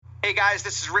Hey guys,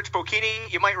 this is Rich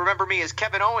Bocchini. You might remember me as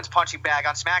Kevin Owens' punching bag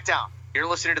on SmackDown. You're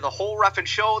listening to the Whole Reffin'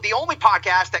 Show, the only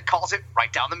podcast that calls it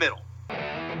right down the middle.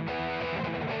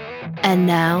 And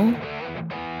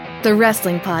now, the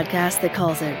wrestling podcast that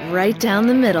calls it right down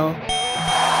the middle.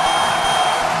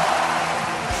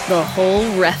 The Whole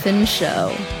Reffin'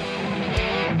 Show.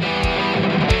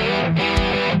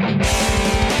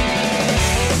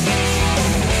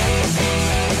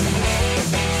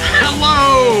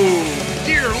 Hello,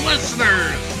 dear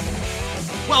listeners.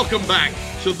 Welcome back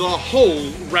to the Whole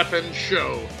Reffin'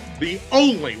 Show, the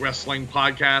only wrestling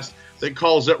podcast that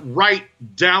calls it right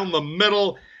down the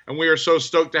middle. And we are so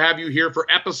stoked to have you here for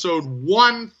episode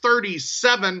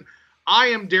 137. I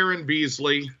am Daryn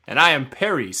Beasley. And I am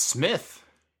Perry Smith.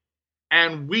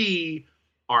 And we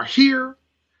are here.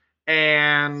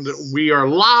 And we are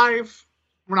live.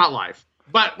 We're not live,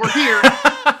 but we're here.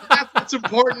 That's what's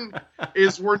important,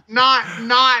 is we're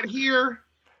not here.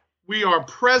 We are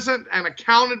present and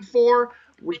accounted for.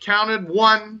 We counted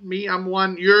one. Me, I'm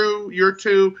one. You're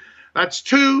two. That's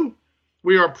two.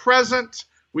 We are present.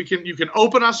 You can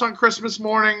open us on Christmas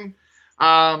morning.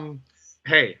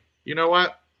 Hey, you know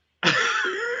what?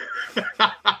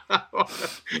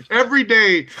 Every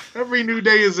new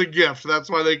day is a gift. That's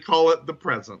why they call it the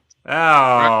present. Oh,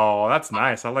 right? That's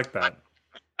nice. I like that.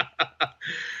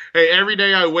 Hey, every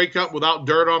day I wake up without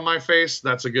dirt on my face,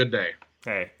 that's a good day.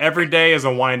 Hey, every day is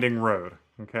a winding road.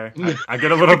 Okay, I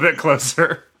get a little bit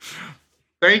closer.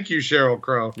 Thank you, Sheryl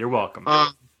Crow. You're welcome.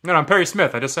 No, I'm Perry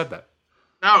Smith. I just said that.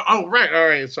 Oh, right. All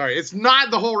right. Sorry. It's not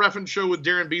the Whole Reffin' Show with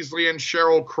Daryn Beasley and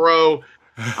Sheryl Crow,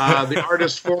 the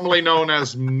artist formerly known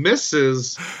as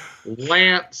Mrs.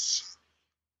 Lance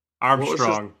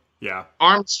Armstrong. Yeah.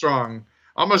 Armstrong.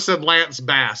 Almost said Lance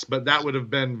Bass, but that would have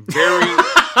been very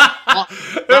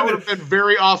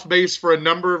very off base for a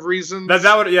number of reasons.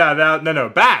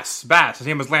 Bass. His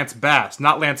name was Lance Bass,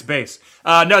 not Lance Bass.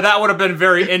 That would have been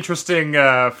very interesting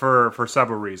for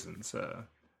several reasons.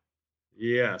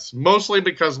 Yes, mostly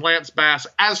because Lance Bass,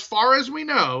 as far as we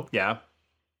know,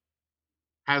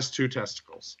 has 2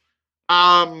 testicles.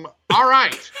 All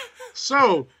right.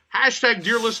 So, hashtag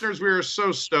dear listeners, we are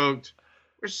so stoked.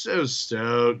 We're so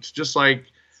stoked. Just like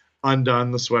Undone,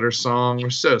 the sweater song.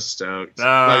 We're so stoked.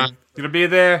 Gonna be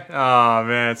there? Oh,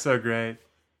 man, it's so great.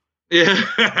 Yeah.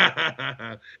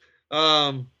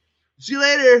 See you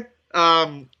later.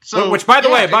 Which, by the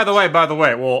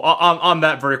way, well, on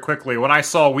that very quickly, when I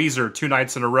saw Weezer 2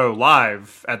 nights in a row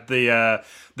live at the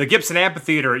Gibson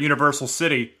Amphitheater at Universal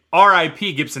City,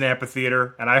 R.I.P. Gibson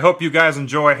Amphitheater, and I hope you guys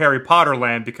enjoy Harry Potter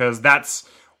Land because that's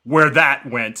where that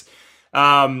went.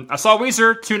 I saw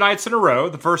Weezer 2 nights in a row.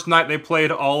 The first night they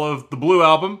played all of the Blue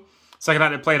Album. Second night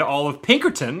they played all of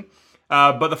Pinkerton.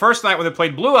 But the first night when they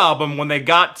played Blue Album, when they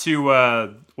got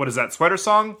to, what is that, Sweater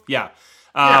Song? Yeah.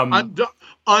 Undone.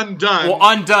 Well,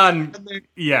 Undone,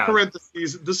 yeah.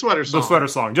 Parentheses, the Sweater Song. The Sweater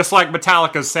Song. Just like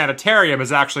Metallica's Sanitarium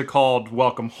is actually called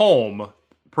Welcome Home,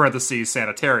 parentheses,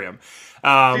 Sanitarium. See,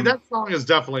 that song is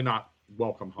definitely not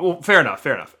Welcome Home. Well, fair enough.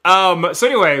 So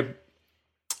anyway,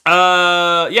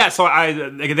 so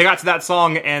they got to that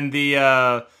song, and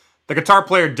the guitar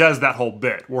player does that whole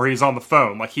bit where he's on the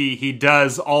phone. Like, he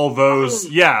does all those,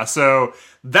 so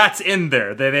that's in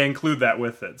there. They include that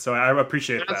with it. So I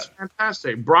appreciate that. That's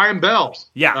fantastic. Brian Bell.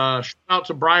 Yeah. Shout out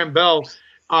to Brian Bell.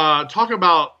 Talk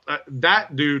about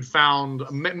that dude found,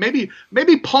 maybe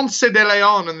Ponce de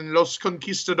Leon and Los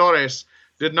Conquistadores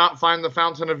did not find the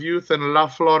Fountain of Youth in La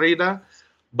Florida.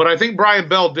 But I think Brian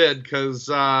Bell did, because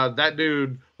that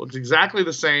dude looks exactly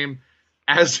the same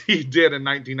as he did in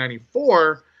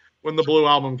 1994 when the Blue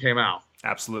Album came out.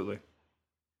 Absolutely.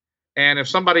 And if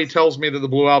somebody tells me that the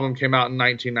Blue Album came out in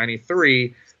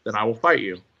 1993, then I will fight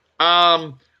you.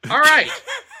 All right.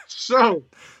 So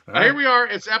here we are.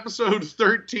 It's episode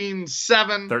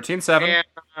 13.7. 13.7.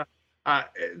 And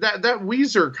that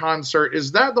Weezer concert,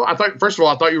 is that the... First of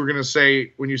all, I thought you were going to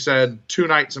say, when you said 2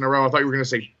 nights in a row, I thought you were going to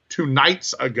say 2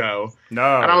 nights ago.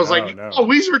 No. And I was oh,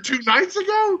 Weezer 2 nights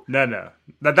ago? No.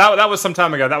 That was some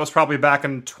time ago. That was probably back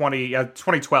in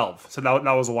 2012. So that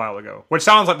was a while ago. Which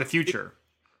sounds like the future.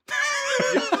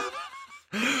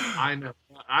 I know.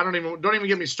 Don't even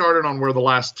get me started on where the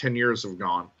last 10 years have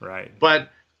gone. Right. But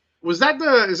is that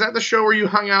the show where you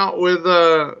hung out with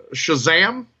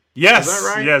Shazam? Yes. Is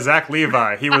that right? Yeah, Zach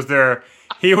Levi. He was there.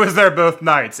 He was there both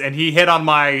nights, and he hit on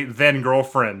my then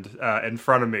girlfriend in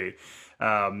front of me.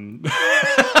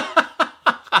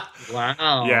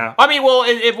 Wow. Yeah. I mean, well,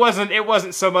 it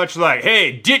wasn't so much like,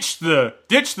 hey, ditch the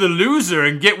loser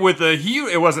and get with a hero.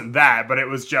 It wasn't that, but it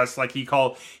was just like he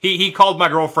called my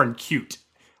girlfriend cute,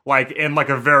 like in like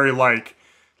a very like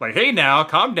like, hey now,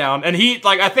 calm down. And he,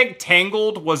 like, I think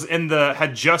Tangled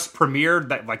had just premiered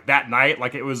that night.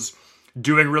 Like, it was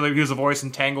doing really, he was a voice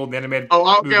in Tangled, the animated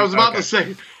movie. I was about to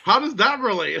say, how does that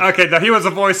relate? Okay, no, he was a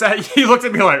voice. He looked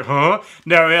at me like, huh?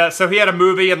 No, yeah. So he had a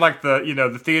movie, and like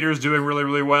the theater's doing really,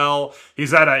 really well.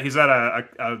 He's at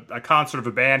a concert of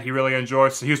a band he really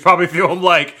enjoys. So he was probably feeling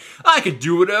like, I could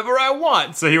do whatever I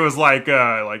want. So he was like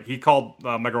he called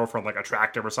my girlfriend like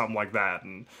attractive or something like that,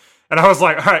 and I was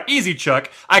like, all right, easy, Chuck.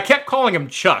 I kept calling him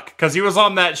Chuck because he was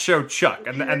on that show, Chuck,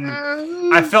 and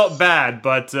I felt bad,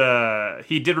 but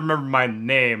he did remember my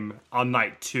name on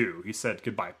night 2. He said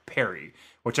goodbye, Perry,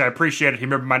 which I appreciated. He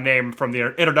remembered my name from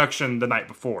the introduction the night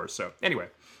before. So anyway,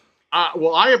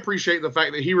 well, I appreciate the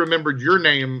fact that he remembered your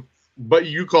name, but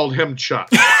you called him Chuck.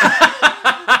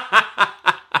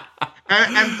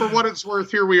 and for what it's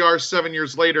worth, here we are 7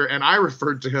 years later, and I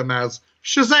referred to him as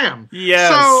Shazam.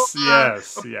 Yes,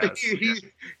 so, yes.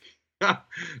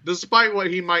 Despite what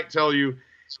he might tell you,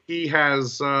 he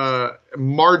has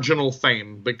marginal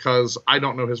fame because I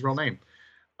don't know his real name.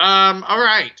 All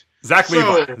right. Zach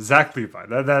Levi. Zach Levi.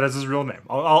 That is his real name.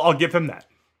 I'll give him that.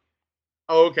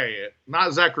 Okay,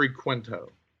 not Zachary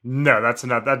Quinto. No, that's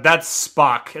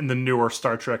Spock in the newer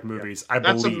Star Trek movies, I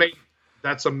believe.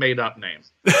 That's a made-up name.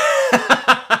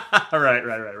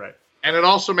 Right. And it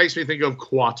also makes me think of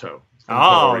Quato.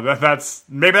 Oh, maybe that's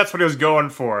what he was going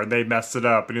for, and they messed it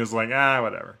up, and he was like,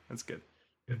 whatever, that's good.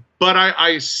 But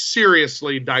I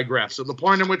seriously digress. At the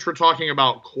point in which we're talking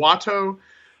about Quato,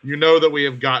 you know that we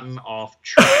have gotten off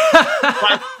track.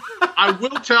 But I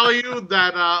will tell you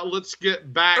that let's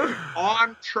get back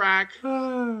on track.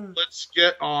 Let's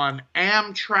get on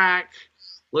Amtrak.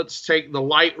 Let's take the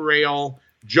light rail,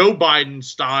 Joe Biden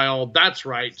style. That's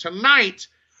right.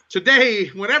 Today,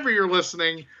 whenever you're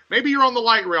listening, maybe you're on the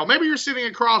light rail. Maybe you're sitting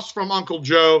across from Uncle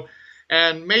Joe,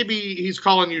 and maybe he's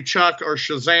calling you Chuck or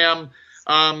Shazam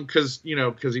because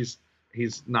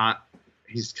he's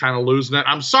kind of losing it.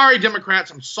 I'm sorry,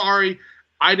 Democrats. I'm sorry.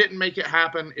 I didn't make it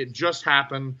happen. It just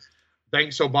happened.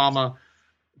 Thanks, Obama.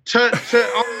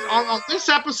 On this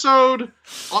episode,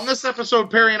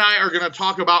 Perry and I are going to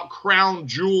talk about Crown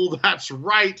Jewel. That's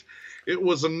right. It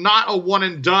was not a one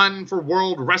and done for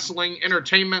World Wrestling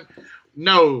Entertainment.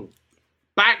 No,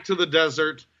 back to the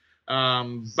desert,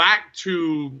 back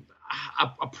to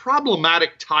a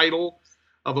problematic title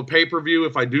of a pay-per-view,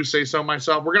 if I do say so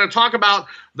myself. We're going to talk about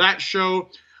that show.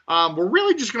 We're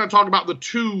really just going to talk about the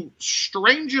two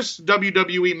strangest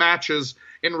WWE matches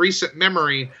in recent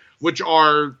memory, which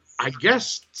are, I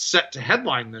guess, set to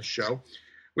headline this show.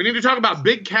 We need to talk about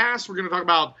Big Cass. We're going to talk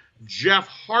about Jeff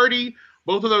Hardy.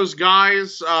 Both of those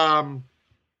guys, man,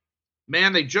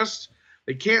 they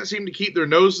can't seem to keep their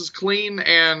noses clean,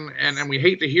 and we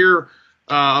hate to hear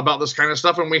about this kind of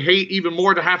stuff, and we hate even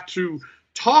more to have to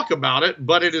talk about it,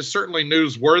 but it is certainly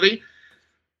newsworthy.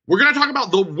 We're going to talk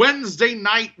about the Wednesday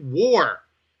Night War.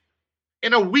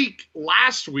 In a week,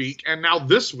 last week, and now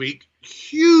this week,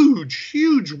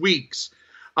 huge weeks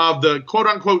of the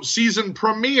quote-unquote season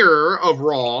premiere of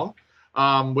Raw,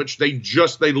 which they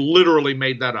literally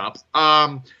made that up.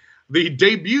 The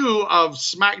debut of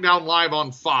SmackDownLive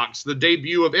on Fox, the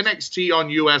debut of NXT on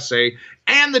USA,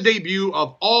 and the debut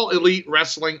of All Elite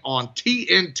Wrestling on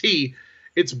TNT.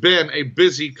 It's been a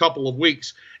busy couple of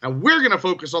weeks, and we're going to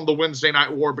focus on the Wednesday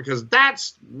Night War because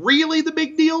that's really the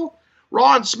big deal.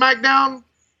 Raw and SmackDown,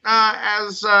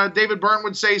 as David Byrne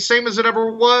would say, same as it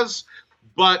ever was,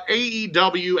 but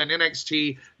AEW and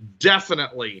NXT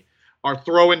definitely are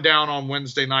throwing down on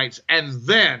Wednesday nights, and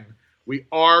then we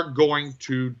are going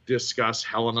to discuss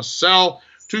Hell in a Cell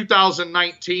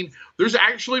 2019. There's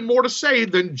actually more to say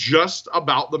than just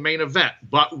about the main event,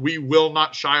 but we will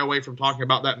not shy away from talking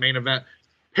about that main event.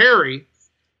 Perry.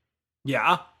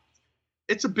 Yeah?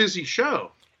 It's a busy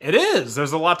show. It is.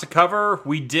 There's a lot to cover.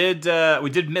 We did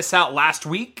miss out last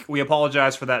week. We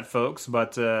apologize for that, folks,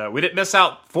 but we didn't miss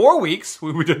out 4 weeks.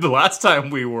 We did the last time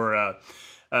we were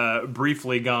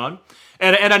briefly gone,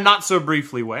 and in a not so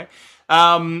briefly way.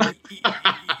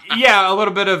 Yeah, a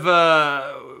little bit of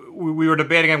we were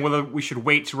debating on whether we should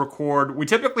wait to record. We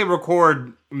typically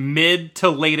record mid to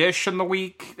late-ish in the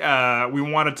week. We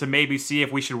wanted to maybe see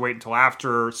if we should wait until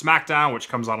after SmackDown, which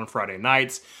comes on Friday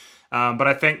nights. But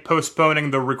I think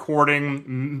postponing the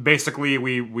recording, basically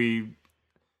we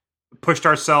pushed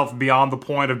ourselves beyond the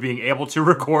point of being able to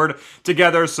record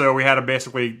together, so we had to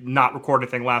basically not record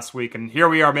anything last week, and here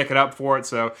we are making up for it.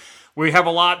 So we have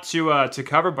a lot to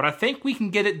cover, but I think we can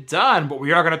get it done. But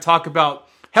we are going to talk about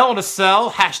Hell in a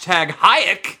Cell,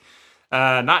 #Hayek,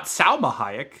 not Salma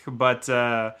Hayek, but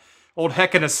old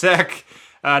Heck in a Sec.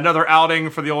 Another outing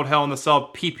for the old Hell in the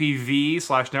Cell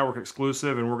PPV/network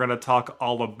exclusive, and we're going to talk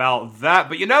all about that.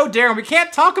 But Daryn, we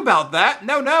can't talk about that.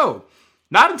 No.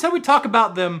 Not until we talk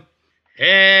about them.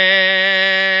 Headlines.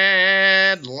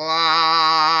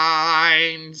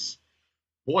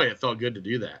 Boy, it felt good to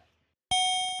do that.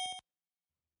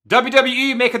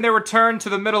 WWE making their return to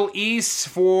the Middle East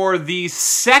for the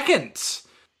second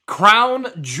Crown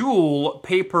Jewel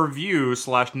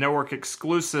pay-per-view/network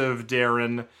exclusive,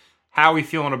 Daryn. How are we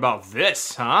feeling about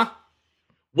this, huh?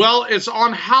 Well, it's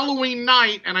on Halloween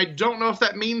night, and I don't know if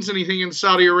that means anything in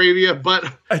Saudi Arabia, but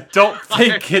I don't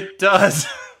think it does.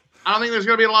 I don't think there's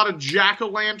going to be a lot of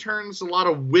jack-o'-lanterns, a lot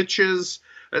of witches.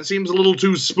 That seems a little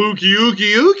too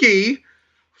spooky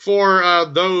for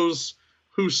those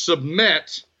who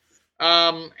submit.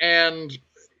 And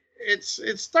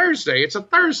it's Thursday. It's a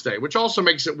Thursday, which also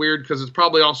makes it weird because it's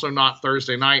probably also not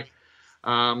Thursday night.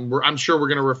 I'm sure we're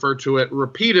going to refer to it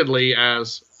repeatedly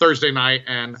as Thursday night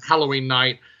and Halloween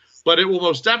night, but it will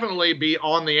most definitely be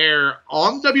on the air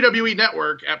on WWE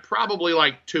Network at probably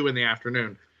like 2 in the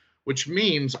afternoon, which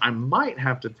means I might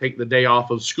have to take the day off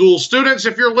of school. Students,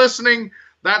 if you're listening,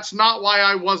 that's not why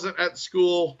I wasn't at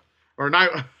school, or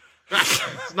not.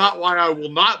 That's not why I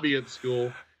will not be at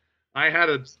school. I had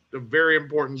a very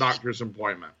important doctor's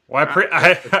appointment. Well,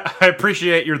 I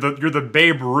appreciate you're the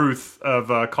Babe Ruth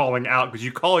of calling out, because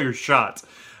you call your shot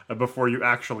before you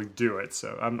actually do it.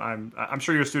 So I'm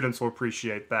sure your students will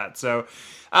appreciate that. So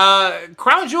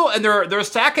Crown Jewel, and they're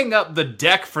stacking up the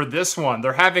deck for this one.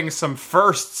 They're having some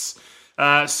firsts.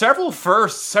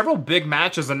 Several big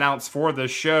matches announced for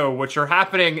this show, which are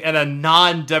happening in a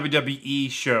non-WWE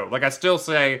show. Like I still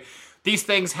say, these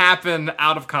things happen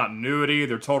out of continuity.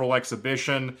 They're total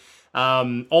exhibition,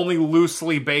 only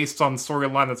loosely based on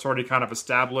storyline that's already kind of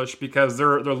established, because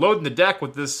they're loading the deck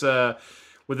with this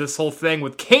whole thing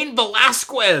with Cain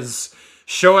Velazquez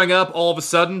showing up all of a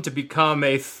sudden to become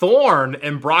a thorn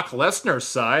in Brock Lesnar's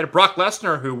side. Brock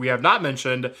Lesnar, who we have not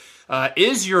mentioned,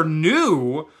 is your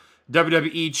new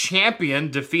WWE champion,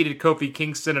 defeated Kofi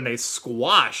Kingston in a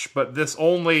squash, but this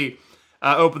only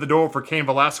opened the door for Cain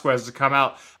Velazquez to come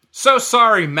out. So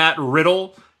sorry, Matt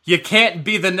Riddle. You can't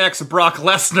be the next Brock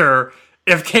Lesnar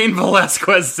if Cain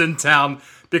Velazquez is in town,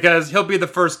 because he'll be the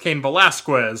first Cain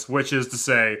Velazquez, which is to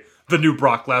say, the new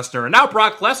Brock Lesnar. And now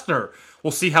Brock Lesnar.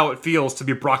 We'll see how it feels to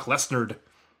be Brock Lesnar'd.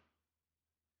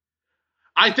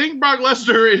 I think Brock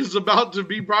Lesnar is about to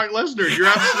be Brock Lesnar. You're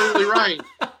absolutely right.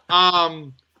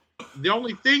 The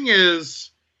only thing is,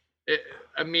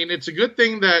 it's a good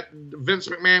thing that Vince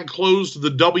McMahon closed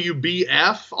the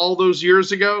WBF all those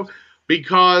years ago,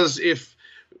 because if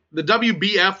the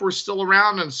WBF were still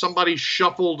around and somebody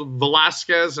shuffled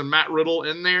Velazquez and Matt Riddle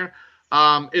in there,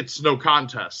 it's no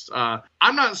contest.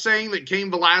 I'm not saying that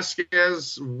Cain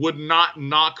Velazquez would not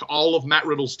knock all of Matt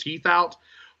Riddle's teeth out,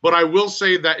 but I will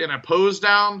say that in a pose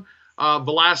down,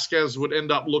 Velazquez would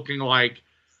end up looking like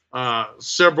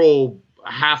several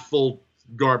half-full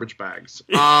garbage bags.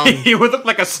 He would look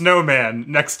like a snowman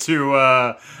next to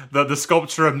the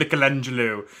sculpture of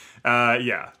Michelangelo.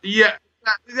 Yeah.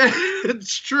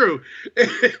 It's true.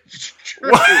 It's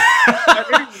true.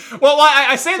 Well,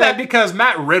 I say that because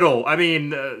Matt Riddle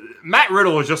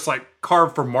is just like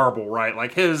carved from marble, right?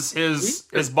 Like his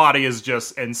body is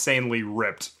just insanely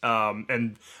ripped.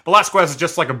 And Velasquez is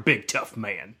just like a big tough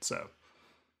man. So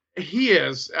he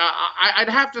is. I'd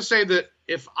have to say that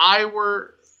if I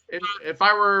were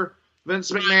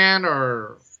Vince McMahon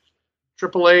or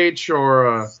Triple H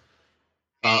or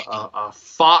a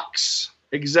Fox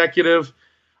executive,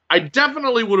 I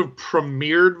definitely would have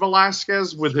premiered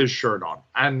Velasquez with his shirt on,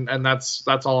 and that's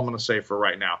all I'm going to say for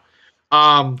right now,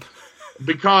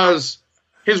 because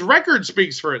his record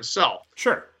speaks for itself.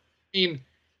 Sure, I mean,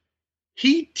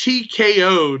 he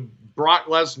TKO'd Brock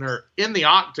Lesnar in the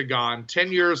Octagon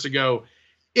 10 years ago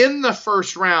in the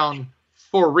first round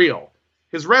for real.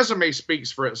 His resume speaks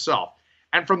for itself.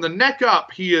 And from the neck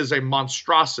up, he is a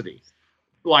monstrosity.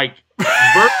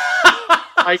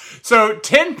 So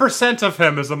 10% of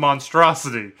him is a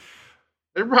monstrosity.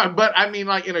 Right, but I mean,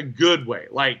 like, in a good way.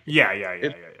 Like, yeah.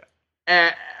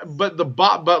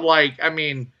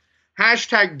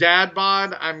 hashtag dad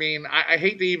bod. I mean, I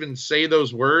hate to even say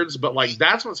those words, but like,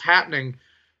 that's what's happening,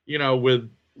 with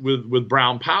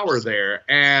Brown Power there.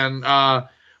 And,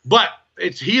 but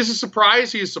he is a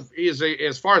surprise. He is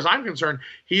as far as I'm concerned,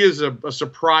 he is a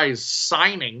surprise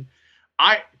signing.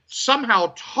 I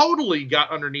somehow totally got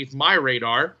underneath my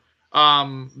radar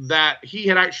that he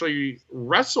had actually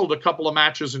wrestled a couple of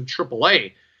matches in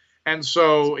AAA. And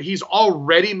so he's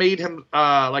already made him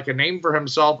like a name for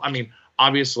himself. I mean,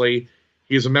 obviously,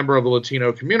 he's a member of the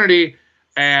Latino community.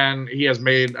 and he has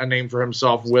made a name for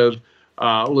himself with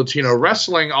Latino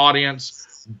wrestling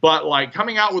audience. But like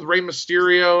coming out with Rey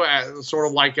Mysterio as sort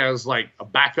of like as like a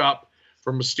backup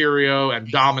for Mysterio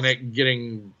and Dominic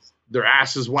getting their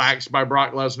asses waxed by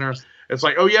Brock Lesnar. It's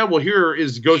like, oh yeah, well here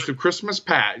is Ghost of Christmas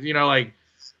Pat. You know,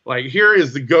 like here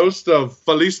is the ghost of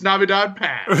Feliz Navidad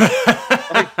Pat.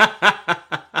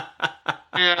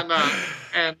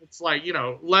 And it's like, you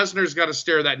know, Lesnar's got to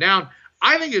stare that down.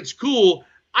 I think it's cool.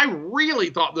 I really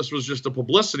thought this was just a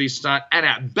publicity stunt, and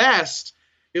at best,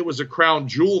 it was a crown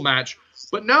jewel match.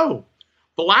 But no,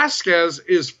 Velazquez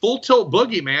is full tilt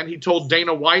boogie, man. He told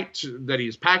Dana White that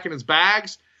he's packing his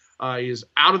bags. He is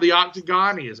out of the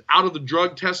octagon. He is out of the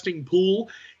drug testing pool.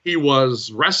 He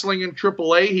was wrestling in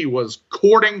AAA. He was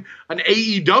courting an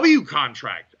AEW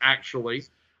contract, actually.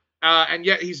 And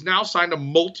yet he's now signed a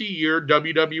multi-year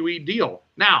WWE deal.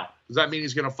 Now, does that mean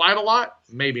he's going to fight a lot?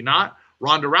 Maybe not.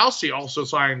 Ronda Rousey also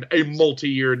signed a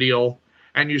multi-year deal,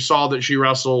 and you saw that she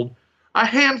wrestled a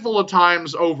handful of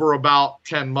times over about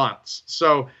 10 months.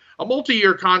 So a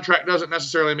multi-year contract doesn't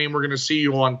necessarily mean we're going to see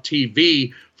you on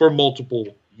TV for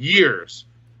multiple years.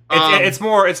 It's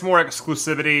more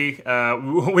exclusivity.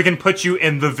 We can put you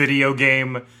in the video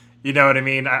game. You know what I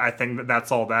mean? I think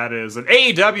that's all that is. And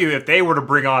AEW, if they were to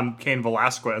bring on Cain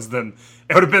Velazquez, then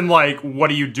it would have been like, what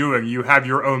are you doing? You have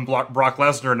your own Brock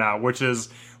Lesnar now, which is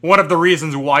one of the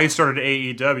reasons why he started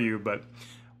AEW, but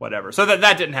whatever. So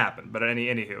that didn't happen, but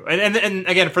anywho. And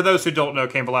again, for those who don't know,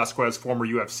 Cain Velazquez, former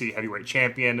UFC heavyweight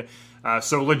champion,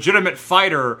 so legitimate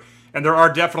fighter, and there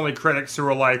are definitely critics who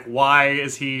are like, why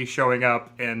is he showing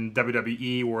up in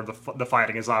WWE where the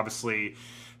fighting is obviously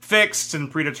fixed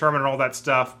and predetermined and all that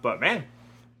stuff? But man,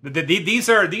 these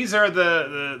are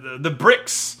the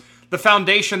bricks, the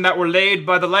foundation that were laid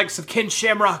by the likes of Ken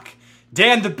Shamrock,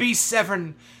 Dan the Beast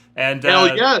Severn, and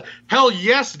hell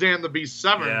yes, Dan the Beast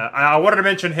Severn. Yeah, I wanted to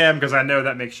mention him because I know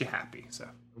that makes you happy. So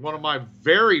one of my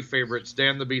very favorites,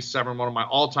 Dan the Beast Severn, one of my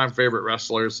all-time favorite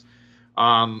wrestlers,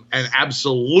 and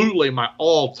absolutely my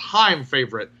all-time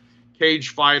favorite cage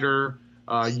fighter,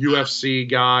 UFC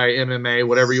guy, MMA,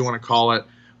 whatever you want to call it.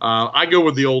 I go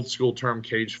with the old school term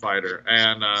cage fighter,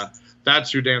 and that's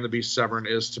who Dan the Beast Severn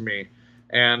is to me.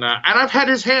 And I've had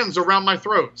his hands around my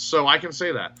throat, so I can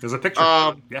say that. There's a picture.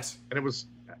 Yes. And it was...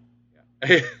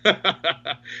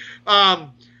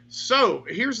 So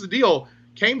here's the deal.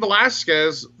 Cain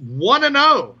Velazquez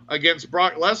 1-0 against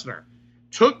Brock Lesnar.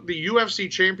 Took the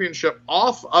UFC championship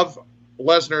off of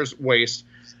Lesnar's waist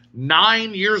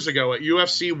 9 years ago at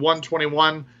UFC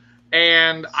 121.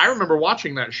 And I remember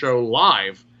watching that show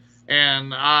live.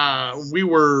 And we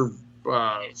were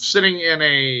sitting in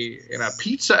a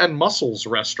pizza and mussels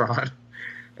restaurant.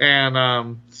 And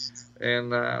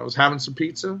I was having some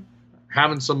pizza,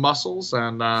 having some mussels,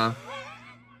 and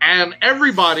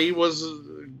everybody was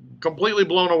completely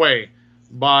blown away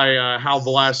by how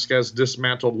Velazquez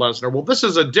dismantled Lesnar. Well, this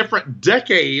is a different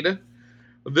decade.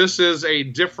 This is a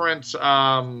different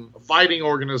fighting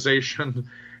organization.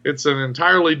 It's an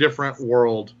entirely different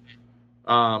world.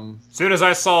 As soon as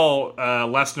I saw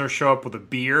Lesnar show up with a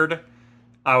beard,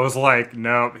 I was like,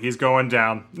 no, he's going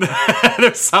down.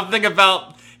 There's something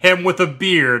about him with a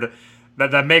beard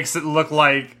that makes it look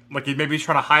like he maybe he's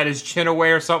trying to hide his chin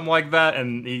away or something like that,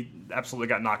 and he absolutely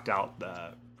got knocked out.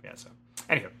 So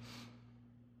anywho.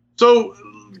 So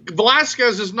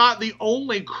Velazquez is not the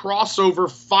only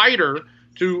crossover fighter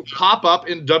to pop up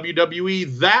in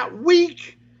WWE that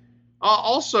week.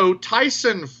 Also,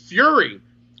 Tyson Fury,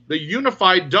 the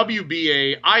unified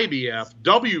WBA, IBF,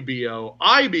 WBO,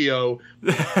 IBO,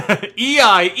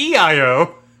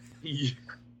 EIO.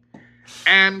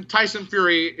 And Tyson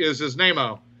Fury is his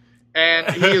name-o. And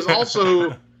he is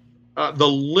also the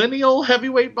lineal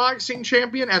heavyweight boxing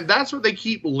champion, and that's what they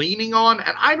keep leaning on,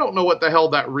 and I don't know what the hell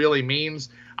that really means.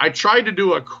 I tried to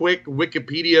do a quick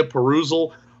Wikipedia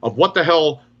perusal of what the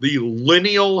hell the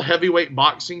lineal heavyweight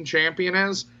boxing champion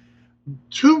is.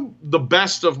 To the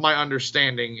best of my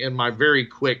understanding, in my very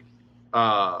quick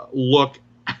look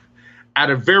at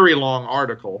a very long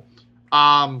article,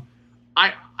 I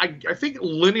think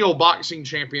lineal boxing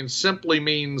champion simply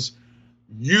means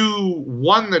you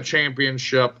won the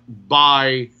championship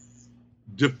by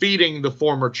defeating the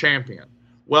former champion.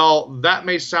 Well, that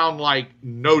may sound like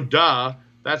no duh.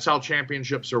 That's how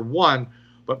championships are won.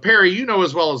 But Perry, you know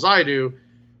as well as I do,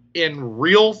 in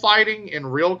real fighting, in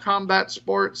real combat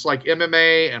sports like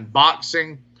MMA and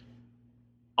boxing,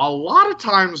 a lot of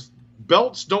times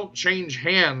belts don't change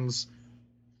hands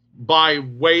by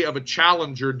way of a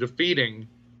challenger defeating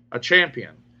a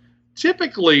champion.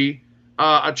 Typically,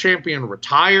 a champion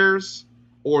retires,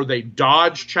 or they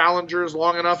dodge challengers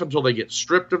long enough until they get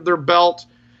stripped of their belt,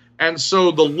 And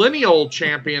so the lineal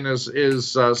champion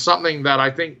is something that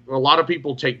I think a lot of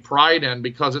people take pride in,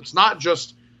 because it's not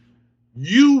just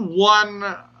you won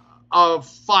a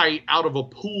fight out of a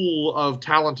pool of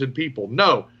talented people.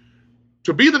 No.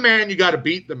 To be the man, you got to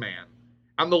beat the man.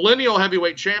 And the lineal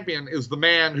heavyweight champion is the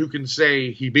man who can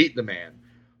say he beat the man.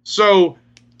 So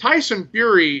Tyson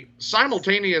Fury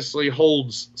simultaneously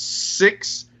holds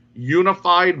 6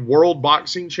 unified world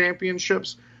boxing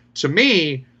championships. To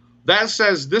me, that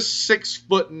says this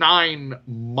 6'9"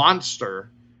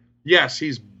 monster, yes,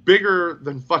 he's bigger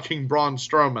than fucking Braun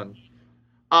Strowman.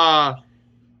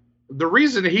 The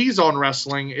reason he's on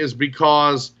wrestling is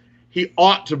because he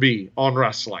ought to be on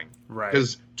wrestling. Right.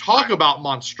 Because talk about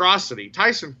monstrosity.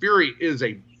 Tyson Fury is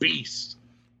a beast.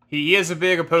 He is a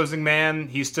big opposing man.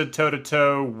 He stood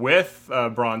toe-to-toe with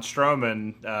Braun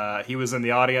Strowman. He was in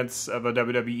the audience of a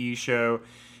WWE show.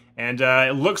 And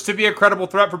it looks to be a credible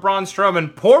threat for Braun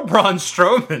Strowman. Poor Braun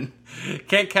Strowman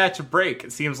can't catch a break.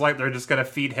 It seems like they're just going to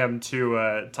feed him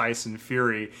to Tyson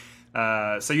Fury.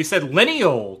 So you said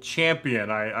lineal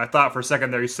champion. I thought for a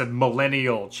second there you said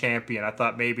millennial champion. I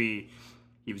thought maybe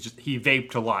he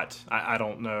vaped a lot. I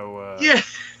don't know. Yeah.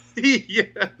 Yeah.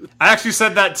 I actually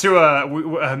said that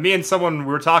to me and someone. We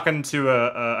were talking to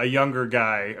a younger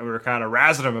guy, and we were kind of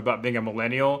razzing him about being a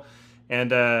millennial.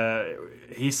 And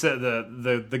he said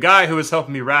the guy who was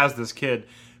helping me razz this kid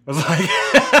was like,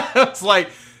 it's like,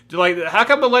 how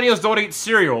come millennials don't eat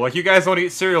cereal? Like, you guys don't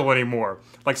eat cereal anymore.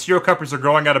 Like, cereal companies are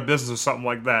going out of business or something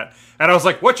like that. And I was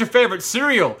like, what's your favorite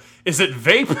cereal? Is it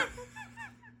vape?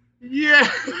 Yeah.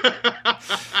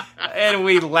 And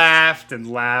we laughed and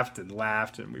laughed and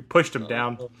laughed, and we pushed him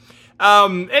down.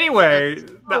 Anyway.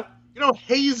 You know,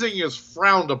 hazing is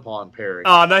frowned upon, Perry.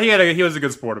 Oh, no, he was a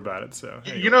good sport about it. So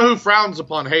You know who frowns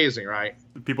upon hazing, right?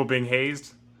 People being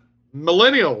hazed?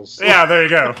 Millennials. Yeah, there you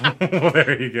go. Well,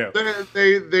 there you go.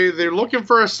 They're looking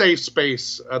for a safe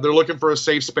space. They're looking for a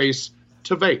safe space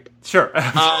to vape. Sure.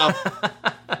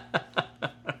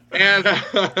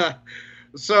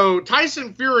 So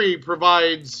Tyson Fury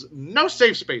provides no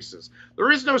safe spaces.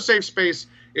 There is no safe space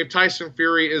if Tyson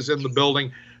Fury is in the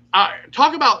building.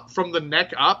 Talk about from the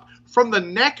neck up. From the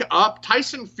neck up,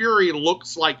 Tyson Fury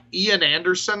looks like Ian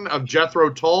Anderson of Jethro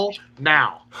Tull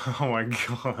now. Oh, my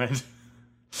God.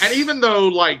 And even though,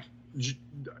 like,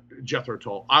 Jethro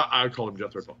Tull, I call him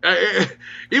Jethro Tull.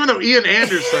 Even though Ian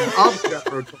Anderson of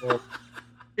Jethro Tull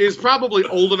is probably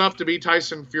old enough to be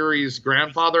Tyson Fury's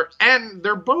grandfather, and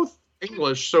they're both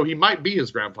English, so he might be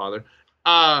his grandfather.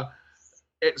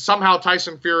 Somehow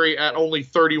Tyson Fury, at only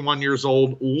 31 years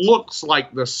old, looks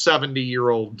like the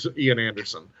 70-year-old Ian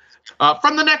Anderson.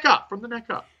 From the neck up.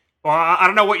 Well, I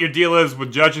don't know what your deal is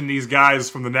with judging these guys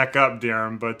from the neck up,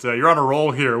 Darren, but you're on a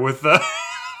roll here with,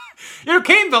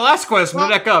 Cain Velazquez from the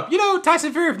neck up.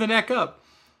 Tyson Fury from the neck up.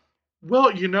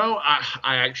 Well,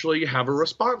 I actually have a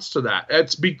response to that.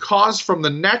 It's because from the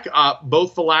neck up,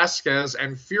 both Velazquez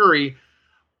and Fury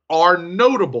are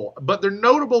notable, but they're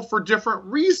notable for different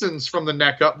reasons from the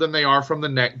neck up than they are from the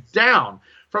neck down.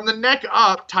 From the neck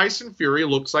up, Tyson Fury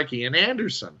looks like Ian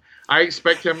Anderson. I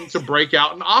expect him to break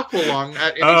out an aqualung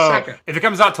at any second. If it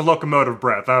comes out to locomotive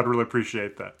breath, I would really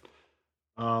appreciate that.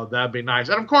 Oh, that'd be nice.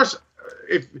 And of course,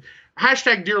 if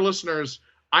 #dear listeners,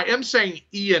 I am saying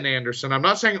Ian Anderson. I'm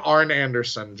not saying Arn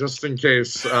Anderson, just in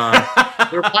case there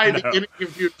might be any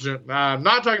confusion. I'm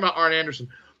not talking about Arn Anderson.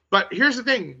 But here's the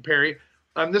thing, Perry.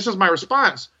 This is my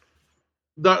response.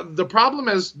 The problem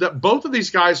is that both of these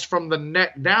guys from the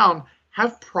neck down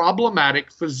have problematic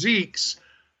physiques.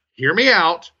 Hear me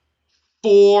out.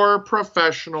 For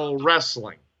professional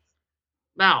wrestling.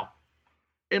 Now,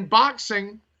 in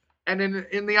boxing and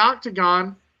in the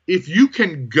octagon, if you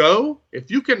can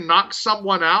knock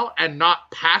someone out and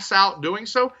not pass out doing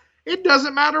so, it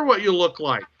doesn't matter what you look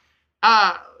like.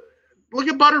 Look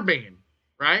at Butterbean,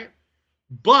 right?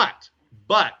 But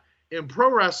in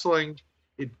pro wrestling,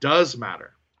 it does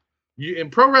matter.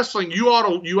 In pro wrestling, you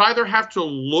either have to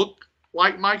look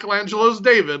like Michelangelo's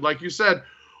David, like you said,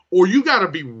 or you got to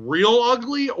be real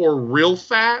ugly or real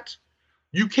fat.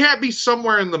 You can't be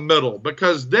somewhere in the middle,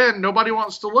 because then nobody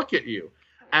wants to look at you.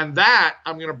 And that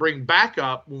I'm going to bring back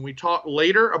up when we talk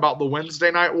later about the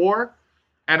Wednesday Night War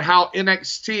and how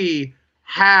NXT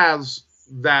has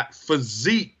that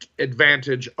physique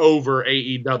advantage over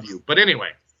AEW. But anyway.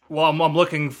 Well, I'm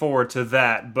looking forward to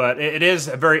that, but it is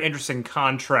a very interesting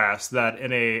contrast that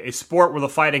in a sport where the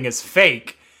fighting is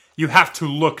fake, you have to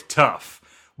look tough.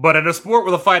 But in a sport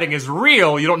where the fighting is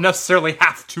real, you don't necessarily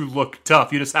have to look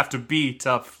tough. You just have to be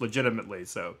tough legitimately.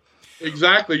 So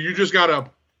exactly. You just got to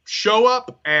show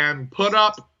up and put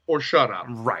up or shut up.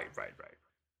 Right.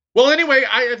 Well, anyway,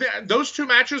 those two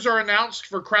matches are announced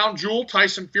for Crown Jewel.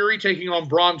 Tyson Fury taking on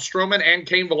Braun Strowman and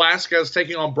Cain Velazquez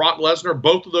taking on Brock Lesnar.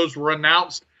 Both of those were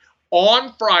announced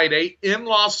on Friday in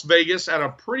Las Vegas at a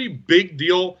pretty big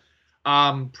deal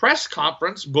press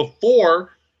conference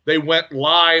before they went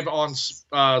live on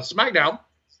SmackDown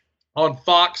on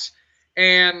Fox.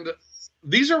 And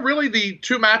these are really the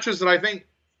two matches that I think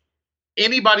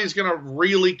anybody's going to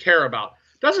really care about.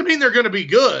 Doesn't mean they're going to be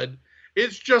good.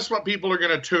 It's just what people are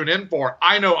going to tune in for.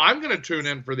 I know I'm going to tune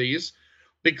in for these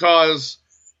because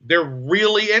they're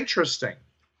really interesting.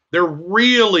 They're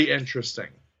really interesting.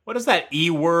 What is that E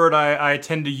word I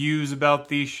tend to use about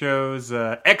these shows?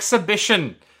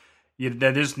 Exhibition.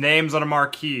 There's names on a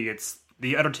marquee. It's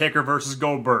The Undertaker versus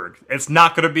Goldberg. It's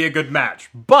not going to be a good match,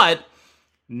 but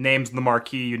names on the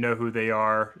marquee, you know who they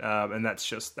are, and that's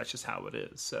just how it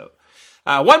is. So,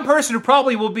 one person who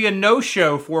probably will be a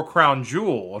no-show for Crown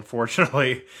Jewel,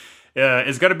 unfortunately,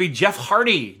 is going to be Jeff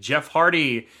Hardy. Jeff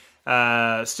Hardy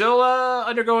still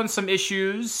undergoing some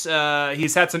issues.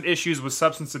 He's had some issues with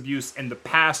substance abuse in the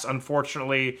past,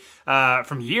 unfortunately,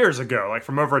 from years ago, like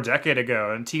from over a decade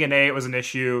ago. And TNA, it was an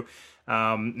issue.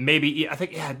 Maybe, I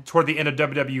think, toward the end of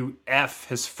WWF,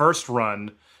 his first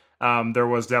run, there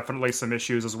was definitely some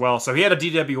issues as well. So he had a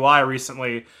DWI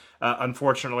recently,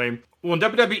 unfortunately. When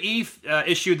WWE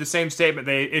issued the same statement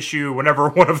they issue whenever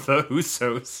one of the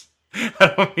Usos...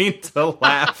 I don't mean to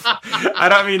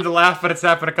laugh. But it's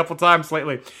happened a couple times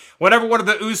lately. Whenever one of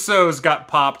the Usos got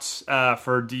popped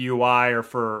for DUI or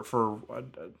for a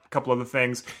couple other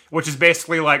things, which is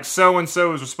basically like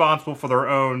so-and-so is responsible for their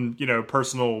own,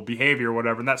 personal behavior or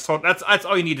whatever. And that's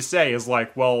all you need to say is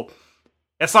like, well,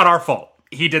 it's not our fault.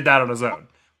 He did that on his own.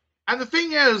 And the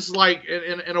thing is, like,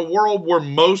 in a world where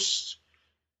most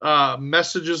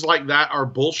messages like that are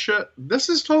bullshit, this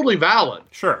is totally valid.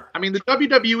 Sure. I mean, the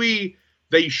WWE,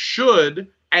 they should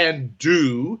and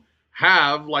do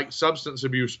have like substance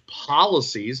abuse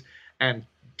policies and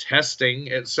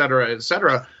testing, et cetera, et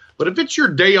cetera. But if it's your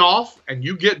day off and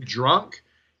you get drunk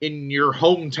in your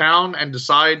hometown and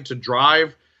decide to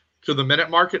drive to the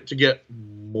Minute Market to get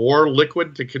more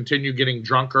liquid to continue getting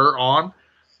drunker on,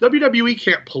 WWE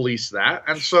can't police that.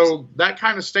 And so that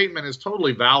kind of statement is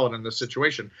totally valid in this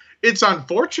situation. It's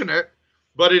unfortunate,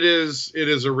 but it is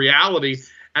a reality.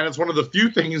 And it's one of the few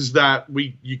things that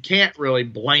you can't really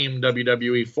blame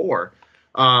WWE for.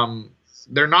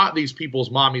 They're not these people's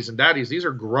mommies and daddies. These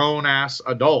are grown-ass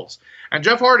adults. And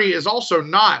Jeff Hardy is also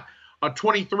not a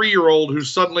 23-year-old who's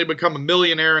suddenly become a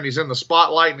millionaire and he's in the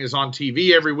spotlight and he's on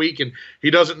TV every week and he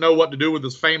doesn't know what to do with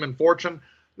his fame and fortune.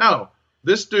 No.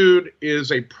 This dude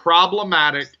is a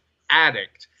problematic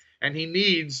addict, and he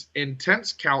needs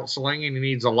intense counseling, and he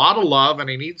needs a lot of love, and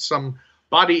he needs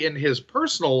somebody in his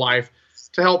personal life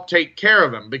to help take care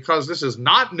of him, because this is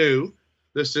not new.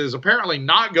 This is apparently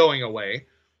not going away.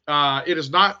 It is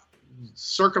not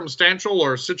circumstantial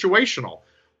or situational.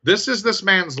 This is this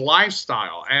man's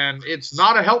lifestyle, and it's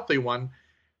not a healthy one,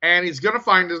 and he's going to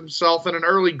find himself in an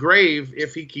early grave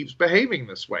if he keeps behaving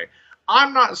this way.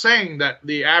 I'm not saying that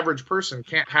the average person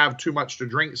can't have too much to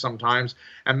drink sometimes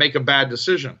and make a bad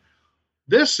decision.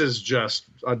 This is just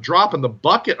a drop in the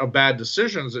bucket of bad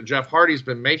decisions that Jeff Hardy's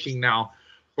been making now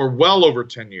for well over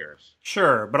 10 years.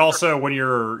 Sure, but also when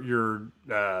you're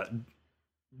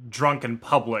drunk in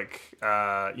public,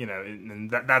 and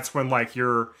that's when like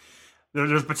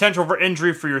there's potential for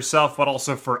injury for yourself, but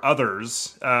also for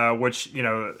others, which,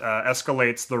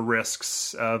 escalates the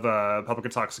risks of public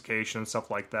intoxication and stuff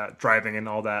like that, driving and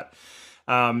all that.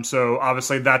 So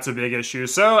obviously that's a big issue.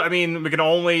 So, I mean, we can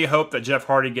only hope that Jeff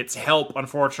Hardy gets help.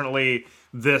 Unfortunately,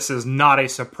 this is not a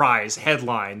surprise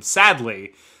headline.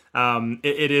 Sadly,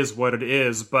 it is what it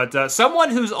is. But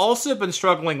someone who's also been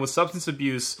struggling with substance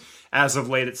abuse as of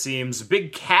late, it seems,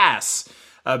 Big Cass.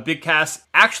 Big Cass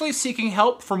actually seeking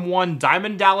help from one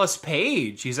Diamond Dallas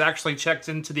Page. He's actually checked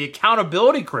into the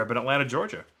accountability crib in Atlanta,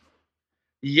 Georgia.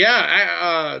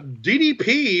 Yeah,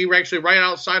 DDP, we're actually right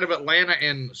outside of Atlanta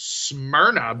in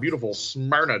Smyrna, beautiful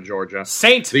Smyrna, Georgia.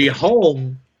 Saint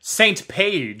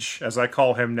Page, as I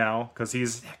call him now, because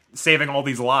he's saving all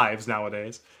these lives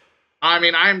nowadays. I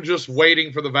mean, I'm just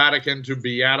waiting for the Vatican to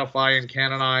beatify and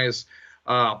canonize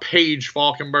Paige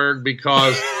Falkenberg,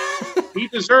 because he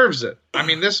deserves it. I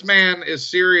mean, this man is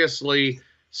seriously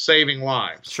saving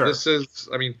lives. Sure.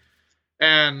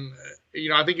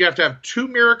 I think you have to have two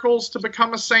miracles to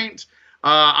become a saint.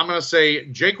 I'm going to say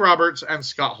Jake Roberts and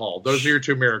Scott Hall. Those are your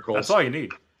two miracles. That's all you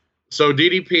need. So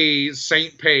DDP,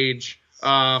 Saint Page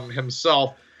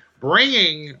himself,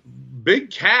 bringing Big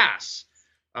Cass,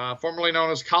 formerly known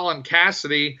as Colin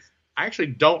Cassidy. I actually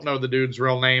don't know the dude's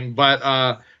real name,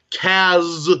 but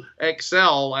Kaz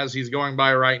XL, as he's going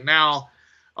by right now,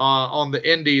 on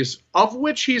the indies, of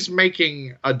which he's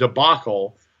making a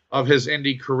debacle of his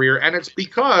indie career. And it's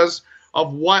because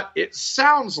of what it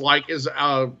sounds like is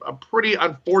a pretty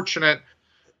unfortunate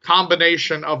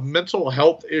combination of mental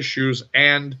health issues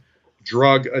and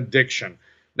drug addiction.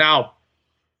 Now,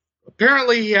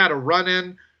 apparently he had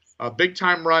a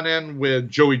big-time run-in with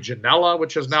Joey Janela,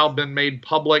 which has now been made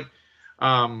public.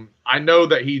 I know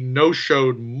that he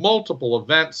no-showed multiple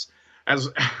events. As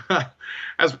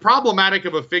as problematic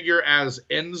of a figure as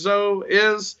Enzo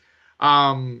is,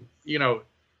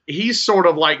 he's sort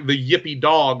of like the yippy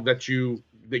dog that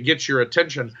gets your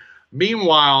attention.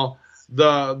 Meanwhile,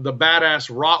 the badass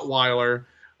Rottweiler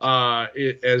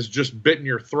has just bitten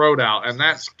your throat out, and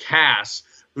that's Cass,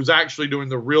 who's actually doing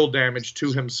the real damage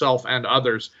to himself and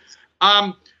others.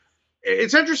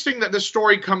 It's interesting that this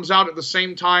story comes out at the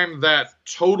same time that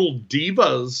Total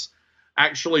Divas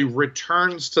actually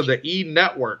returns to the E!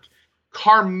 Network.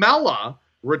 Carmella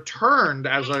returned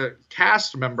as a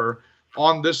cast member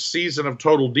on this season of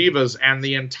Total Divas, and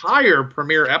the entire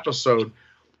premiere episode,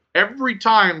 every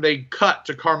time they cut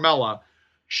to Carmella,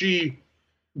 she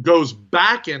goes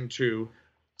back into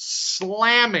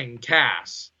slamming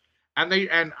Cass.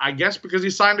 And I guess because he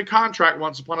signed a contract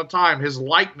once upon a time, his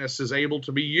likeness is able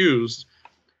to be used.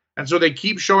 And so they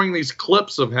keep showing these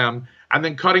clips of him and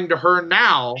then cutting to her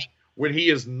now when he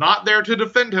is not there to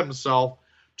defend himself,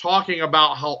 talking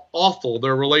about how awful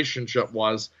their relationship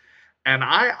was. And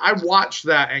I watched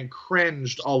that and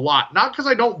cringed a lot. Not because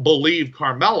I don't believe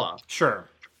Carmella. Sure.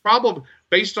 Probably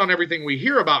based on everything we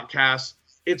hear about Cass,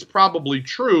 it's probably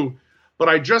true. But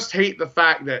I just hate the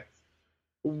fact that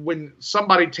when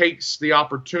somebody takes the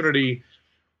opportunity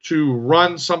to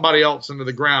run somebody else into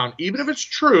the ground, even if it's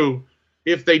true,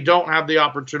 if they don't have the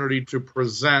opportunity to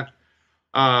present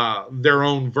their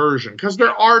own version. Because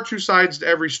there are two sides to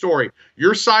every story.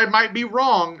 Your side might be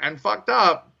wrong and fucked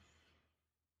up,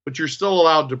 but you're still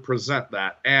allowed to present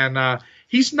that. And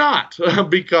he's not,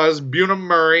 because Bunham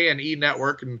Murray and E!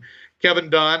 Network and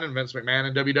Kevin Dunn and Vince McMahon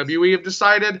and WWE have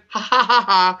decided,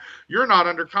 you're not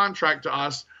under contract to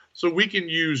us, so we can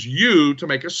use you to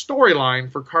make a storyline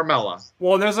for Carmella.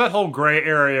 Well, there's that whole gray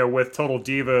area with Total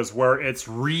Divas where it's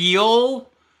real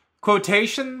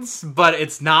quotations, but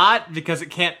it's not, because it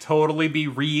can't totally be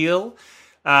real.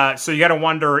 So you got to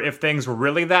wonder if things were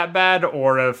really that bad,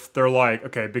 or if they're like,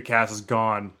 okay, Big Cass is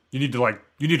gone. You need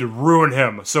to ruin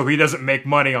him so he doesn't make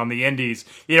money on the indies.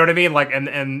 You know what I mean? Like, and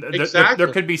exactly.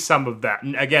 there could be some of that.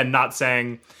 And again, not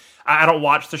saying I don't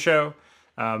watch the show,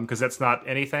 because that's not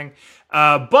anything.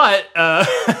 But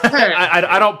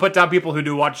I don't put down people who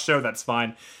do watch the show. That's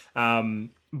fine.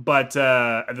 But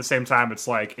at the same time, it's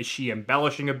like, is she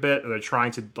embellishing a bit? Are they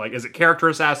trying to, like, is it character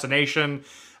assassination?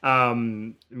 I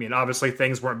mean, obviously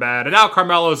things weren't bad. And now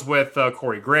Carmella's with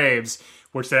Corey Graves,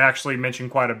 which they actually mention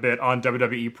quite a bit on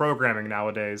WWE programming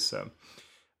nowadays. So.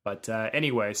 But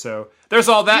anyway, so there's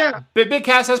all that. Yeah. Big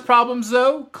Cass has problems,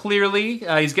 though. Clearly,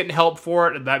 he's getting help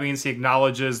for it. That means he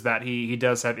acknowledges that he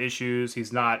does have issues.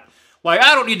 He's not like,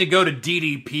 I don't need to go to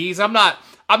DDPs. I'm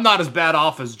not as bad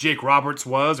off as Jake Roberts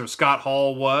was or Scott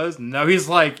Hall was. No, he's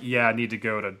like, yeah, I need to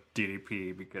go to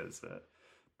DDP because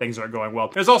things aren't going well.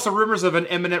 There's also rumors of an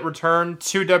imminent return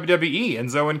to WWE,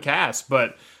 Enzo and Cass,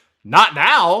 but not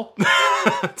now.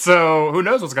 So who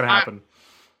knows what's going to happen.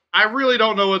 I really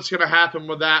don't know what's going to happen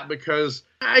with that, because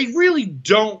I really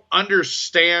don't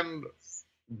understand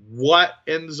what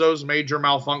Enzo's major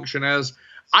malfunction is.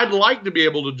 I'd like to be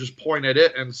able to just point at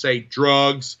it and say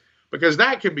drugs, because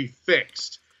that can be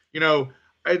fixed.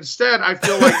 Instead, I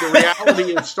feel like the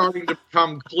reality is starting to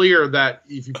become clear that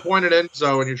if you point at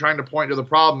Enzo and you're trying to point to the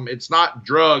problem, it's not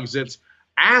drugs, it's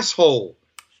asshole.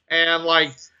 And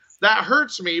that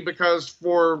hurts me, because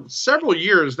for several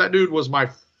years, that dude was my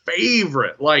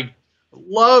favorite.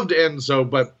 Loved Enzo,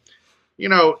 but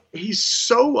he's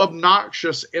so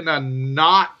obnoxious in a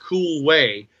not cool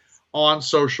way on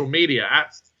social media.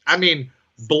 I mean,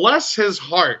 bless his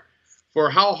heart for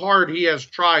how hard he has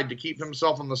tried to keep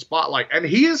himself in the spotlight, and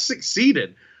he has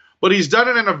succeeded, but he's done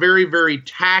it in a very, very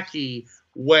tacky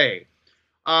way.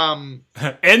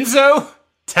 Enzo?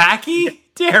 Tacky?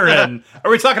 Daryn,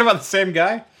 are we talking about the same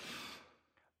guy?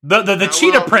 The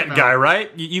cheetah print guy, right?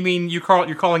 You mean you're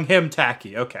calling him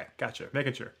tacky? Okay, gotcha.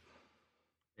 Making sure.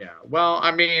 Yeah. Well,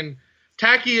 I mean,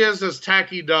 tacky is as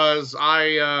tacky does.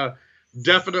 I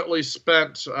definitely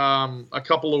spent a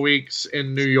couple of weeks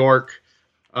in New York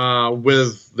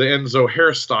with the Enzo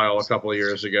hairstyle a couple of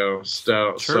years ago.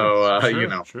 True,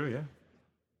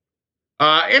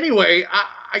 yeah. Anyway,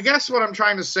 I guess what I'm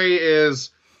trying to say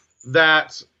is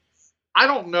that I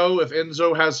don't know if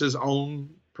Enzo has his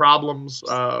own problems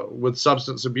with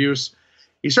substance abuse.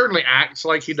 He certainly acts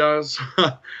like he does.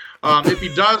 If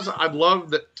he does, I'd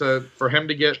love for him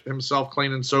to get himself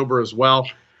clean and sober as well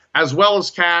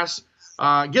as Cass.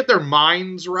 Get their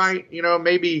minds right.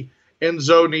 Maybe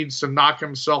Enzo needs to knock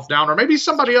himself down, or maybe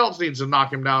somebody else needs to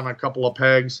knock him down a couple of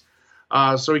pegs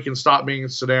so he can stop being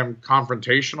so damn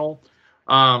confrontational.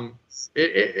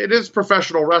 It is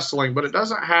professional wrestling, but it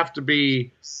doesn't have to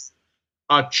be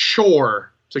a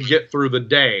chore to get through the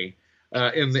day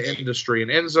in the industry. And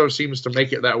Enzo seems to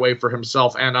make it that way for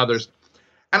himself and others.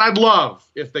 And I'd love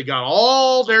if they got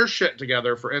all their shit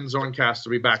together for Enzo and Cass to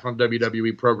be back on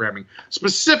WWE programming,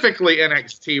 specifically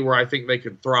NXT, where I think they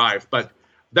could thrive. But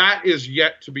that is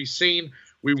yet to be seen.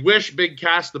 We wish Big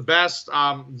Cass the best.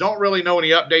 Don't really know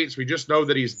any updates. We just know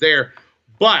that he's there.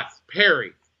 But,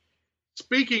 Perry,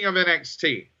 speaking of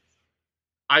NXT,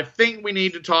 I think we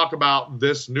need to talk about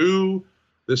this new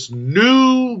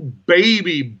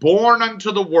baby born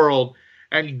unto the world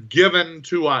and given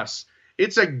to us.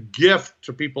 It's a gift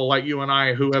to people like you and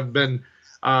I who have been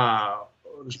poring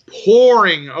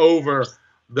over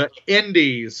the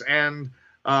indies and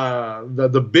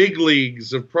the big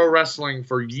leagues of pro wrestling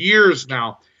for years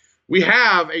now. We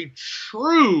have a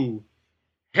true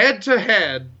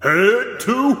head-to-head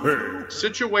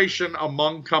situation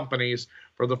among companies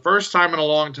for the first time in a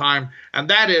long time, and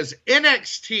that is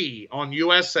NXT on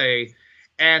USA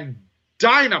and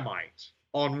Dynamite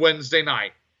on Wednesday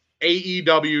night,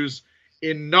 AEW's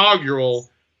inaugural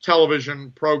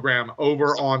television program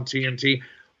over on TNT,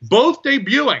 both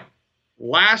debuting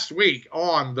last week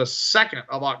on the 2nd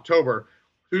of October,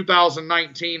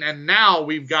 2019, and now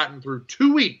we've gotten through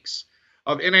 2 weeks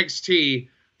of NXT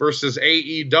versus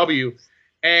AEW,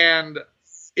 and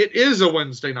it is a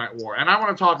Wednesday night war, and I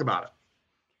want to talk about it.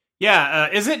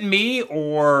 Yeah, is it me,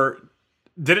 or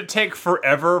did it take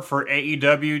forever for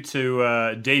AEW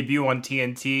to debut on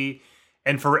TNT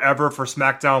and forever for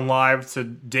SmackDownLive to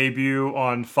debut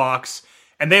on Fox?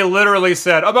 And they literally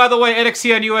said, oh, by the way,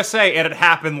 NXT on USA, and it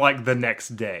happened like the next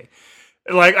day.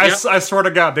 Like, yep. I swear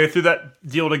to God, they threw that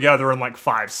deal together in like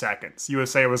 5 seconds.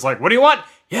 USA was like, what do you want?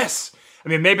 Yes. I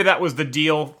mean, maybe that was the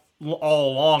deal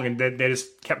all along, and they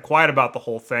just kept quiet about the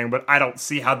whole thing, but I don't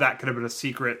see how that could have been a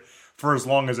secret for as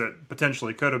long as it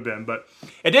potentially could have been. But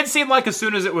it did seem like as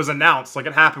soon as it was announced, like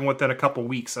it happened within a couple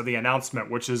weeks of the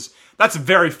announcement, that's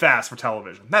very fast for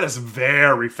television. That is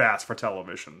very fast for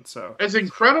television. So it's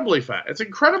incredibly fast. It's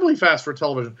incredibly fast for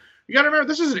television. You got to remember,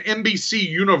 this is an NBC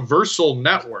Universal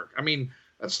network. I mean,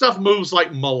 that stuff moves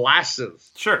like molasses.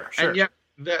 Sure. And yet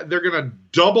they're going to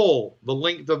double the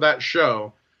length of that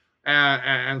show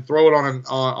and throw it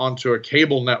onto a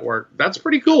cable network. That's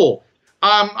pretty cool.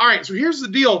 All right, so here's the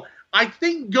deal. I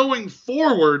think going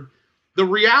forward, the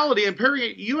reality, and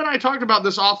Perry, you and I talked about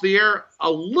this off the air a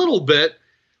little bit,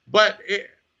 but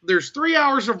there's 3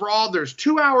 hours of Raw, there's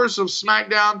 2 hours of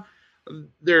SmackDown,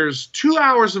 there's 2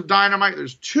 hours of Dynamite,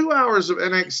 there's 2 hours of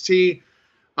NXT.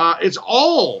 It's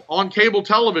all on cable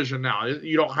television now.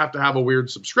 You don't have to have a weird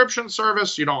subscription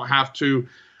service. You don't have to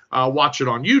watch it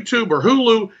on YouTube or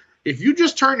Hulu. If you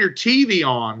just turn your TV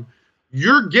on,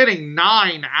 you're getting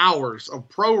 9 hours of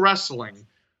pro wrestling,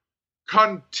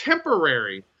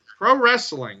 contemporary pro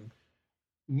wrestling,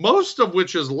 most of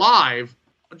which is live,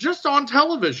 just on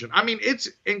television. I mean, it's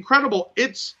incredible.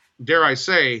 It's, dare I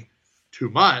say, too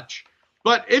much,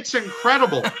 but it's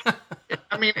incredible.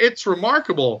 I mean, it's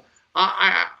remarkable.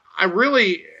 I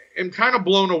really am kind of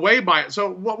blown away by it. So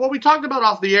what we talked about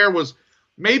off the air was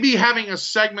maybe having a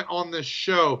segment on this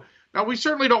show. Now, we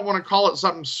certainly don't want to call it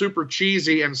something super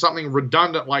cheesy and something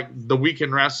redundant like The Week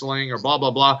in Wrestling or blah,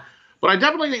 blah, blah. But I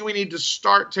definitely think we need to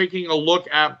start taking a look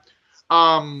at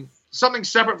something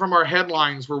separate from our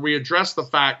headlines where we address the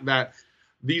fact that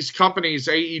these companies,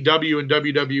 AEW and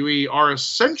WWE, are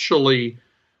essentially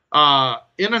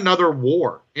in another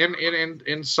war,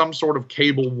 in some sort of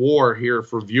cable war here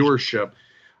for viewership.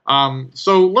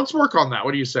 So let's work on that.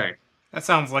 What do you say? That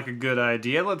sounds like a good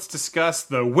idea. Let's discuss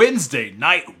the Wednesday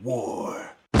Night War.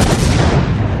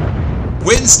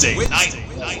 Wednesday Night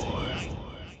War.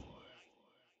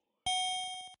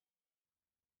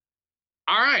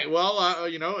 All right. Well,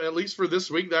 at least for this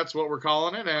week, that's what we're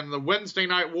calling it. And the Wednesday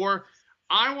Night War,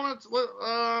 I'm going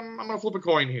to flip a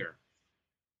coin here.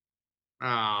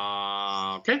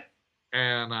 Okay.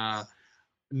 And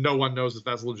no one knows if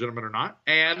that's legitimate or not.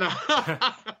 And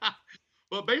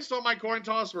but based on my coin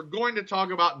toss, we're going to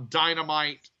talk about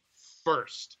Dynamite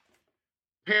first.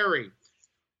 Perry,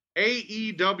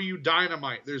 AEW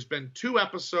Dynamite. There's been 2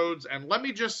 episodes, and let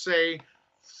me just say,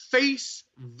 face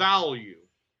value.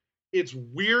 It's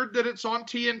weird that it's on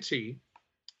TNT.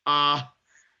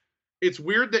 It's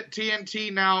weird that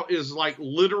TNT now is like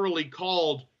literally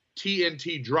called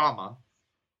TNT Drama,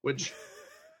 which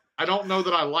I don't know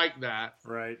that I like that.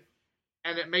 Right.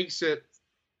 And it makes it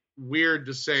weird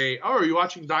to say, "Oh, are you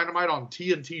watching Dynamite on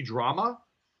TNT Drama?"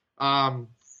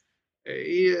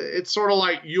 It's sort of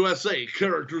like USA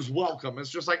characters welcome. It's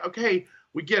just like, okay,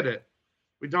 we get it.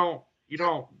 You don't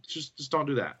just don't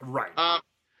do that. Right.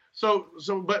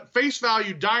 But face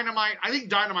value, Dynamite. I think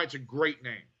Dynamite's a great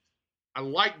name. I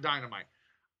like Dynamite.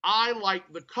 I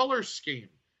like the color scheme.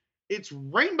 It's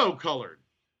rainbow colored,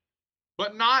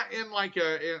 but not in like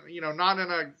not in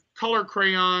a color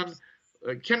crayon,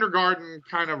 kindergarten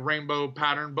kind of rainbow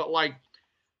pattern, but like,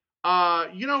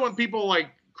 when people like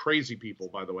crazy people,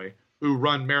 by the way, who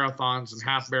run marathons and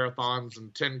half marathons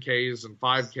and 10Ks and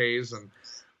 5Ks and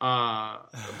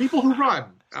people who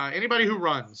run, anybody who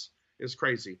runs is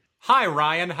crazy. Hi,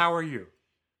 Ryan. How are you?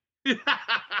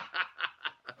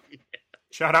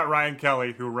 Shout out Ryan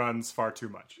Kelly, who runs far too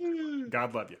much.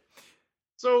 God love you.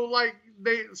 So, like,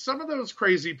 some of those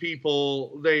crazy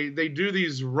people, they do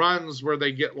these runs where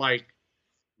they get, like,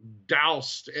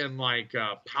 doused in, like,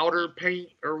 powder paint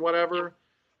or whatever,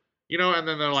 and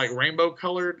then they're, like, rainbow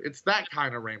colored. It's that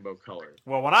kind of rainbow colored.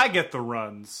 Well, when I get the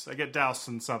runs, I get doused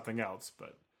in something else,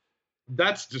 but...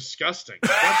 That's disgusting.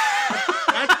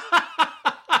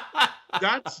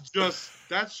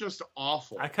 That's just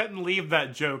awful. I couldn't leave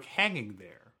that joke hanging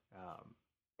there.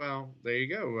 Well, there you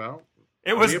go. Well,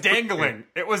 it was dangling.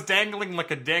 It was dangling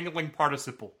like a dangling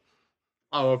participle.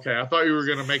 Oh, okay. I thought you were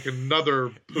going to make another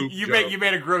poop joke. You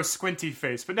made a gross squinty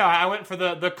face, but no, I went for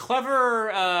the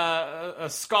clever,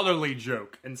 scholarly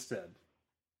joke instead.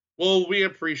 Well, we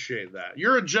appreciate that.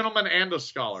 You're a gentleman and a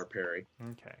scholar, Perry.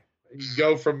 Okay. You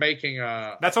go from making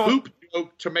a poop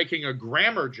joke to making a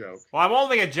grammar joke. Well, I'm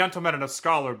only a gentleman and a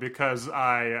scholar because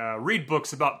I read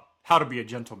books about how to be a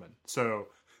gentleman. So,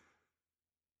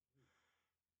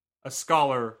 a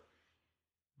scholar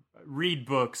read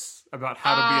books about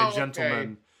how to be a gentleman.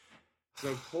 Okay.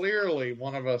 So clearly,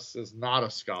 one of us is not a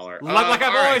scholar. Like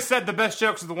I've always said, the best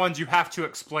jokes are the ones you have to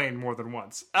explain more than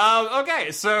once.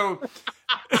 Okay, so...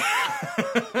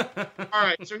 All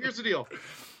right, so here's the deal.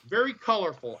 Very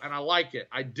colorful, and I like it.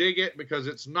 I dig it because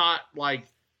it's not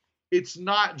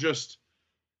just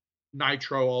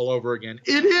Nitro all over again.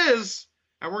 It is,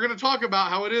 and we're going to talk about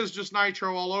how it is just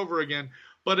Nitro all over again,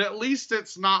 but at least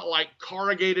it's not like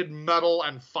corrugated metal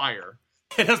and fire.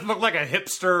 It doesn't look like a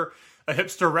hipster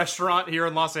restaurant here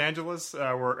in Los Angeles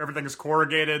where everything is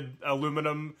corrugated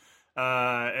aluminum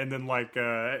and then like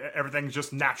everything's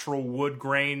just natural wood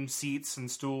grain seats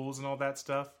and stools and all that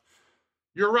stuff.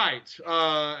 You're right.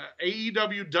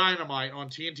 AEW Dynamite on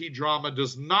TNT Drama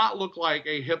does not look like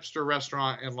a hipster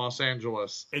restaurant in Los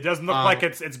Angeles. It doesn't look like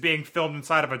it's being filmed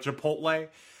inside of a Chipotle.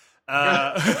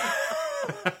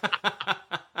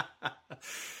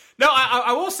 No,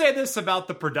 I will say this about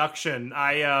the production.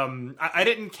 I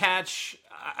didn't catch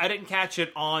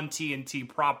it on TNT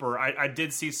proper. I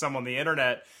did see some on the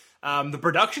internet. The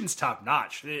production's top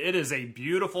notch. It is a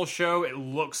beautiful show. It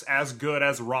looks as good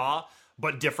as Raw,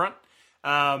 but different.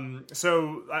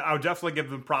 So I'll definitely give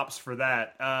them props for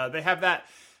that. They have that.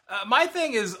 My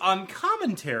thing is on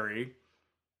commentary,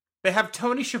 they have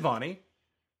Tony Schiavone.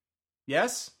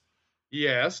 Yes?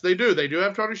 Yes, they do. They do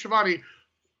have Tony Schiavone,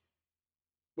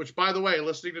 which, by the way,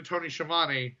 listening to Tony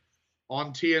Schiavone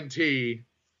on TNT,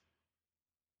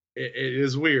 it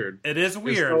is weird. It is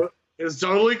weird. It's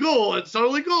totally cool. It's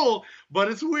totally cool, but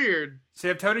it's weird. So you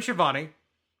have Tony Schiavone.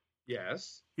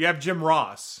 Yes. You have Jim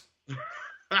Ross.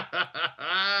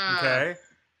 Okay.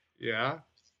 Yeah.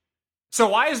 So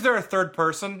why is there a third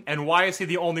person, and why is he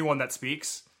the only one that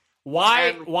speaks?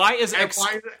 Why is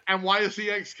he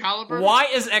Excalibur? Why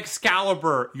is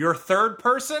Excalibur your third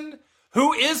person?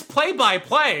 Who is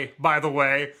play-by-play, by the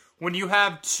way, when you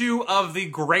have two of the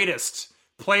greatest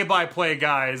play-by-play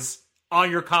guys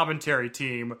on your commentary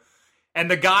team,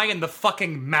 and the guy in the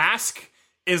fucking mask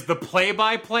is the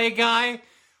play-by-play guy?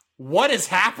 What is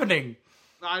happening?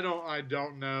 I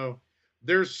don't know.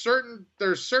 There's certain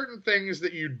things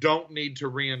that you don't need to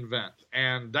reinvent,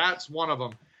 and that's one of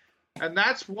them. And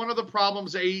that's one of the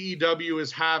problems AEW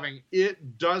is having.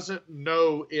 It doesn't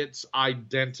know its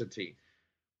identity,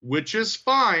 which is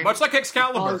fine. Much like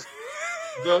Excalibur.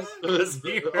 They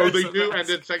do, and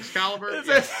it's Excalibur?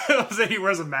 Yeah. He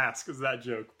wears a mask, is that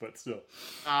joke, but still.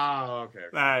 Oh, okay.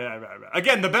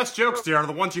 Again, the best jokes there are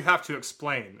the ones you have to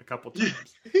explain a couple times.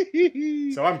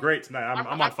 So I'm great tonight. I'm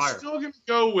on fire. I'm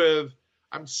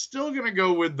still gonna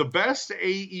go with the best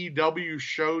AEW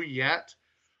show yet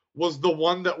was the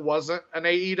one that wasn't an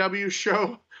AEW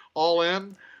show, All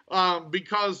In,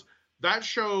 because that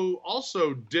show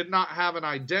also did not have an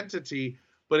identity,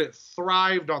 but it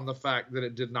thrived on the fact that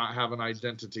it did not have an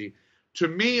identity. To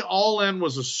me, All In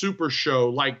was a super show,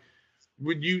 like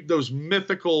those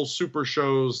mythical super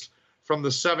shows from the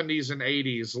 70s and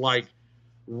 80s, like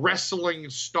Wrestling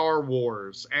Star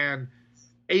Wars and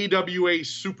AWA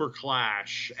Super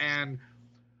Clash, and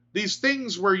these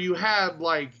things where you had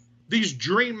like these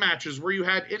dream matches where you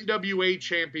had NWA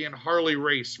champion Harley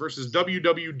Race versus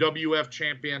WWF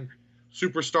champion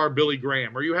superstar Billy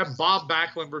Graham, or you had Bob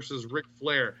Backlund versus Ric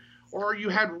Flair, or you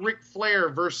had Ric Flair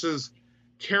versus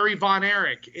Kerry Von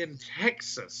Erich in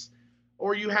Texas,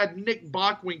 or you had Nick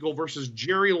Bockwinkel versus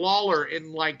Jerry Lawler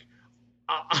in like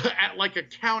at like a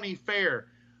county fair.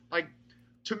 Like,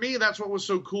 to me, that's what was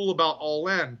so cool about All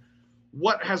In.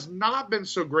 What has not been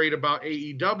so great about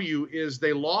AEW is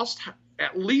they lost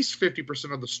at least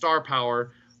 50% of the star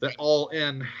power that All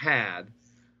In had.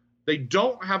 They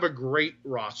don't have a great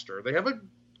roster. They have a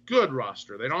good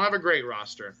roster. They don't have a great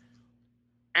roster.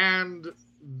 And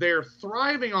they're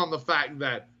thriving on the fact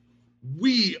that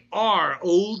we are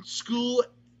old school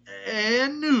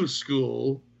and new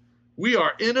school. We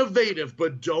are innovative,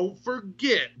 but don't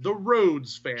forget the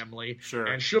Rhodes family, sure,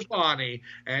 and Schiavone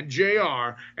and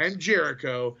JR and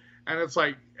Jericho. And it's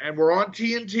like, and we're on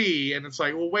TNT, and it's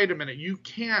like, well, wait a minute. You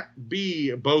can't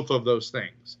be both of those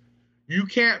things. You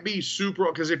can't be super,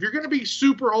 because if you're going to be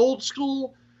super old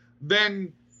school,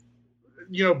 then,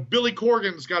 you know, Billy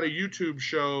Corgan's got a YouTube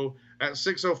show at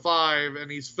 6:05, and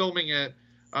he's filming it,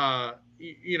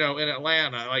 you know, in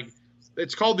Atlanta. Like,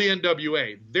 it's called the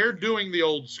NWA. They're doing the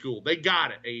old school. They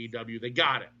got it, AEW. They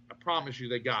got it. I promise you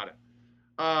they got it.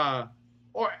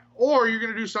 Or you're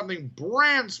going to do something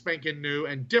brand spanking new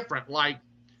and different, like,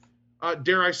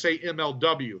 dare I say,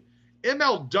 MLW.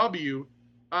 MLW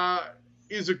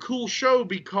is a cool show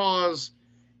because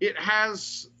it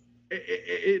has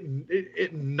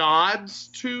it nods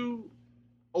to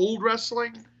old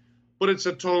wrestling, but it's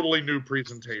a totally new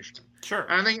presentation. Sure.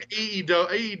 And I think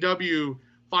AEW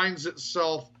finds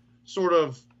itself sort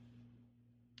of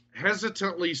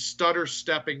hesitantly stutter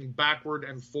stepping backward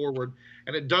and forward,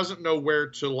 and it doesn't know where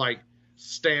to like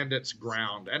stand its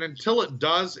ground. And until it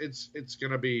does, it's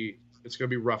gonna be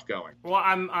rough going. Well,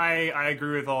 I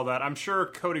agree with all that. I'm sure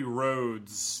Cody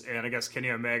Rhodes and I guess Kenny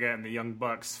Omega and the Young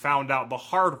Bucks found out the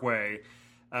hard way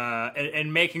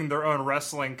in making their own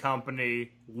wrestling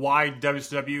company why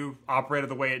WCW operated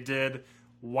the way it did,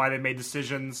 why they made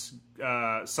decisions,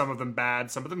 some of them bad,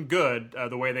 some of them good,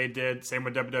 the way they did. Same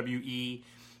with WWE.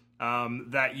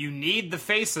 That you need the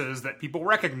faces that people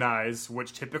recognize,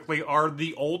 which typically are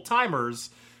the old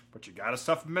timers, but you gotta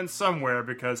stuff them in somewhere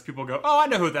because people go, oh, I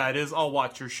know who that is, I'll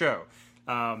watch your show.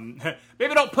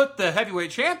 Maybe don't put the heavyweight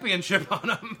championship on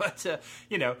them, but,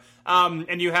 you know,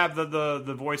 and you have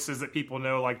the voices that people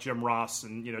know, like Jim Ross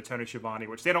and, you know, Tony Schiavone,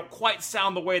 which they don't quite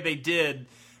sound the way they did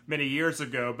many years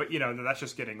ago, but, you know, that's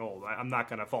just getting old. I'm not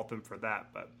going to fault them for that,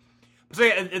 but so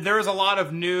yeah, there is a lot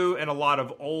of new and a lot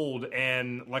of old,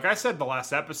 and like I said the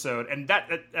last episode, and that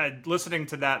listening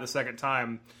to that the second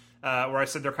time, where I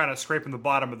said they're kind of scraping the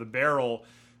bottom of the barrel,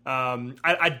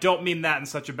 I don't mean that in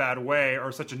such a bad way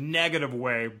or such a negative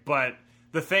way, but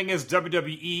the thing is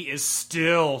WWE is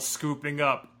still scooping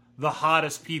up the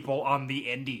hottest people on the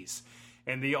indies.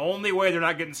 And the only way they're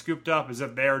not getting scooped up is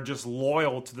if they're just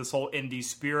loyal to this whole indie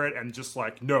spirit and just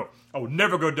like, no, I will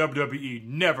never go WWE,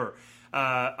 never.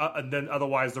 And then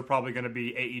otherwise they're probably going to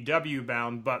be AEW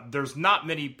bound, but there's not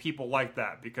many people like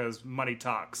that because money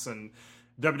talks, and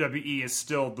WWE is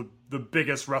still the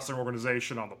biggest wrestling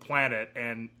organization on the planet,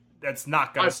 and that's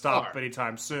not going to stop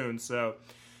anytime soon. So,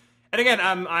 and again,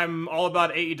 I'm all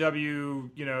about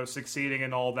AEW, you know, succeeding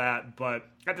and all that, but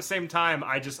at the same time,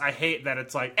 I hate that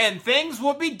it's like, and things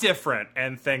will be different,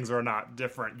 and things are not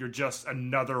different. You're just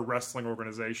another wrestling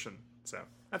organization. So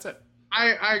that's it.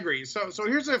 I agree. So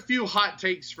here's a few hot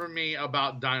takes from me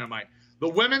about Dynamite. The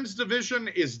women's division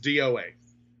is DOA.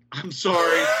 I'm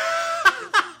sorry.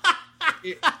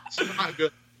 It's not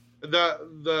good.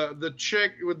 The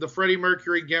chick with the Freddie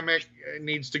Mercury gimmick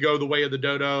needs to go the way of the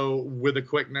dodo with a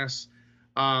quickness.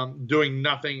 Doing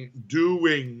nothing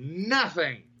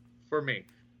for me.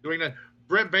 Doing that.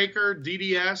 Britt Baker,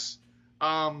 DDS.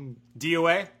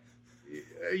 DOA?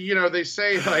 You know, they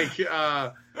say like,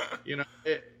 you know,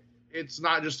 it's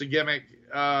not just a gimmick.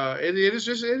 It is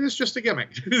just a gimmick.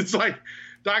 It's like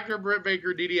Dr. Britt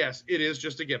Baker DDS. It is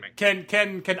just a gimmick. Can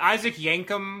Isaac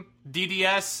Yankem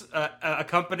DDS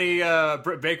accompany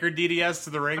Britt Baker DDS to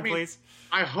the ring, please?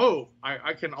 I hope.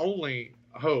 I can only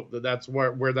hope that that's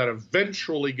where that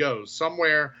eventually goes.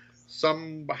 Somewhere,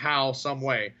 somehow, some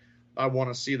way. I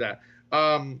want to see that.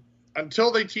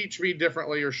 until they teach me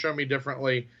differently or show me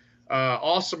differently,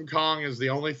 Awesome Kong is the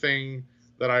only thing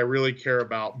that I really care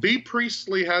about. B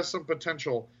Priestley has some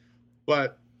potential,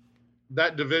 but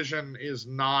that division is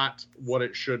not what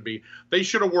it should be. They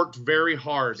should have worked very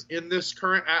hard in this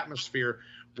current atmosphere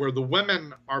where the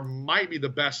women might be the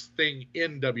best thing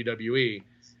in WWE,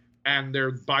 and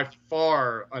they're by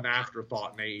far an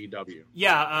afterthought in AEW.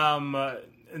 Yeah,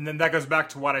 and then that goes back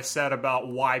to what I said about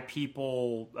why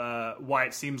why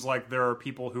it seems like there are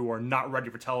people who are not ready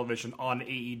for television on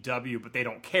AEW, but they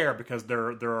don't care because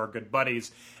they're our good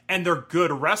buddies, and they're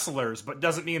good wrestlers, but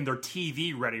doesn't mean they're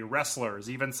TV-ready wrestlers.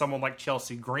 Even someone like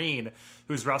Chelsea Green,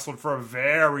 who's wrestled for a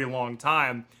very long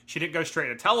time, she didn't go straight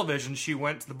to television. She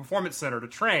went to the Performance Center to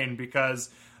train because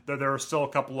there are still a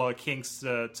couple of kinks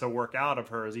to work out of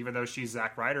hers, even though she's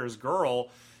Zack Ryder's girl.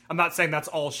 I'm not saying that's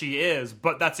all she is,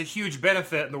 but that's a huge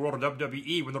benefit in the world of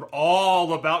WWE when they're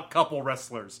all about couple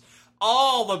wrestlers.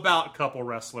 All about couple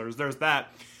wrestlers. There's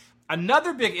that.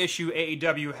 Another big issue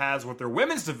AEW has with their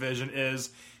women's division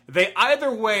is they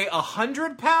either weigh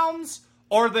 100 pounds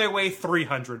or they weigh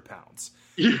 300 pounds.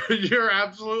 You're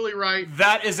absolutely right.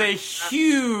 That is a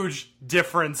huge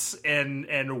difference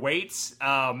in weights.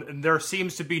 And there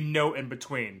seems to be no in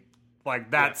between. Like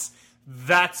that's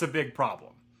a big problem.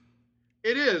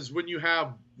 It is when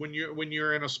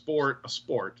you're in a sport.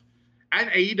 And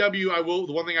AEW,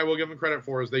 the one thing I will give them credit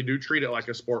for is they do treat it like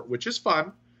a sport, which is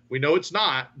fun. We know it's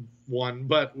not one,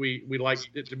 but we like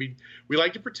it to be. We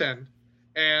like to pretend.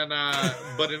 And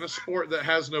but in a sport that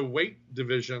has no weight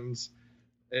divisions,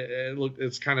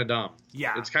 it's kind of dumb.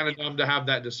 Yeah, it's kind of dumb to have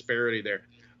that disparity there.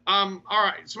 All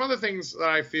right, some other things that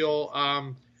I feel.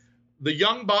 The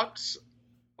Young Bucks,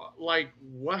 like,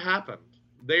 what happened?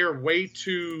 They are way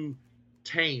too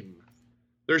tame.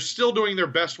 They're still doing their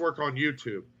best work on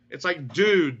YouTube. It's like,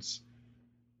 dudes,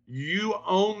 you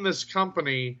own this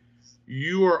company.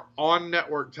 You are on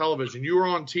network television. You are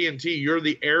on TNT. You're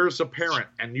the heirs apparent.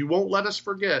 And you won't let us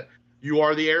forget, you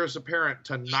are the heirs apparent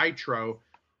to Nitro.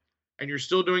 And you're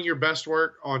still doing your best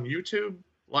work on YouTube.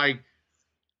 Like,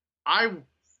 I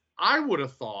would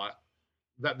have thought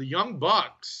that the Young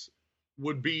Bucks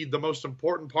would be the most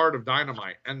important part of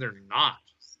Dynamite. And they're not.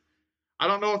 I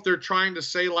don't know if they're trying to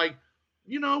say, like,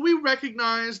 we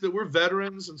recognize that we're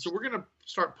veterans, and so we're going to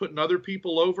start putting other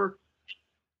people over.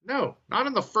 No, not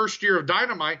in the first year of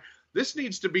Dynamite. This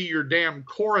needs to be your damn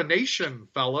coronation,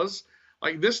 fellas.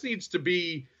 Like, this needs to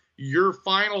be your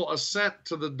final ascent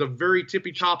to the very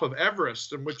tippy top of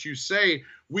Everest, in which you say,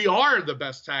 we are the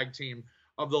best tag team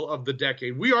of the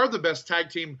decade. We are the best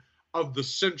tag team of the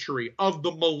century, of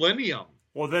the millennium.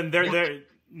 Well, then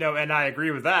no, and I agree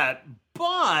with that.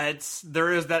 But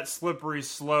there is that slippery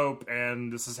slope,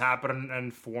 and this has happened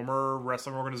in former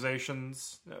wrestling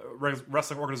organizations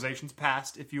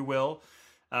past, if you will,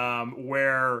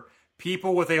 where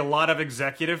people with a lot of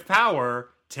executive power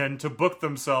tend to book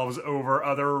themselves over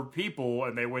other people,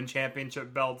 and they win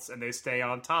championship belts, and they stay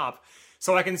on top.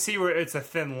 So I can see where it's a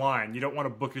thin line. You don't want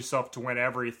to book yourself to win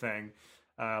everything,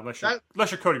 unless you're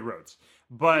Cody Rhodes.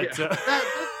 But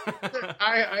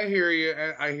I hear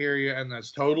you, and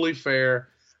that's totally fair.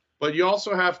 But you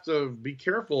also have to be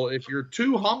careful. If you're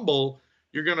too humble,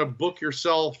 you're going to book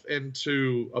yourself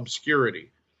into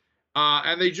obscurity.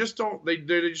 And they just don't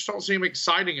seem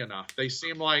exciting enough. They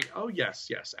seem like, oh yes,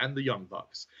 and the Young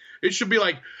Bucks. It should be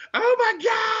like, oh my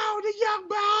God, the Young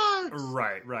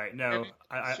Bucks. Right. No,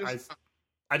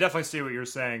 I definitely see what you're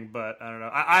saying, but I don't know.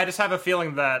 I just have a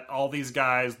feeling that all these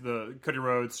guys, the Cody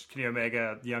Rhodes, Kenny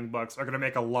Omega, the Young Bucks, are going to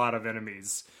make a lot of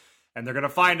enemies. And they're going to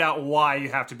find out why you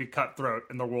have to be cutthroat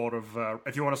in the world of,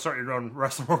 if you want to start your own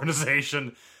wrestling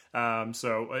organization.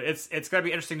 So it's going to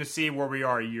be interesting to see where we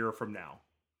are a year from now.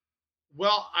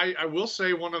 Well, I will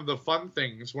say one of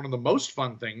the most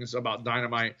fun things about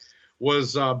Dynamite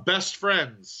was Best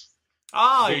Friends.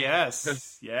 Ah,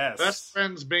 yes. Best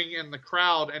Friends being in the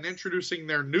crowd and introducing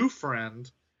their new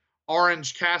friend,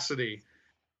 Orange Cassidy.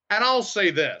 And I'll say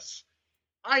this.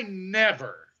 I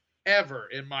never, ever,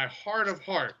 in my heart of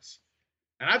hearts,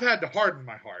 and I've had to harden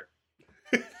my heart,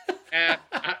 and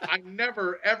I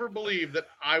never, ever believed that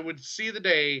I would see the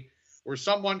day where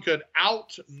someone could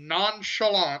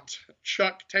out-nonchalant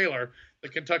Chuck Taylor, the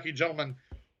Kentucky Gentleman.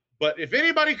 But if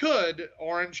anybody could,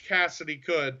 Orange Cassidy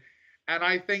could. And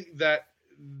I think that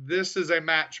this is a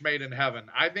match made in heaven.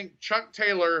 I think Chuck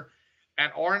Taylor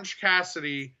and Orange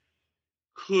Cassidy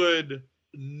could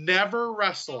never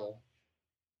wrestle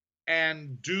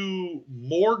and do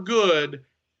more good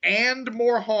and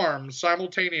more harm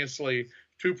simultaneously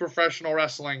to professional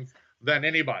wrestling than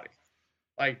anybody.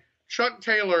 Like, Chuck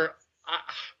Taylor,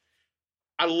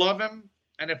 I love him.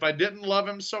 And if I didn't love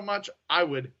him so much, I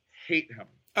would hate him.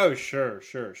 Oh, sure.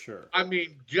 I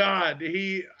mean, God,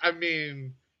 he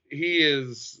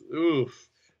is, oof.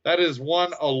 That is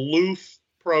one aloof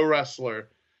pro wrestler.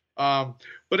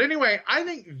 But anyway, I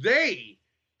think they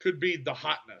could be the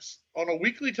hotness. On a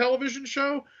weekly television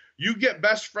show, you get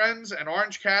Best Friends and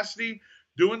Orange Cassidy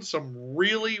doing some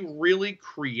really, really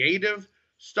creative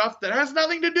stuff that has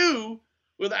nothing to do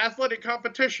with athletic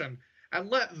competition,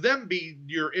 and let them be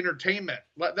your entertainment.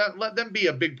 Let them be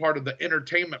a big part of the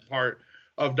entertainment part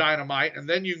of Dynamite, and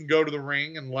then you can go to the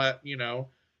ring and let,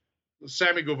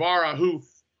 Sammy Guevara, who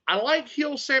I like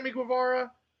heel Sammy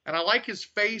Guevara, and I like his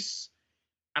face,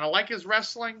 and I like his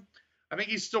wrestling. I think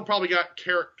he's still probably got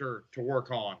character to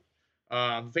work on.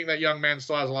 I think that young man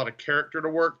still has a lot of character to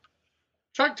work.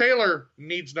 Chuck Taylor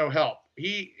needs no help.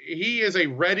 He is a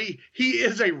ready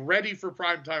for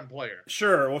primetime player.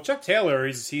 Sure. Well, Chuck Taylor,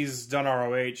 he's done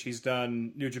ROH, he's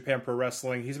done New Japan Pro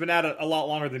Wrestling. He's been at it a lot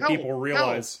longer than people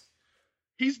realize.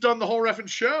 He's done the whole reffing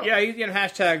show. Yeah, he's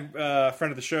hashtag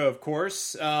friend of the show, of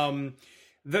course.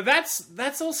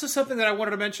 That's also something that I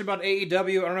wanted to mention about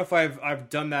AEW. I don't know if I've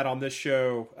done that on this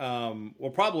show.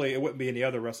 Well, probably it wouldn't be any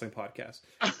other wrestling podcast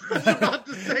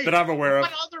that I'm aware of.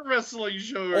 What other wrestling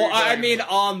show? Well, I mean,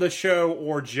 on the show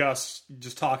or just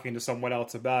talking to someone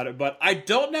else about it. But I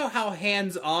don't know how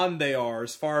hands-on they are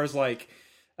as far as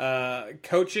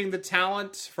coaching the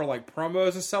talent for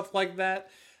promos and stuff like that.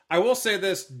 I will say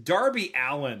this: Darby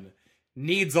Allin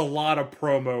needs a lot of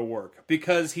promo work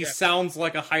because he sounds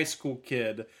like a high school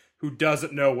kid who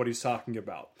doesn't know what he's talking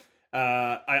about.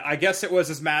 I guess it was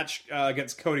his match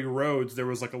against Cody Rhodes. There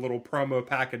was a little promo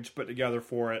package put together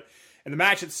for it. And the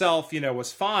match itself,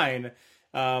 was fine.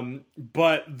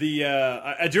 But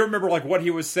I do remember what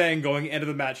he was saying going into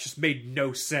the match just made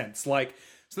no sense.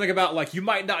 Something about you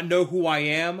might not know who I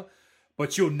am,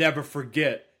 but you'll never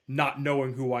forget not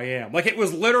knowing who I am. It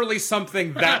was literally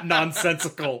something that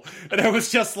nonsensical. And it was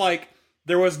just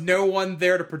there was no one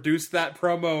there to produce that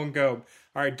promo and go,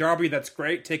 all right, Darby, that's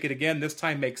great. Take it again. This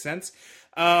time makes sense.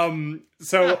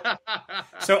 So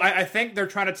I think they're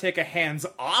trying to take a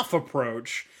hands-off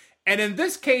approach. And in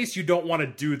this case, you don't want to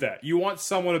do that. You want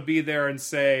someone to be there and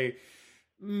say,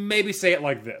 maybe say it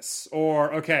like this.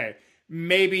 Or, okay,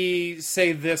 maybe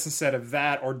say this instead of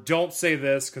that. Or don't say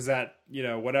this because that,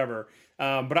 whatever.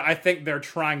 But I think they're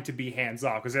trying to be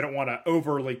hands-off because they don't want to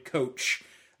overly coach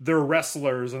their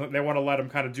wrestlers and they want to let them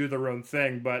kind of do their own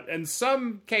thing. But in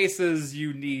some cases,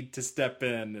 you need to step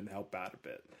in and help out a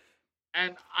bit.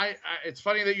 And it's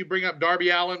funny that you bring up Darby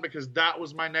Allin because that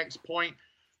was my next point.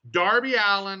 Darby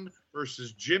Allin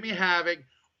versus Jimmy Havoc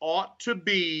ought to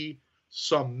be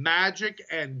some magic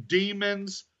and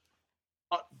demons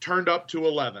turned up to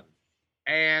 11.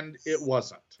 And it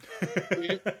wasn't.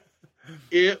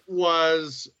 It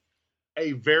was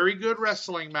a very good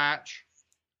wrestling match.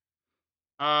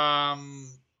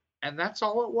 And that's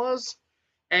all it was.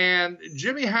 And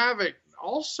Jimmy Havoc,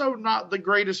 also not the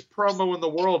greatest promo in the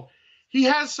world. He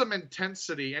has some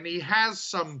intensity and he has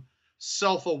some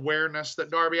self-awareness that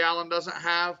Darby Allin doesn't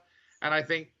have. And I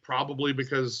think probably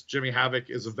because Jimmy Havoc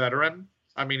is a veteran.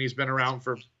 I mean, he's been around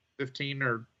for 15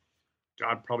 or,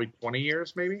 God, probably 20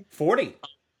 years, maybe? 40.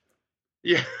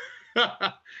 Yeah.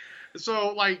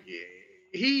 So,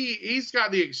 he's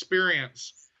got the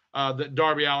experience that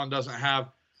Darby Allin doesn't have.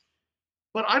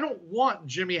 But I don't want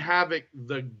Jimmy Havoc,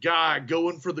 the guy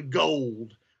going for the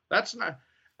gold. That's not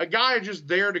a guy just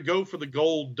there to go for the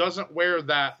gold. Doesn't wear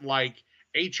that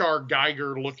H.R.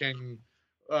 Geiger looking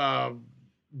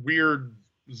weird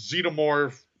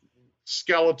xenomorph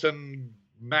skeleton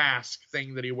mask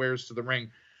thing that he wears to the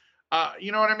ring.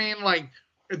 You know what I mean?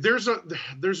 There's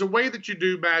a way that you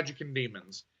do magic and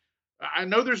demons. I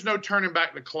know there's no turning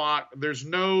back the clock. There's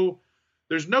no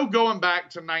going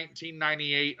back to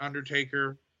 1998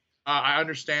 Undertaker. I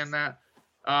understand that.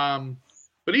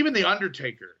 But even the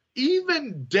Undertaker,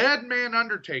 even Dead Man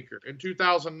Undertaker in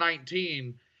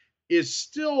 2019 is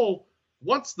still,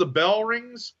 once the bell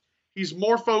rings, he's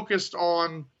more focused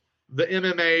on the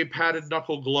MMA padded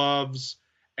knuckle gloves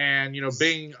and,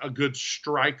 being a good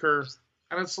striker.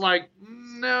 And it's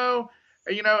no.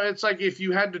 It's if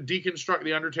you had to deconstruct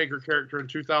the Undertaker character in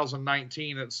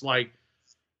 2019, it's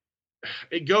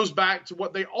it goes back to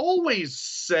what they always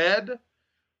said,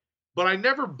 but I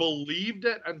never believed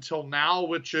it until now,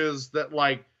 which is that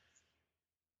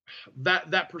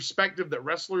that perspective that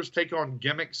wrestlers take on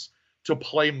gimmicks to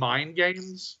play mind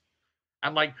games.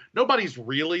 And nobody's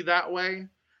really that way.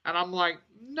 And I'm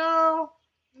no.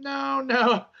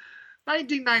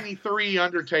 1993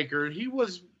 Undertaker, he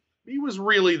was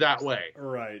really that way.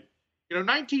 Right.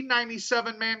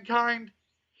 1997 Mankind,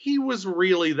 he was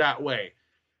really that way.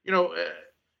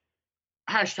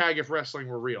 hashtag if wrestling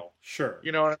were real. Sure.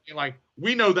 You know what I mean? Like,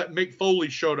 we know that Mick Foley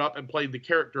showed up and played the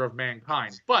character of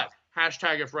Mankind, but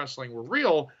hashtag if wrestling were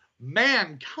real,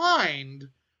 Mankind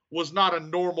was not a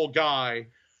normal guy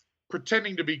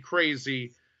pretending to be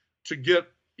crazy to get,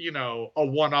 a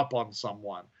one-up on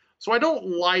someone. So I don't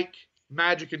like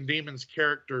Magic and Demon's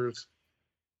characters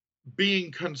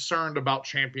being concerned about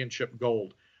championship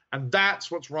gold. And that's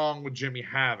what's wrong with Jimmy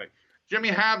Havoc. Jimmy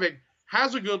Havoc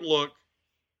has a good look,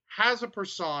 has a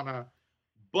persona,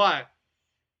 but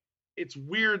it's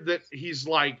weird that he's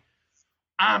like,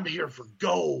 I'm here for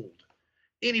gold.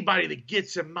 Anybody that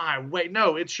gets in my way.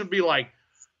 No, it should be like,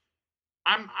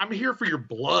 I'm here for your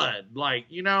blood. Like,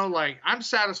 I'm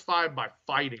satisfied by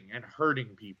fighting and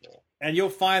hurting people. And you'll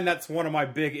find that's one of my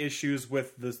big issues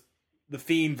with the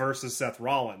Fiend versus Seth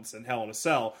Rollins in Hell in a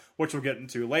Cell, which we'll get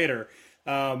into later.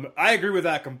 I agree with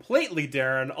that completely,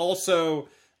 Daryn. Also,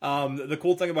 the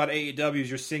cool thing about AEW is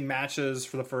you're seeing matches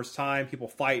for the first time. People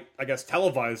fight, I guess,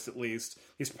 televised at least.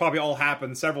 These probably all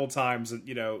happened several times at,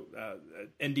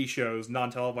 indie shows,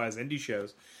 non-televised indie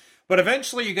shows. But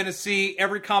eventually you're going to see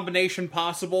every combination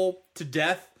possible to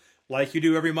death, like you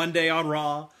do every Monday on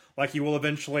Raw, like you will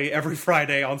eventually every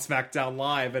Friday on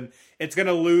SmackDownLive. And it's going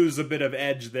to lose a bit of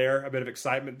edge there, a bit of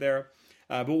excitement there.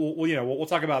 But we'll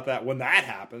talk about that when that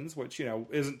happens, which,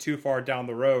 isn't too far down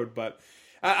the road. But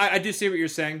I do see what you're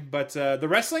saying. But the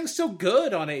wrestling's still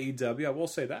good on AEW. I will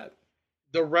say that.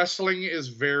 The wrestling is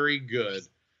very good.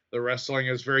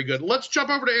 Let's jump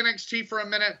over to NXT for a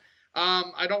minute.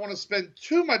 I don't want to spend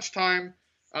too much time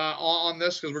on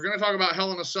this because we're going to talk about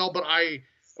Hell in a Cell. But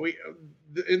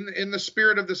in the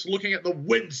spirit of this, looking at the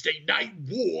Wednesday Night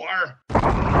War,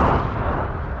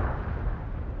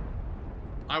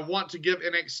 I want to give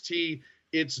NXT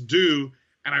its due,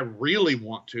 and I really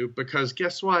want to, because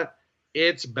guess what?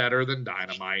 It's better than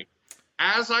Dynamite.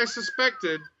 As I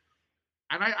suspected,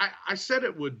 and I said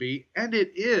it would be, and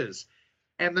it is.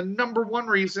 And the number one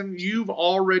reason you've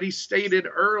already stated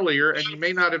earlier, and you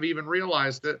may not have even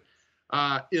realized it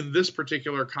in this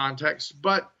particular context,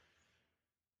 but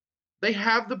they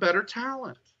have the better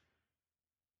talent.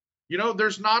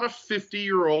 There's not a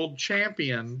 50-year-old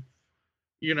champion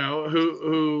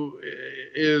who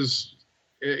is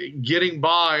getting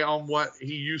by on what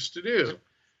he used to do.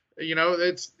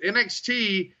 It's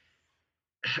NXT.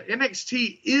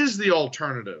 NXT is the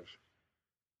alternative.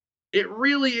 It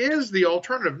really is the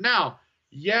alternative. Now,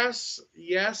 yes,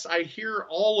 I hear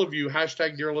all of you,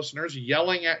 hashtag dear listeners,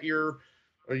 yelling at your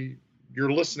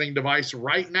listening device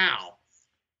right now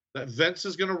that Vince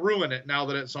is going to ruin it now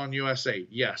that it's on USA.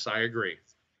 Yes, I agree.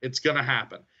 It's going to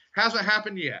happen. Hasn't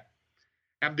happened yet.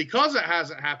 And because it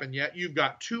hasn't happened yet, you've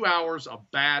got 2 hours of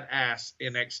badass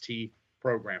NXT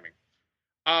programming.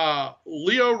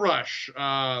 Lio Rush,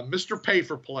 Mr. Pay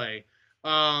for Play,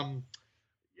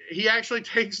 he actually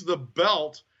takes the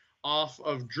belt off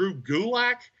of Drew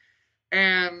Gulak.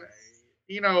 And,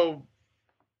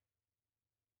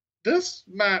 this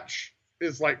match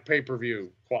is like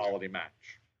pay-per-view quality match.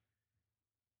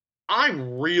 I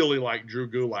really like Drew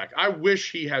Gulak. I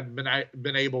wish he had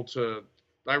been able to.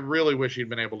 I really wish he'd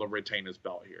been able to retain his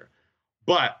belt here.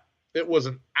 But it was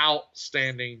an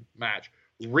outstanding match.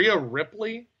 Rhea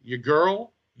Ripley, your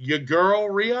girl,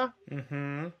 Rhea,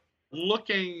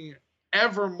 looking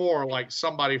ever more like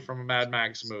somebody from a Mad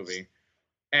Max movie,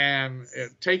 and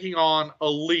taking on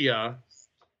Aaliyah.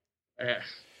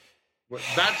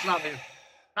 That's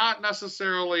not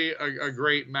necessarily a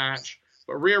great match.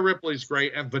 But Rhea Ripley's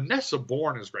great, and Vanessa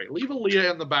Bourne is great. Leave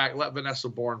Aaliyah in the back. Let Vanessa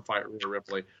Bourne fight Rhea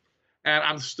Ripley. And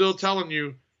I'm still telling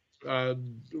you,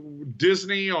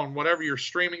 Disney, on whatever your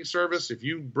streaming service, if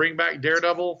you bring back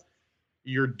Daredevil,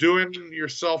 you're doing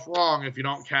yourself wrong if you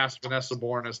don't cast Vanessa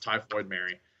Bourne as Typhoid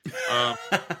Mary. I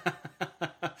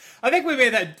think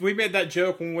we made that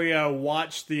joke when we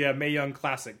watched the Mae Young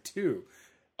Classic 2.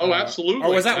 Oh, absolutely.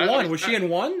 Or was that one? Was she in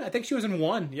one? I think she was in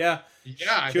one. Yeah.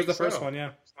 Yeah, she was the first one.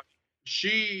 Yeah.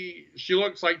 She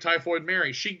looks like Typhoid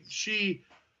Mary. She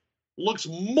looks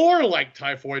more like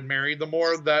Typhoid Mary the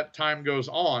more that time goes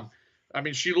on. I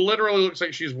mean, she literally looks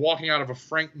like she's walking out of a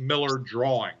Frank Miller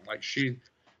drawing. Like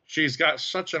she's got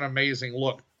such an amazing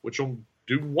look, which will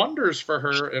do wonders for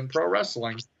her in pro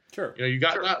wrestling. Sure. You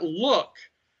got that look.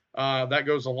 That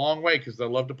goes a long way because they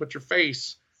love to put your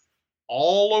face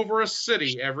all over a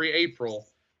city every April.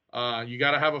 You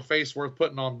got to have a face worth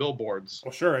putting on billboards.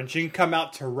 Well, sure, and she can come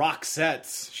out to rock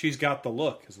sets. She's got the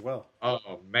look as well.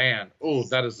 Oh, man. Oh,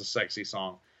 that is a sexy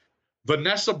song.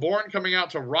 Vanessa Bourne coming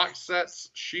out to rock sets.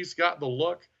 She's got the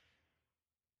look.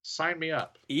 Sign me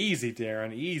up. Easy,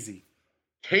 Daryn. Easy.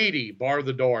 Katie, bar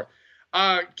the door.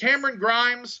 Cameron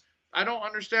Grimes, I don't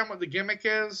understand what the gimmick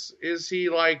is. Is he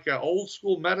like an old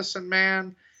school medicine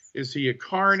man? Is he a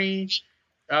carny?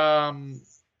 I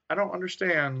don't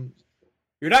understand.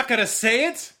 You're not going to say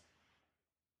it?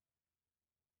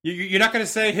 You're not going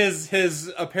to say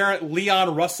his apparent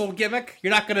Leon Russell gimmick?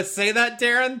 You're not going to say that,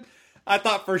 Daryn? I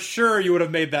thought for sure you would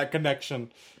have made that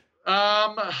connection.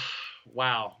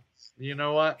 Wow. You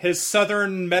know what? His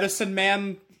Southern medicine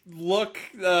man look,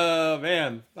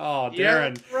 man. Oh, Daryn.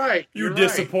 Yeah, right. You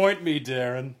disappoint me,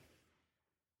 Daryn.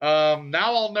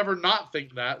 Now I'll never not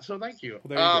think that, so thank you. Well,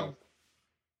 there you go.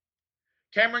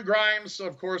 Cameron Grimes,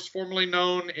 of course, formerly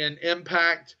known in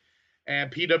Impact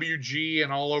and PWG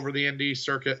and all over the indie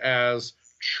circuit as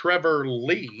Trevor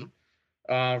Lee,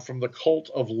 from the Cult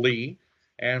of Lee.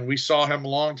 And we saw him a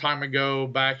long time ago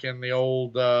back in the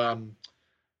old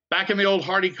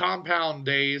Hardy Compound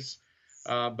days,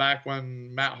 back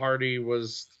when Matt Hardy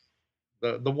was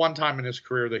the one time in his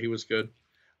career that he was good.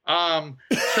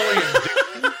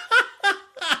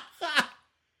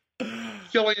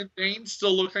 Killian Dane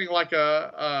still looking like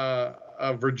a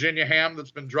Virginia ham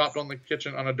that's been dropped on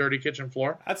a dirty kitchen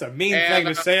floor. That's a mean thing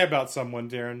to say about someone,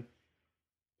 Daryn.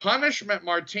 Punishment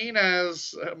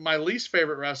Martinez, my least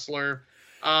favorite wrestler,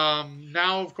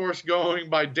 now of course going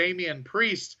by Damian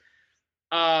Priest.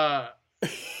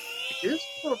 His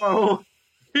promo.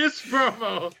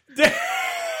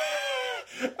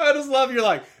 I just love you're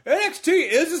like,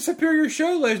 NXT is a superior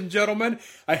show, ladies and gentlemen.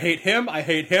 I hate him. I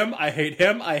hate him. I hate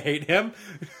him. I hate him.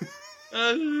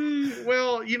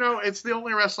 Well, it's the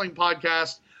only wrestling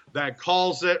podcast that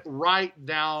calls it right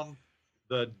down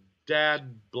the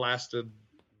dad-blasted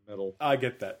middle. I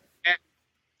get that. And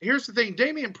here's the thing.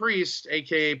 Damian Priest,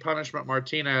 a.k.a. Punishment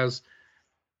Martinez,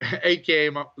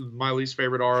 a.k.a. my least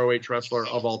favorite ROH wrestler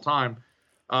of all time,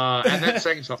 and that's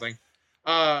saying something.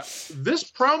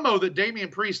 This promo that Damian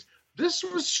Priest, this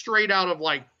was straight out of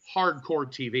like hardcore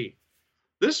TV.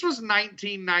 This was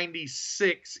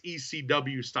 1996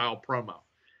 ECW style promo.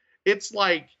 It's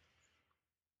like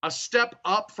a step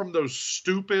up from those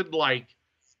stupid like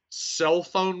cell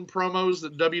phone promos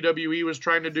that WWE was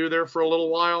trying to do there for a little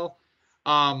while.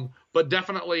 But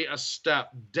definitely a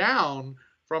step down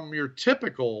from your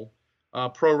typical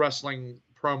pro wrestling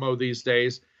promo these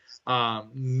days.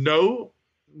 No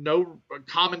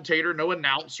commentator, no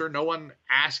announcer, no one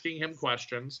asking him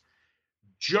questions.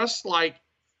 Just like,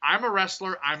 I'm a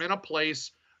wrestler, I'm in a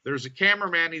place, there's a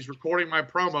cameraman, he's recording my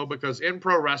promo, because in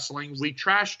pro wrestling, we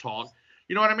trash talk.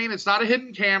 You know what I mean? It's not a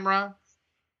hidden camera.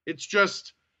 It's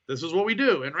just, this is what we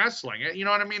do in wrestling. You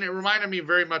know what I mean? It reminded me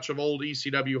very much of old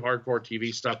ECW hardcore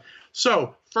TV stuff.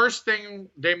 So, first thing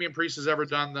Damian Priest has ever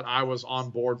done that I was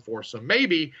on board for. So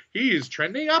maybe he's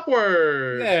trending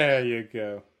upward. There you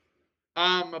go.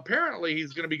 Apparently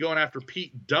he's going to be going after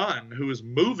Pete Dunne, who is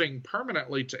moving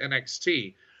permanently to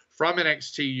NXT from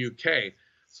NXT UK.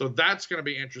 So that's going to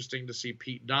be interesting to see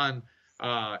Pete Dunne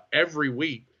every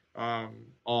week on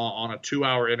a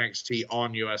 2-hour NXT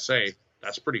on USA.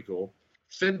 That's pretty cool.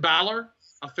 Finn Balor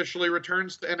officially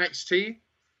returns to NXT.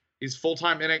 He's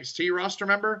full-time NXT roster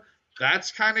member.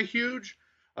 That's kind of huge,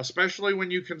 especially when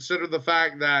you consider the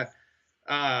fact that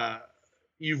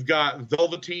you've got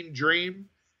Velveteen Dream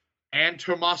and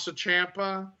Tommaso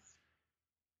Ciampa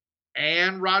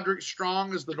and Roderick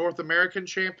Strong as the North American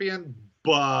champion,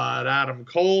 but Adam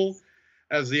Cole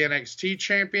as the NXT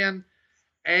champion.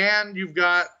 And you've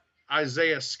got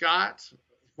Isaiah Scott,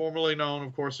 formerly known,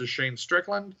 of course, as Shane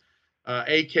Strickland,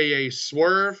 a.k.a.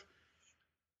 Swerve.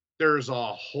 There's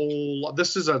a whole...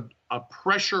 This is a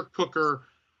pressure cooker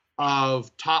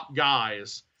of top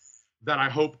guys that I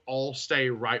hope all stay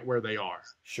right where they are.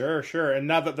 Sure. And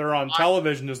now that they're on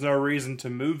television, there's no reason to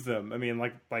move them. I mean,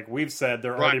 like we've said,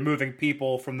 they're already moving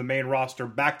people from the main roster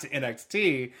back to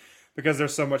NXT because they're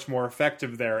so much more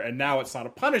effective there. And now it's not a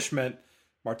punishment,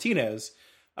 Martinez.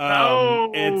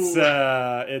 No.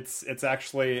 It's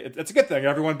actually it's a good thing.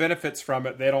 Everyone benefits from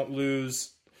it. They don't lose.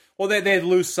 Well, they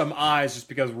lose some eyes just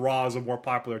because Raw is a more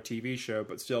popular TV show,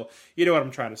 but still, you know what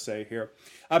I'm trying to say here.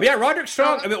 But yeah, Roderick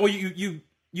Strong. I mean, well,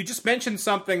 you just mentioned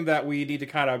something that we need to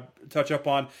kind of touch up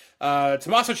on.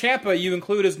 Tommaso Ciampa, you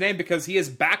include his name because he is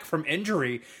back from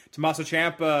injury. Tommaso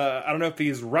Ciampa, I don't know if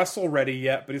he's wrestle ready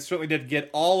yet, but he certainly did get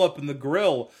all up in the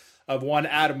grill of one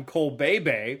Adam Cole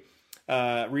Bebe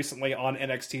recently on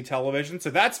NXT television. So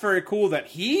that's very cool that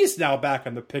he's now back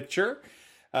in the picture,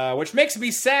 which makes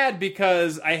me sad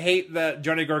because I hate that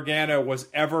Johnny Gargano was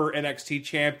ever NXT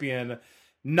champion,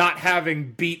 not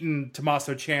having beaten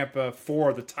Tommaso Ciampa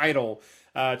for the title.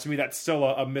 To me, that's still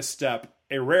a misstep,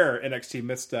 a rare NXT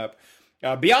misstep.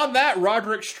 Beyond that,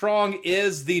 Roderick Strong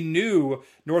is the new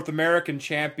North American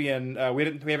champion. We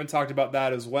haven't talked about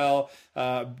that as well.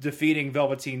 Defeating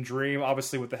Velveteen Dream,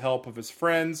 obviously with the help of his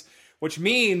friends, which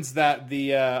means that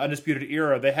the Undisputed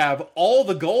Era, they have all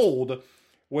the gold,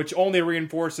 which only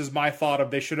reinforces my thought of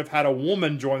they should have had a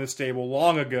woman join the stable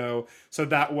long ago, so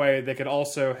that way they could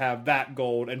also have that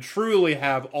gold and truly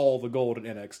have all the gold in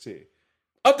NXT.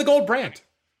 Of the gold brand.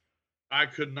 I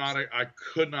could not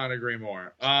agree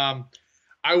more.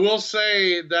 I will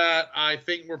say that I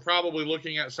think we're probably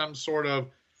looking at some sort of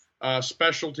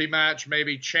specialty match,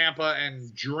 maybe Ciampa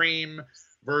and Dream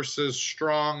versus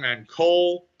Strong and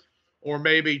Cole, or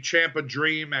maybe Ciampa,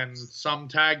 Dream, and some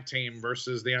tag team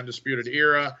versus the Undisputed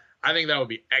Era. I think that would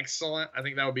be excellent. I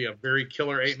think that would be a very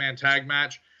killer 8-man tag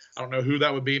match. I don't know who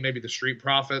that would be. Maybe the Street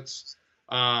Profits.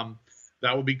 That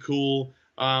would be cool.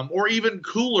 Or even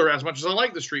cooler, as much as I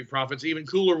like the Street Profits, even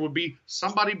cooler would be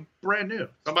somebody brand new,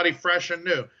 somebody fresh and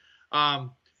new.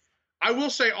 I will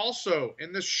say also,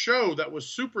 in this show that was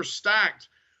super stacked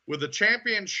with the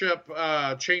championship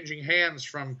changing hands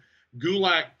from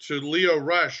Gulak to Lio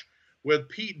Rush, with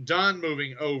Pete Dunne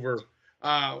moving over,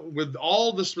 with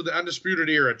all this with the Undisputed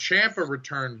Era, Ciampa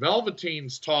returned,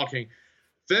 Velveteen's talking,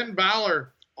 Finn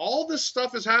Balor, all this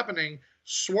stuff is happening,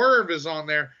 Swerve is on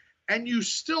there, and you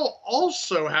still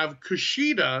also have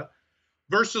Kushida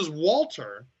versus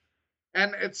Walter.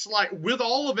 And it's like, with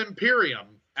all of Imperium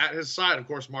at his side, of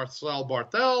course, Marcel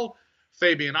Barthel,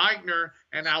 Fabian Eichner,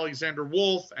 and Alexander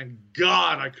Wolf. And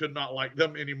God, I could not like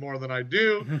them any more than I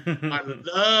do. I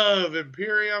love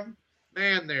Imperium.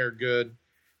 Man, they're good.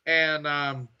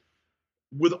 And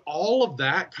with all of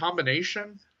that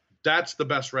combination, that's the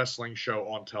best wrestling show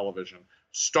on television.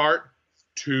 Start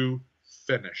to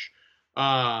finish.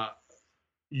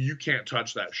 You can't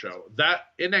touch that show. That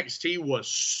NXT was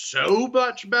so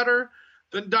much better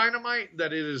than Dynamite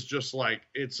that it is just like,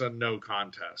 it's a no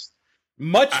contest.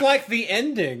 Much like the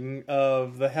ending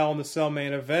of the Hell in the Cell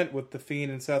main event with The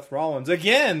Fiend and Seth Rollins.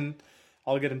 Again,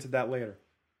 I'll get into that later.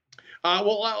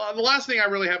 Well, the last thing I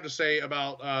really have to say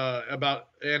about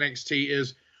NXT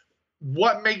is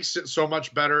what makes it so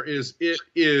much better is it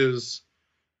is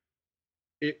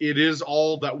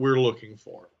all that we're looking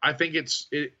for. I think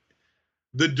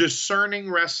the discerning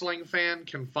wrestling fan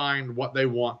can find what they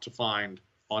want to find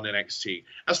on NXT.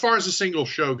 As far as a single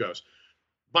show goes,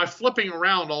 by flipping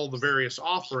around all the various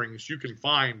offerings, you can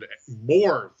find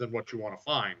more than what you want to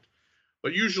find.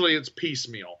 But usually it's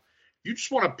piecemeal. You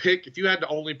just want to pick, if you had to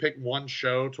only pick one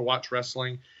show to watch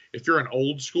wrestling, if you're an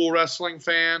old school wrestling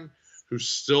fan who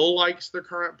still likes the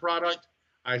current product,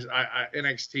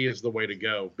 NXT is the way to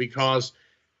go, because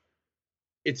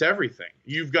it's everything.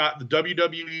 You've got the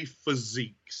WWE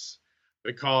physiques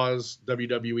because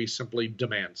WWE simply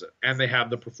demands it, and they have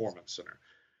the Performance Center.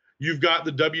 You've got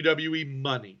the WWE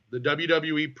money, the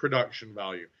WWE production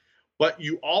value, but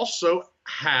you also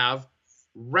have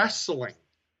wrestling.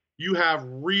 You have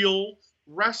real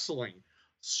wrestling,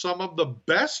 some of the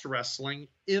best wrestling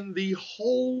in the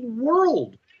whole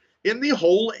world, in the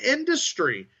whole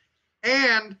industry.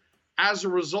 And as a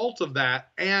result of that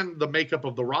and the makeup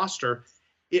of the roster,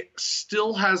 it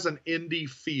still has an indie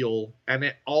feel, and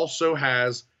it also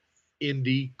has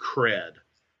indie cred.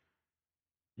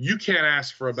 You can't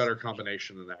ask for a better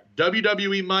combination than that.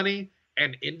 WWE money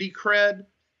and indie cred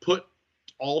put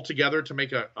all together to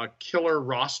make a killer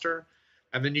roster,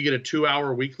 and then you get a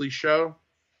 2-hour weekly show.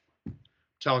 I'm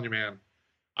telling you, man,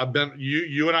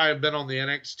 you and I have been on the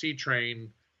NXT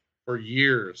train for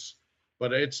years,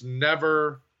 but it's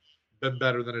never been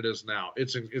better than it is now.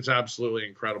 It's absolutely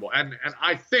incredible. And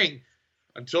I think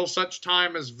until such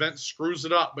time as Vince screws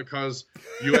it up, because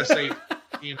USA,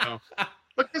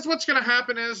 because what's going to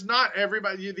happen is not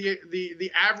everybody,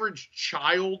 the average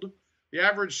child, the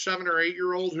average 7 or 8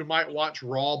 year old who might watch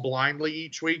Raw blindly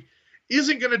each week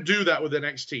isn't going to do that with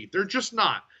NXT. They're just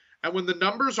not. And when the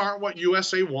numbers aren't what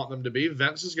USA want them to be,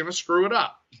 Vince is going to screw it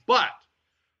up. But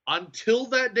until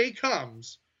that day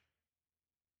comes,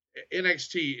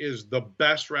 NXT is the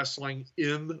best wrestling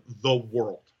in the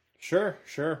world. Sure.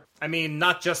 I mean,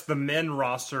 not just the men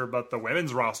roster, but the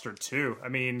women's roster, too. I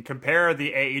mean, compare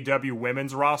the AEW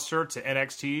women's roster to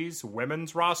NXT's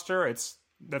women's roster.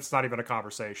 That's not even a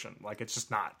conversation. Like, it's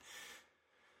just not.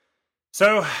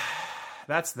 So,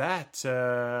 that's that.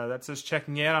 That's us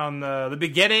checking in on the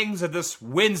beginnings of this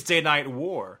Wednesday night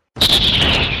war.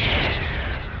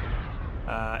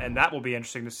 And that will be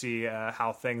interesting to see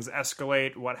how things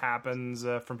escalate, what happens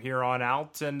from here on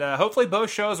out. And hopefully both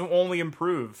shows will only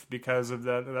improve, because of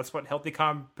that's what healthy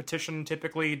competition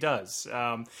typically does.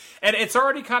 And it's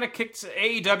already kind of kicked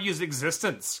AEW's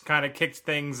existence, kind of kicked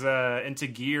things into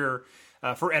gear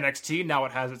for NXT. Now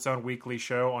it has its own weekly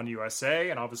show on USA,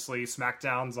 and obviously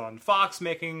SmackDown's on Fox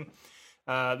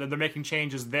they're making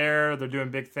changes there. They're doing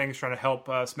big things trying to help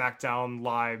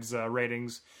SmackDownLive's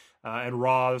ratings. And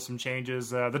Raw, there's some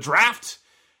changes. The draft,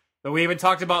 we even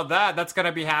talked about that. That's going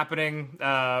to be happening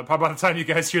probably by the time you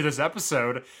guys hear this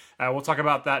episode. We'll talk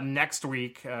about that next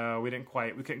week. We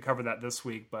couldn't cover that this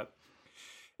week, but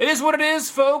it is what it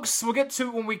is, folks. We'll get to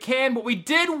it when we can. What we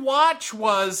did watch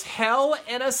was Hell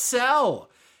in a Cell.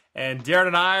 And Daryn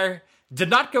and I did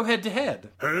not go head to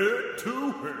head. Head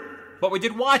to head. But we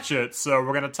did watch it, so we're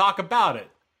going to talk about it.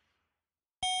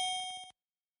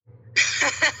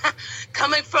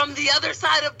 Coming from the other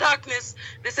side of darkness,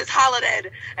 this is Holiday,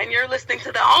 and you're listening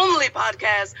to the only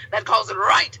podcast that calls it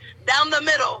right down the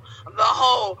middle of the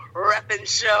whole reppin'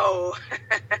 show.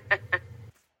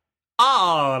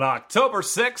 On October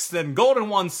 6th in Golden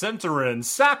One Center in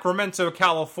Sacramento,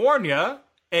 California,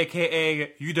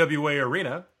 a.k.a. UWA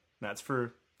Arena. That's for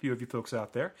a few of you folks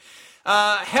out there.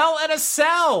 Hell in a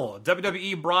Cell.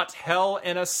 WWE brought Hell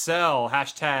in a Cell.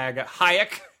 Hashtag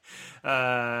Hayek.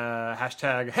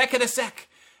 Hashtag heck in a sec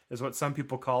is what some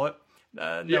people call it.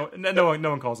 No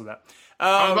one calls it that.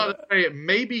 I was about to say,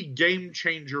 maybe Game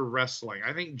Changer Wrestling.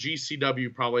 I think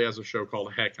GCW probably has a show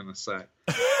called Heck in a Sec.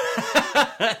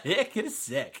 Heck in a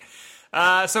sec.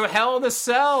 So Hell in a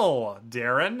Cell,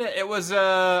 Daryn. It was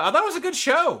I thought it was a good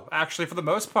show, actually, for the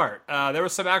most part. There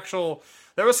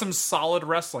was some solid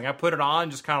wrestling. I put it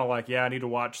on just kind of like, I need to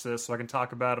watch this so I can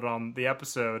talk about it on the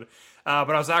episode. But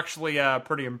I was actually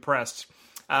pretty impressed.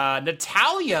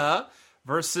 Natalya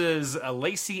versus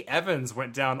Lacey Evans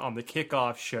went down on the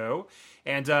kickoff show.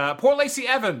 And poor Lacey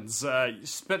Evans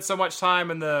spent so much time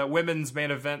in the women's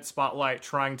main event spotlight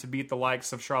trying to beat the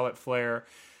likes of Charlotte Flair,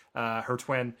 her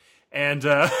twin, and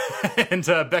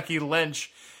Becky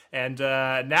Lynch. And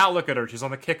now look at her. She's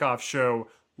on the kickoff show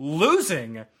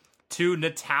losing to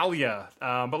Natalya.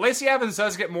 But Lacey Evans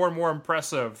does get more and more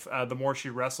impressive the more she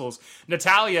wrestles.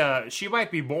 Natalya, she might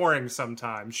be boring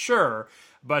sometimes, sure,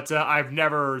 but I've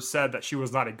never said that she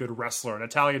was not a good wrestler.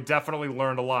 Natalya definitely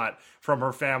learned a lot from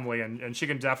her family, and she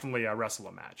can definitely wrestle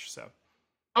a match. So,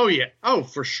 oh yeah, oh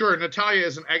for sure. Natalya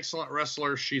is an excellent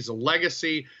wrestler. She's a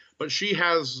legacy, but she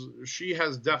has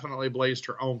definitely blazed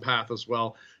her own path as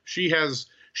well. She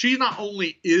not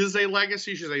only is a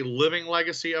legacy, she's a living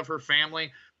legacy of her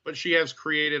family, but she has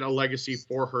created a legacy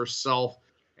for herself.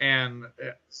 And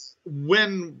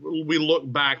when we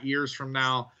look back years from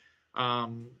now,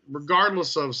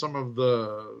 regardless of some of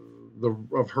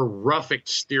of her rough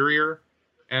exterior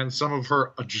and some of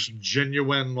her just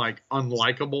genuine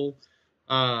unlikable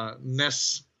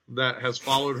ness that has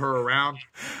followed her around,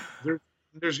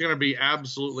 there's going to be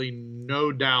absolutely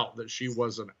no doubt that she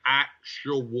was an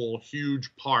actual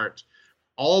huge part.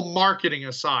 All marketing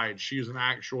aside, she's an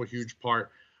actual huge part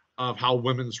of how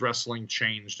women's wrestling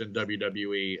changed in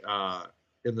WWE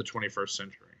in the 21st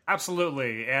century.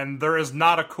 Absolutely, and there is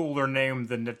not a cooler name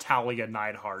than Natalya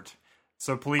Neidhart.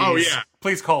 So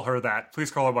please call her that.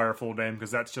 Please call her by her full name,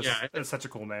 because it's such a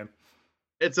cool name.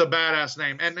 It's a badass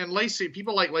name. And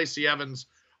people like Lacey Evans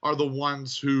are the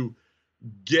ones who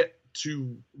get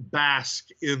to bask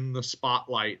in the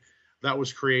spotlight that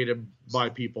was created by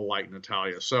people like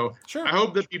Natalya. So sure. I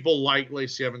hope that people like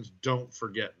Lacey Evans don't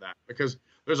forget that, because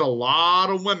there's a lot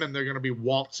of women that are going to be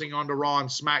waltzing onto Raw and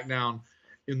SmackDown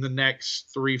in the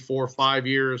next 3, 4, 5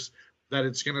 years that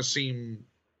it's going to seem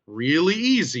really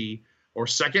easy or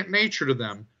second nature to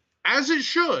them, as it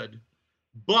should,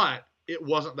 but it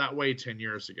wasn't that way 10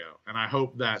 years ago. And I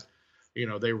hope that,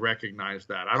 they recognize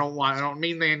that. I don't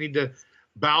mean they need to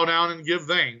bow down and give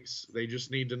thanks. They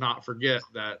just need to not forget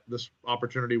that this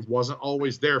opportunity wasn't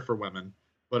always there for women,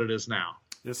 but it is now.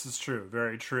 This is true.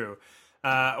 Very true.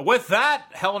 With that,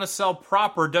 Hell in a Cell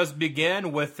proper does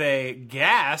begin with a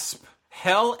gasp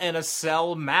Hell in a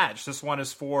Cell match. This one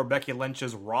is for Becky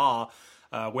Lynch's Raw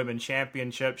Women's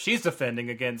Championship. She's defending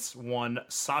against one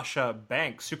Sasha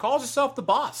Banks, who calls herself the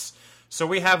Boss. So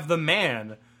we have the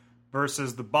man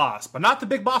versus the boss, but not the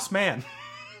Big Boss Man.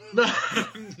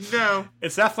 No.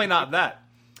 It's definitely not that.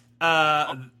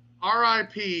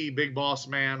 R.I.P. Big Boss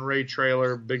Man, Ray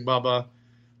Traylor, Big Bubba,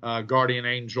 Guardian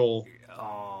Angel.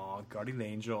 Oh, Guardian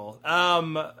Angel.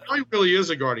 He really is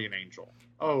a Guardian Angel.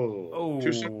 Oh,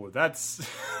 too soon? That's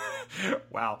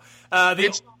wow.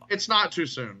 It's not too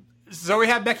soon. So we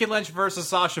have Becky Lynch versus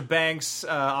Sasha Banks.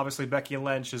 Obviously, Becky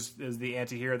Lynch is the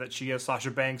anti-hero that she is. Sasha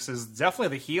Banks is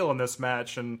definitely the heel in this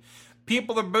match, and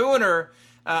people are booing her.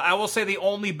 I will say the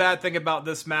only bad thing about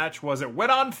this match was it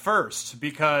went on first,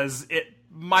 because it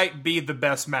might be the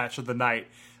best match of the night.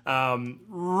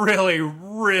 Really,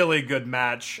 really good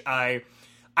match. I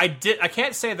I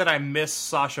can't say that I missed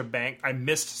Sasha Banks. I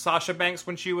missed Sasha Banks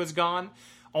when she was gone,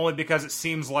 only because it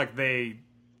seems like they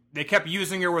kept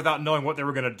using her without knowing what they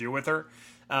were going to do with her.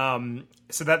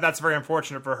 So that's very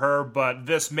unfortunate for her, but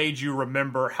this made you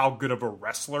remember how good of a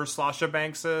wrestler Sasha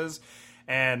Banks is.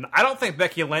 And I don't think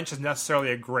Becky Lynch is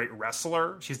necessarily a great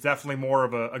wrestler. She's definitely more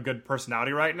of a good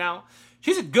personality right now.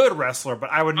 She's a good wrestler,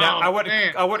 but I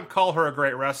wouldn't call her a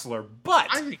great wrestler. But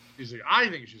I think she's a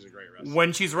great wrestler.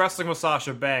 When she's wrestling with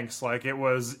Sasha Banks, like it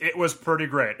was pretty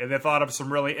great, and they thought of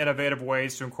some really innovative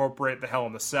ways to incorporate the Hell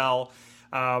in the Cell.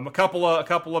 A couple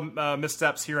of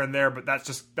missteps here and there, but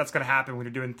that's going to happen when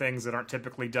you're doing things that aren't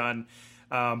typically done.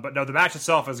 But no, the match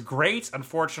itself is great.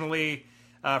 Unfortunately,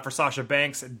 for Sasha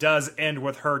Banks, it does end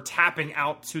with her tapping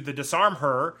out to the disarm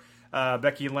her,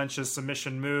 Becky Lynch's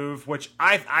submission move, which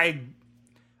I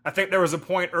think there was a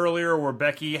point earlier where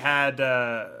Becky had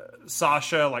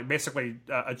Sasha like basically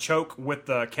a choke with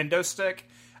the kendo stick,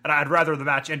 and I'd rather the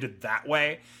match ended that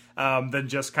way than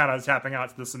just kind of tapping out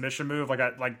to the submission move,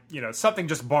 something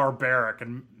just barbaric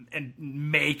and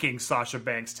making Sasha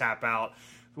Banks tap out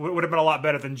would have been a lot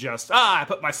better than just I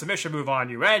put my submission move on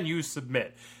you and you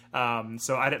submit.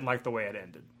 So I didn't like the way it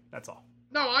ended. That's all.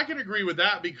 No, I can agree with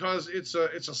that because it's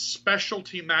a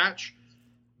specialty match.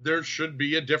 There should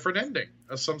be a different ending,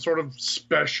 some sort of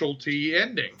specialty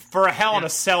ending. For a Hell in a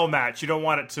Cell match, you don't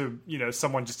want it to,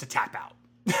 someone just to tap out.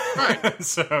 Right.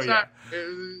 So, yeah.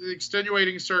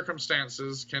 Extenuating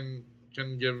circumstances can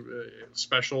give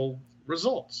special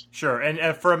results. Sure.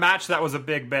 And for a match that was a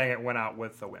big bang, it went out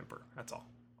with a whimper. That's all.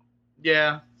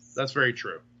 Yeah, that's very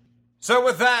true. So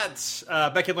with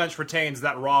that, Becky Lynch retains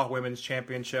that Raw Women's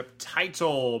Championship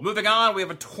title. Moving on, we have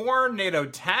a Tornado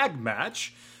Tag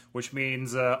match, which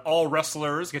means all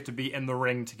wrestlers get to be in the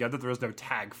ring together. There is no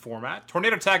tag format.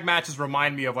 Tornado Tag matches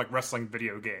remind me of like wrestling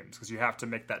video games because you have to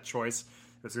make that choice.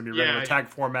 It's going to be regular tag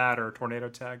format or Tornado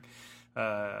Tag.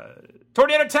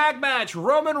 Tornado Tag match,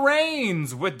 Roman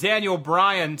Reigns with Daniel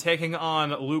Bryan taking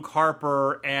on Luke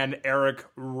Harper and Eric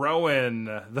Rowan,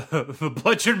 the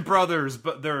Bludgeon Brothers,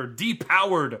 but they're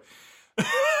depowered.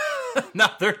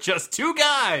 Now they're just two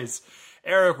guys,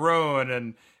 Eric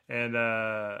Rowan and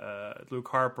Luke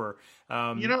Harper.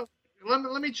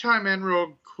 Let me chime in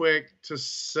real quick to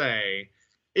say,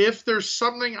 if there's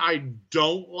something I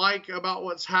don't like about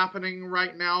what's happening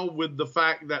right now with the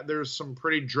fact that there's some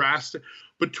pretty drastic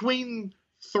between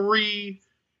 3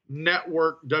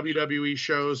 network WWE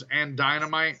shows and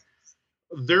Dynamite,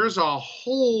 there's a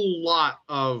whole lot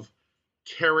of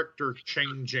character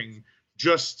changing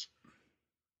just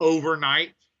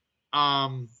overnight.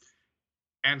 And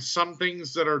some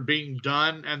things that are being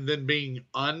done and then being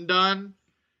undone.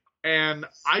 And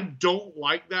I don't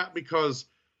like that because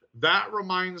that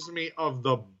reminds me of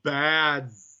the bad,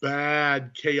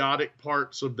 chaotic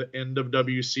parts of the end of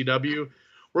WCW.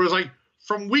 Whereas, like,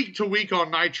 from week to week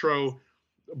on Nitro,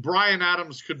 Bryan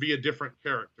Adams could be a different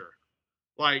character.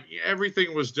 Like,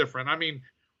 everything was different. I mean,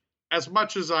 as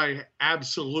much as I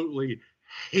absolutely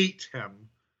hate him,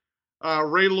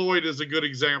 Ray Lloyd is a good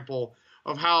example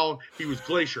of how he was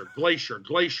Glacier.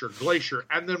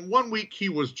 And then one week he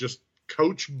was just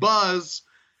Coach Buzz.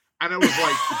 And it was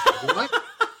like, what?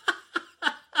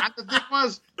 And the thing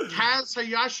was, Kaz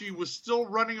Hayashi was still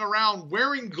running around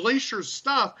wearing Glacier's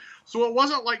stuff. So it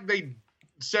wasn't like they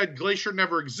said Glacier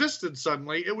never existed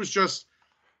suddenly. It was just,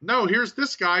 no, here's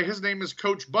this guy. His name is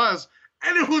Coach Buzz.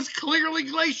 And it was clearly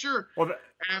Glacier. Well,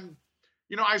 and,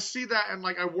 I see that and,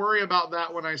 like, I worry about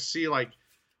that when I see, like,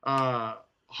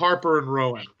 Harper and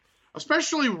Rowan.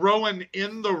 Especially Rowan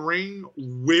in the ring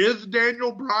with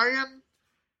Daniel Bryan.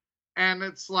 And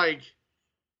it's like,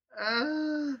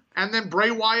 and then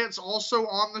Bray Wyatt's also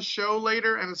on the show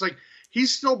later, and it's like,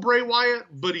 he's still Bray Wyatt,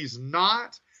 but he's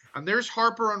not. And there's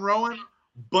Harper and Rowan,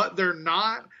 but they're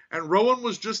not. And Rowan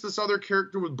was just this other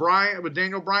character with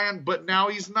Daniel Bryan, but now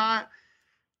he's not.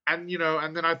 And,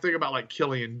 and then I think about, like,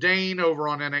 Killian Dane over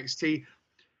on NXT.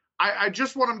 I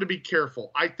just want them to be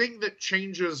careful. I think that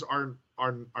changes are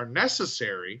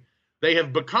necessary. They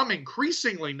have become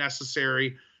increasingly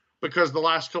necessary because the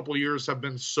last couple of years have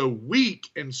been so weak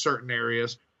in certain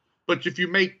areas. But if you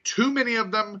make too many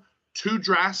of them too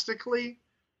drastically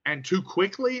and too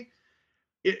quickly,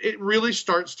 it really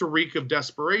starts to reek of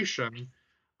desperation.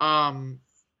 Not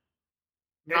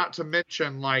to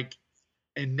mention, like,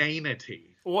 inanity.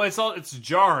 Well, it's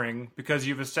jarring because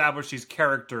you've established these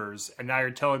characters, and now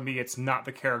you're telling me it's not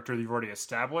the character that you've already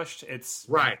established. It's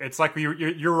right. It's like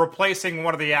you're replacing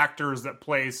one of the actors that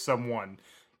plays someone.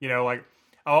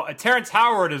 Terrence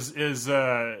Howard is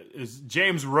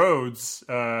James Rhodes.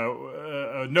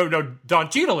 No, Don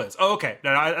Cheadle is. Oh, okay. No,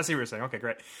 I see what you're saying. Okay,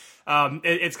 great.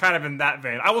 It's kind of in that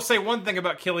vein. I will say one thing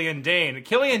about Killian Dane.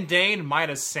 Killian Dane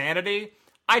minus sanity,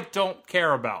 I don't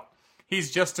care about.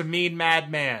 He's just a mean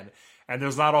madman, and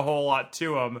there's not a whole lot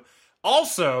to him.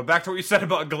 Also, back to what you said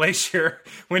about Glacier,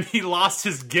 when he lost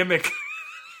his gimmick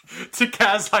to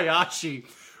Kaz Hayashi,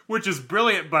 which is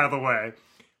brilliant, by the way,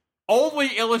 only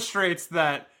illustrates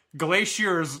that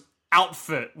Glacier's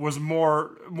outfit was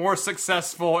more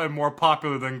successful and more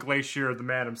popular than Glacier, the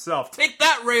man himself. Take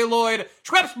that, Ray Lloyd!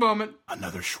 Schweppes moment!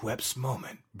 Another Schweppes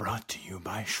moment brought to you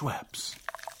by Schweppes.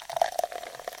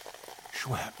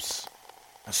 Schweppes,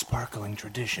 a sparkling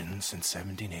tradition since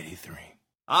 1783.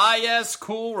 Ah, yes,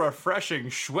 cool, refreshing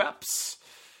Schweppes.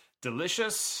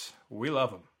 Delicious. We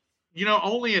love them. You know,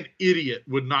 only an idiot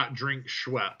would not drink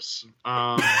Schweppes.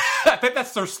 I think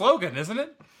that's their slogan, isn't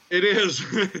it? It is.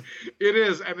 It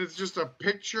is, and it's just a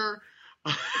picture.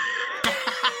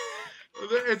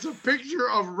 It's a picture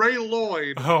of Ray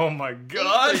Lloyd. Oh, my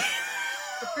God.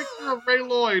 A picture of Ray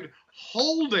Lloyd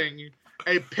holding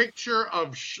a picture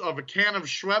of a can of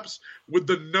Schweppes with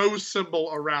the no symbol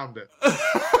around it.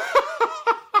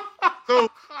 So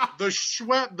the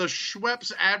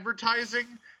Schweppes advertising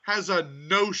has a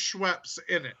no Schweppes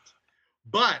in it,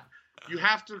 but you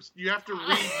have to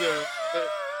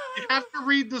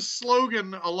read the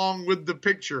slogan along with the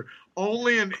picture.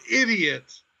 Only an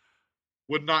idiot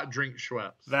would not drink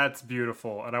Schweppes. That's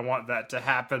beautiful, and I want that to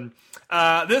happen.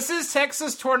 This is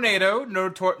Texas Tornado, no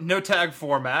tag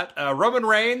format. Roman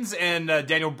Reigns and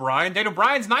Daniel Bryan. Daniel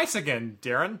Bryan's nice again,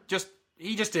 Darren.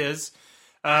 He just is.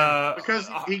 Because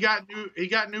he got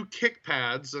new kick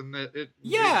pads, and it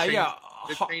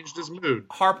changed his mood.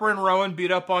 Harper and Rowan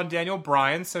beat up on Daniel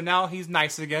Bryan, so now he's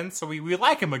nice again. So we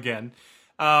like him again.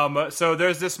 So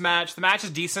there's this match. The match is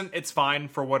decent. It's fine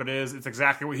for what it is. It's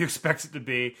exactly what you expect it to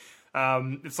be.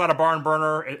 It's not a barn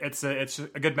burner. It's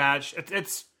a good match.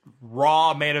 It's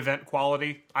raw main event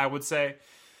quality, I would say.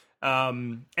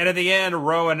 And at the end,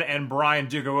 Rowan and Bryan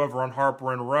do go over on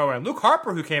Harper and Rowan. Luke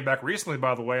Harper, who came back recently,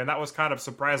 by the way, and that was kind of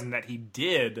surprising that he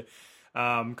did,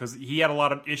 because he had a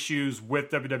lot of issues with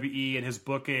WWE and his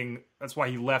booking. That's why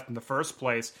he left in the first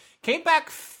place. Came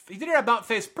back, he did it about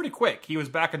face pretty quick. He was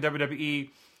back in WWE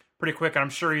pretty quick, and I'm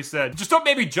sure he said, just don't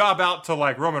maybe job out to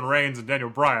like Roman Reigns and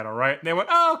Daniel Bryan, all right? And they went,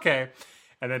 oh, okay.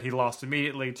 And then he lost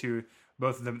immediately to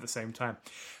both of them at the same time.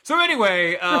 So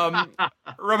anyway,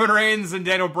 Roman Reigns and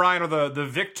Daniel Bryan are the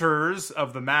victors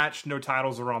of the match. No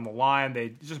titles are on the line. They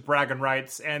just bragging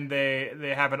rights, and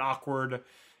they have an awkward...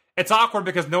 It's awkward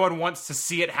because no one wants to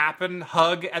see it happen.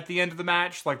 Hug at the end of the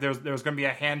match. Like, there was going to be a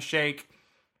handshake.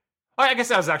 Oh, I guess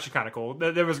that was actually kind of cool.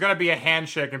 There was going to be a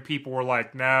handshake, and people were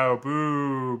like, no,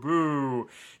 boo, boo.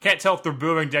 Can't tell if they're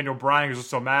booing Daniel Bryan because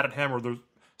they're so mad at him, or they're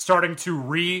starting to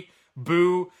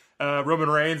re-boo Roman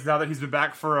Reigns now that he's been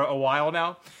back for a while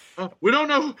now. We don't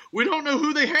know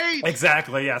who they hate.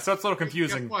 Exactly, yeah. So it's a little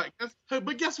confusing.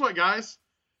 But guess what, guys?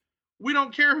 We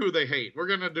don't care who they hate. We're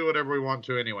going to do whatever we want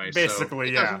to anyway.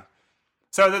 Basically, yeah.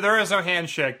 So there is no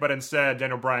handshake, but instead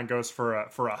Daniel Bryan goes for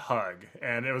a hug,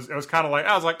 and it was kind of like,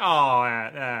 I was like,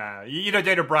 oh, you know,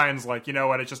 Daniel Bryan's like, you know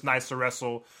what? It's just nice to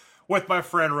wrestle with my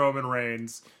friend Roman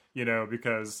Reigns. You know,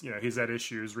 because, you know, he's had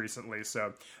issues recently.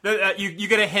 So you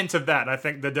get a hint of that. And I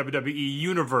think the WWE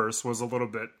Universe was a little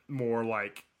bit more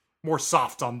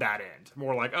soft on that end.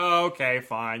 More like, oh, okay,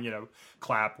 fine, you know,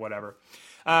 clap, whatever.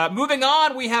 Moving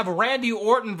on, we have Randy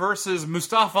Orton versus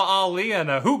Mustafa Ali in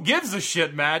a who gives a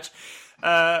shit match.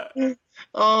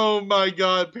 Oh, my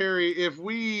God, Perry. If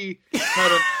we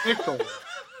had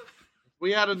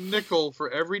a nickel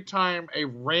for every time a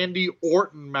Randy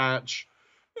Orton match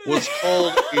was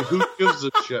called a who gives a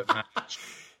shit match.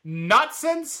 Not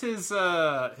since his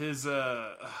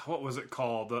what was it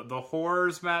called? The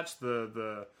horrors match?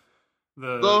 The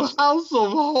House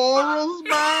of Horrors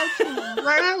match?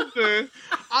 Randy,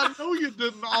 I know you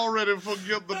didn't already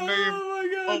forget the name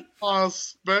of my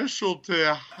specialty,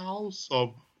 House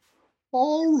of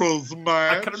Horrors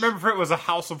match. I can't remember if it was a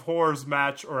House of Horrors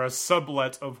match or a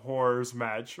sublet of Horrors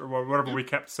match, or whatever we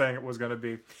kept saying it was going to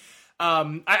be.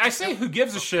 I say who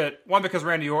gives a shit, one, because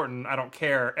Randy Orton, I don't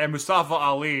care, and Mustafa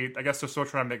Ali, I guess they're still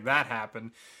trying to make that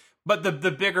happen. But the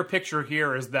bigger picture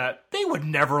here is that they would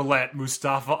never let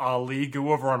Mustafa Ali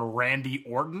go over on Randy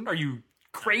Orton. Are you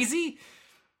crazy?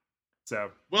 So,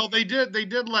 well, they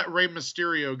did let Rey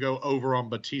Mysterio go over on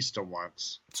Batista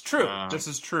once. It's true. This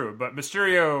is true. But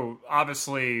Mysterio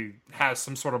obviously has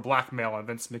some sort of blackmail on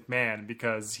Vince McMahon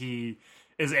because he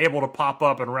is able to pop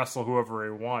up and wrestle whoever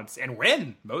he wants and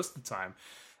win most of the time.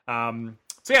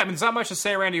 So yeah, I mean, there's not much to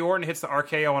say. Randy Orton hits the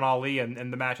RKO on Ali and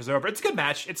the match is over. It's a good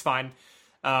match. It's fine.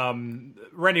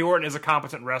 Randy Orton is a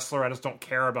competent wrestler. I just don't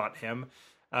care about him.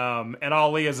 And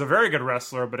Ali is a very good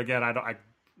wrestler, but again,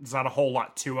 there's not a whole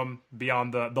lot to him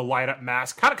beyond the light up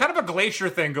mask. Kind of a Glacier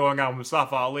thing going on with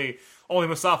Mustafa Ali. Only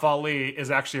Mustafa Ali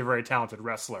is actually a very talented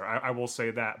wrestler. I will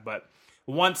say that. But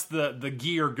once the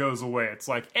gear goes away, it's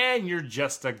like, and you're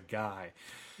just a guy.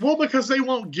 Well, because they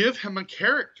won't give him a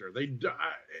character.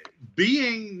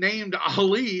 Being named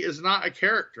Ali is not a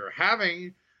character.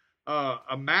 Having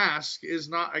a mask is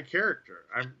not a character.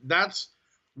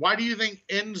 Why do you think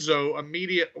Enzo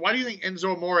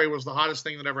Amore was the hottest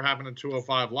thing that ever happened in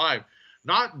 205 Live?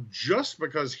 Not just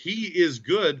because he is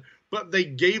good, but they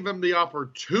gave him the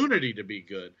opportunity to be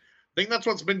good. I think that's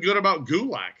what's been good about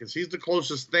Gulak, is he's the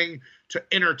closest thing to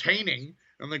entertaining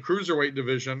in the cruiserweight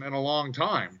division in a long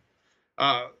time.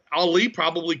 Ali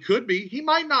probably could be. He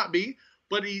might not be,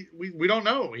 but we don't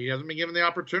know. He hasn't been given the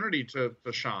opportunity to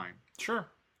shine. Sure.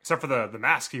 Except for the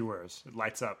mask he wears. It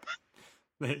lights up.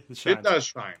 It does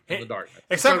shine in the darkness.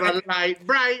 Except for light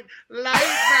bright.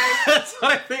 That's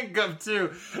what I think of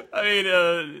too. I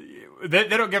mean, they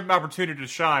don't give him opportunity to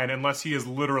shine unless he is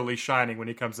literally shining when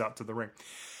he comes out to the ring.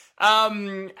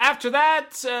 After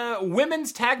that,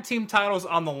 women's tag team titles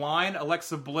on the line.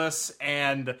 Alexa Bliss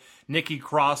and Nikki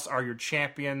Cross are your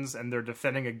champions, and they're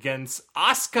defending against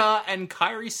Asuka and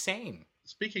Kairi Sane.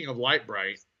 Speaking of light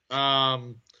bright,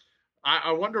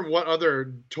 I wonder what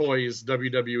other toys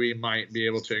WWE might be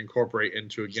able to incorporate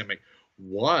into a gimmick.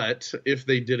 What if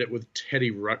they did it with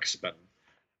Teddy Ruxpin?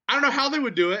 I don't know how they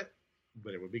would do it,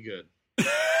 but it would be good.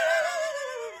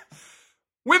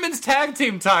 Women's tag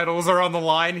team titles are on the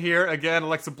line here. Again,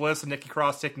 Alexa Bliss and Nikki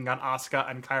Cross taking on Asuka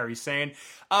and Kairi Sane.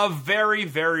 A very,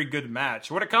 very good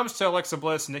match. When it comes to Alexa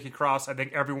Bliss and Nikki Cross, I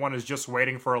think everyone is just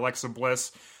waiting for Alexa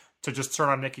Bliss to just turn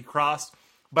on Nikki Cross.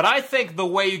 But I think the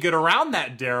way you get around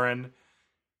that, Daryn,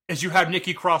 is you have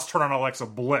Nikki Cross turn on Alexa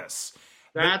Bliss.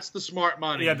 That's the smart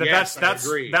money. Yeah, yes, I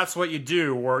agree. That's what you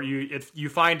do. Where if you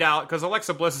find out, because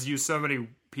Alexa Bliss has used so many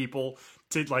people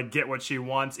to get what she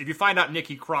wants. If you find out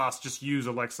Nikki Cross just used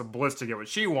Alexa Bliss to get what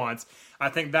she wants, I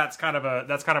think that's kind of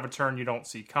a turn you don't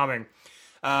see coming.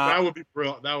 That would be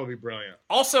brilliant.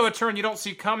 Also, a turn you don't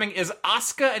see coming is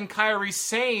Asuka and Kairi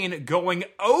Sane going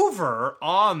over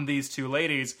on these two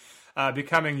ladies,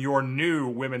 becoming your new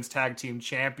women's tag team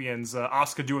champions.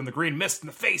 Asuka doing the green mist in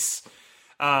the face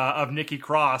of Nikki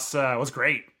Cross was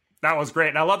great. That was great,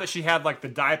 and I love that she had the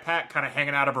dye pack kind of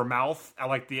hanging out of her mouth. I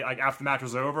after the match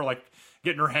was over,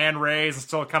 getting her hand raised and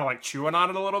still kind of chewing on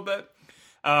it a little bit.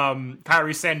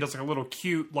 Kairi Sane does a little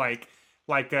cute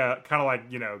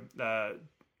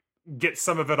get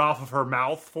some of it off of her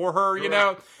mouth for her, you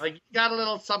know? You got a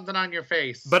little something on your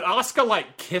face. But Asuka,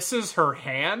 kisses her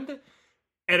hand,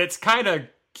 and it's kind of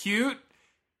cute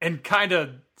and kind of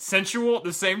sensual at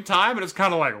the same time, and it's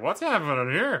kind of what's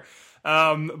happening here?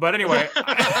 But anyway,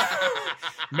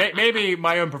 maybe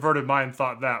my own perverted mind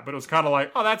thought that, but it was kind of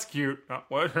oh, that's cute.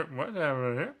 What's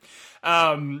happening here?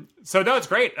 So no, it's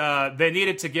great. They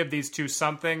needed to give these two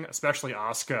something, especially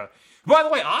Asuka. By the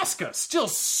way, Asuka, still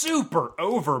super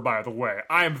over, by the way.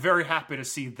 I am very happy to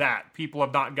see that. People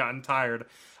have not gotten tired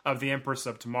of the Empress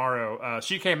of Tomorrow.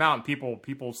 She came out and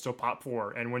people still pop for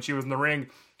her. And when she was in the ring,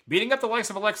 beating up the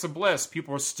likes of Alexa Bliss,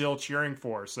 people were still cheering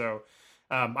for her. So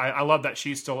I love that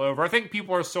she's still over. I think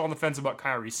people are still on the fence about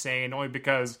Kairi Sane, only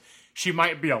because she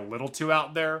might be a little too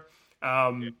out there.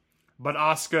 But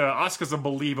Asuka's a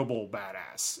believable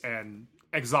badass and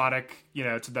exotic,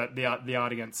 to the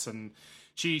audience, and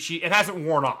she it hasn't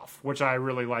worn off, which I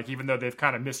really like, even though they've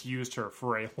kind of misused her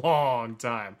for a long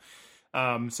time.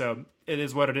 So it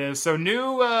is what it is. So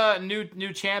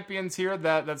new champions here.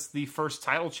 That's the first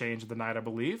title change of the night, I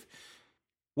believe.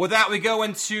 With that, we go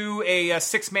into a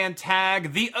 6-man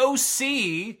tag. The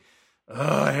OC.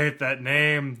 Oh, I hate that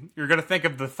name. You're gonna think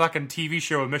of the fucking TV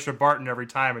show with Misha Barton every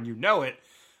time, and you know it.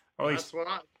 Or at least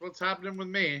that's what's happening with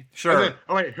me. Sure.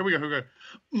 Wait, here we go.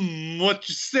 What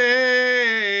you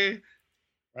say?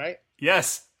 Right?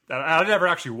 Yes. I never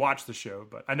actually watched the show,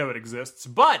 but I know it exists.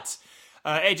 But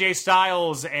AJ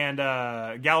Styles and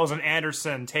Gallows and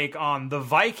Anderson take on the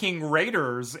Viking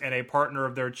Raiders and a partner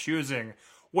of their choosing,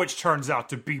 which turns out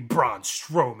to be Braun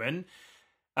Strowman.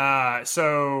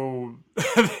 So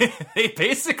they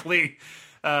basically,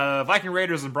 Viking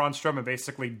Raiders and Braun Strowman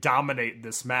basically dominate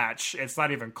this match. It's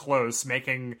not even close,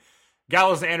 making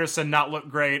Gallows and Anderson not look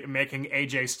great, making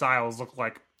AJ Styles look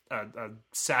like a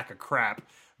sack of crap,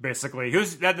 basically.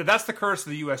 That's the curse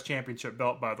of the U.S. Championship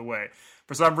belt, by the way.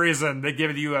 For some reason, they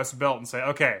give you the U.S. belt and say,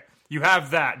 okay, you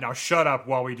have that, now shut up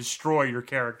while we destroy your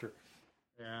character.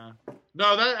 Yeah.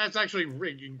 No, that's actually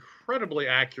incredibly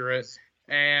accurate.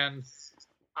 And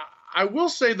I will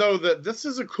say, though, that this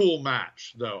is a cool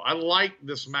match, though. I like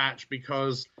this match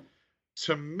because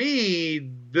to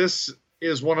me, this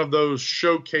is one of those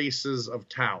showcases of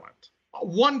talent.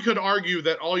 One could argue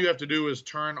that all you have to do is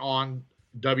turn on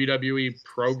WWE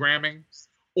programming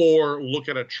or look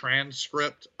at a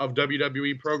transcript of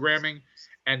WWE programming,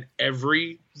 and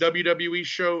every WWE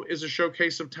show is a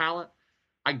showcase of talent.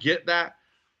 I get that.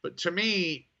 But to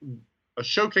me, a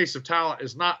showcase of talent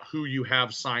is not who you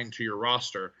have signed to your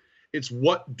roster. It's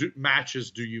what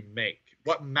matches do you make?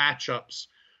 What matchups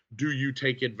do you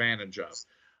take advantage of?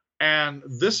 And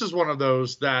this is one of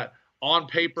those that on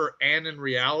paper and in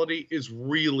reality is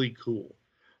really cool.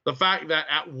 The fact that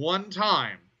at one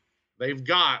time they've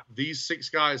got these 6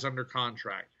 guys under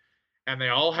contract and they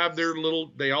all have their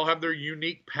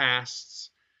unique pasts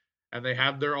and they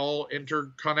have their all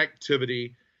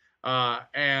interconnectivity.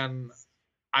 And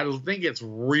I think it's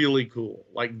really cool.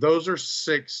 Like, those are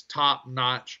 6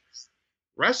 top-notch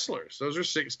wrestlers. Those are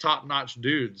 6 top-notch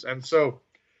dudes. And so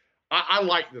I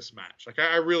like this match. Like,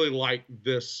 I really like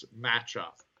this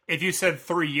matchup. If you said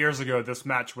 3 years ago this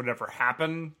match would ever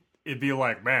happen, it'd be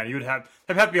like, man, there'd have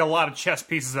to be a lot of chess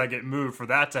pieces that get moved for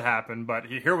that to happen. But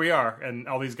here we are, and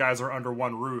all these guys are under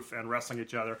one roof and wrestling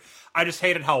each other. I just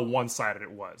hated how one-sided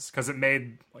it was, because it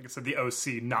made, like I said, the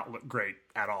OC not look great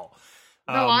at all.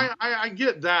 No, I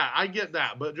get that. I get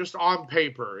that. But just on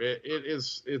paper,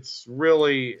 it's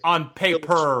really... On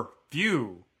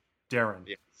pay-per-view, Daryn.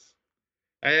 Yes.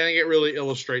 I think it really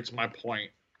illustrates my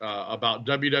point about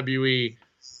WWE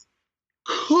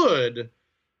could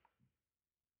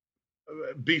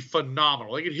be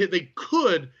phenomenal. They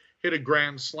could hit a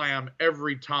grand slam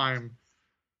every time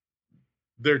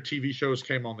their TV shows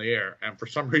came on the air, and for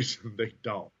some reason they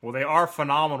don't. Well, they are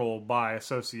phenomenal by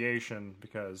association,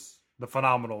 because the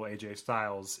phenomenal AJ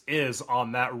Styles is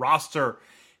on that roster,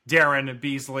 Daryn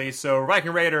Beasley. So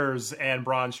Viking Raiders and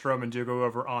Braun Strowman do go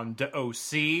over on the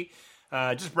OC.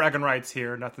 Just bragging rights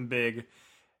here, nothing big.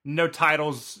 No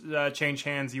titles change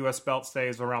hands. U.S. belt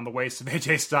stays around the waist of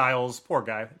AJ Styles. Poor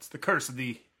guy. It's the curse of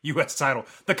the U.S. title.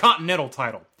 The Continental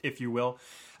title, if you will.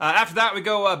 After that, we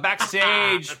go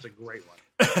backstage. That's a great one.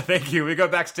 Thank you. We go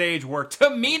backstage where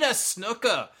Tamina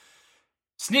Snuka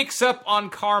sneaks up on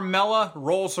Carmella,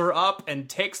 rolls her up, and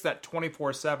takes that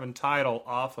 24/7 title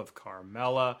off of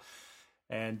Carmella.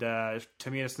 And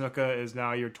Tamina Snuka is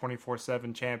now your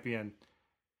 24/7 champion.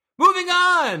 Moving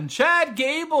on, Chad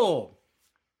Gable,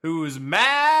 who's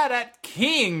mad at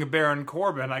King Baron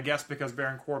Corbin, I guess because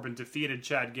Baron Corbin defeated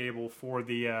Chad Gable for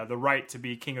the right to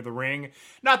be King of the Ring.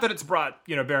 Not that it's brought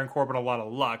Baron Corbin a lot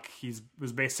of luck. He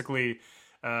was basically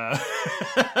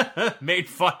made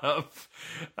fun of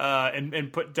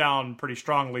and put down pretty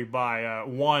strongly by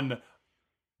one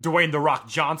Dwayne "The Rock"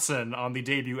 Johnson on the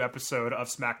debut episode of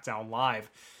SmackDown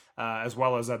Live, as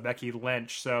well as Becky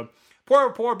Lynch. So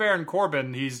poor Baron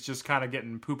Corbin, he's just kind of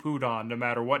getting poo-pooed on no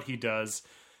matter what he does.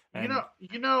 And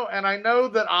and I know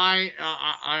that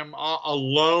I'm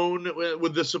alone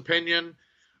with this opinion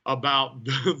about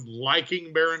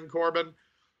liking Baron Corbin,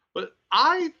 but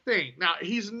I think now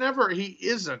he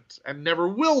isn't and never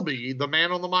will be the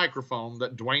man on the microphone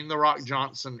that Dwayne "The Rock"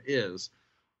 Johnson is.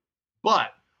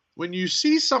 But when you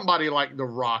see somebody like The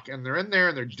Rock and they're in there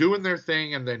and they're doing their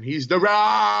thing, and then he's The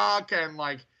Rock, and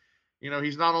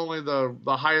he's not only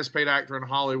the highest paid actor in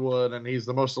Hollywood, and he's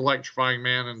the most electrifying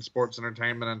man in sports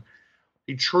entertainment, and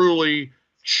he truly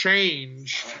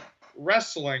changed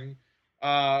wrestling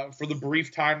for the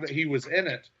brief time that he was in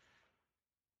it.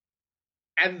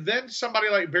 And then somebody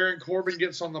like Baron Corbin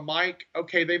gets on the mic.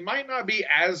 Okay, they might not be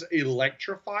as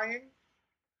electrifying.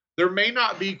 There may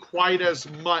not be quite as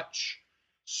much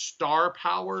star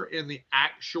power in the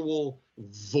actual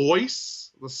voice,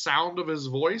 the sound of his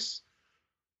voice.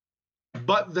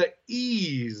 But the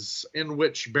ease in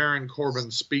which Baron Corbin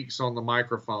speaks on the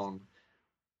microphone,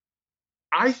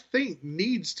 I think,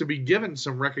 needs to be given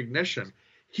some recognition.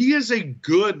 He is a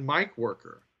good mic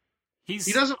worker. He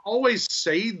doesn't always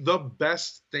say the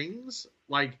best things,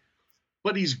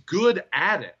 but he's good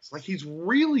at it. He's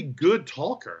really good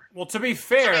talker. Well, to be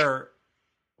fair,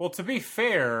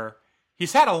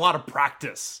 he's had a lot of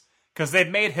practice because they've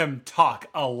made him talk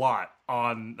a lot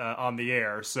on the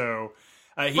air. So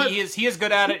he is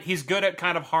good at it. He's good at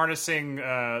kind of harnessing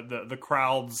the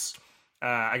crowd's,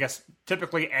 I guess,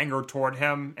 typically anger toward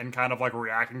him and kind of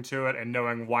reacting to it and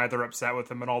knowing why they're upset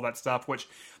with him and all that stuff, which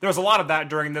there was a lot of that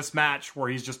during this match where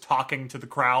he's just talking to the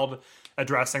crowd,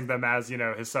 addressing them as,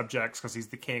 his subjects because he's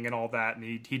the king and all that.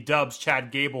 And he dubs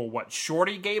Chad Gable,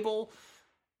 Shorty Gable?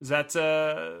 Is that...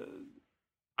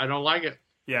 I don't like it.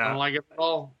 Yeah. I don't like it at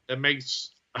all. It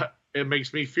makes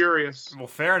me furious. Well,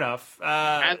 fair enough.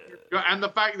 And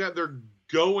the fact that they're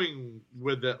going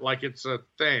with it like it's a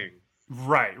thing.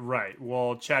 Right.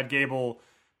 Well, Chad Gable,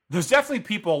 there's definitely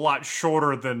people a lot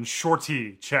shorter than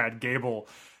shorty Chad Gable.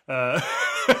 I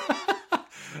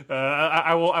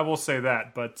will say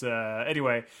that. But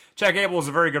anyway, Chad Gable is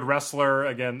a very good wrestler.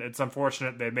 Again, it's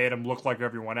unfortunate they made him look like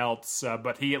everyone else,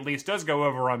 but he at least does go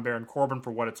over on Baron Corbin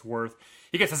for what it's worth.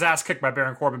 He gets his ass kicked by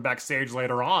Baron Corbin backstage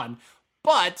later on,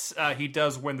 but he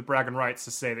does win the bragging rights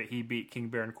to say that he beat King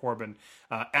Baron Corbin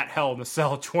at Hell in the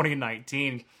Cell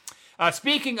 2019.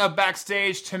 Speaking of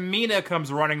backstage, Tamina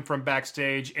comes running from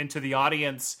backstage into the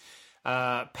audience,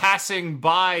 passing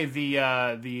by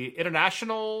the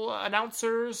international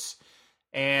announcers,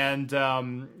 and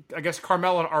I guess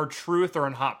Carmella and R-Truth are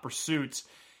in hot pursuit,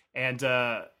 and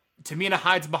Tamina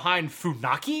hides behind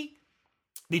Funaki,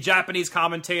 the Japanese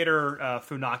commentator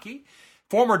Funaki,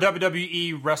 former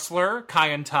WWE wrestler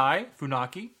Cain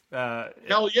Funaki.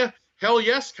 Hell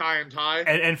yes, Cain.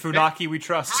 And Funaki we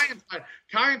trust.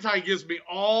 Cain gives me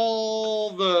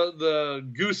all the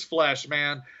goose flesh,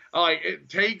 man. Like, it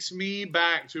takes me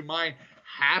back to my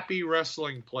happy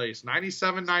wrestling place.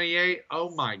 97, 98, oh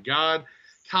my God.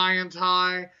 Cain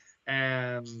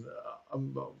and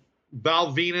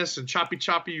Val Venus and Choppy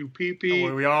UPP.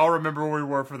 We all remember where we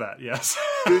were for that, yes.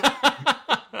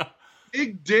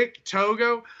 Big Dick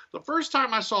Togo. The first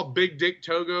time I saw Big Dick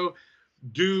Togo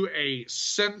do a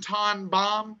senton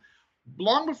bomb,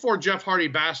 long before Jeff Hardy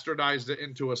bastardized it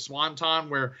into a swanton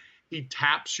where he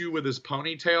taps you with his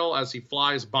ponytail as he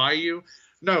flies by you.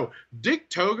 No, Dick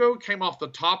Togo came off the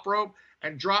top rope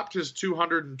and dropped his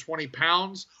 220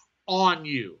 pounds on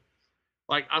you.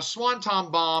 Like, a swanton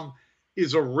bomb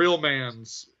is a real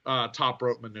man's top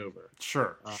rope maneuver.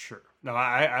 Sure. No,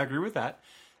 I agree with that.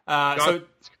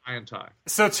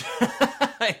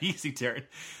 Easy, Daryn.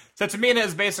 So Tamina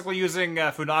is basically using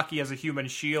Funaki as a human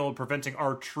shield, preventing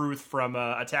R-Truth from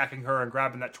attacking her and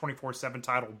grabbing that 24/7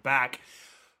 title back.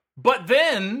 But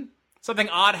then something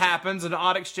odd happens, an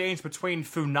odd exchange between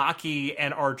Funaki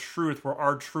and R-Truth, where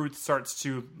R-Truth starts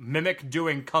to mimic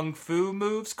doing kung fu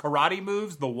moves, karate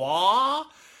moves, the wah,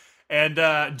 and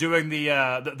doing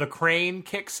the crane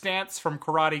kick stance from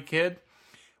Karate Kid,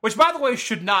 which, by the way,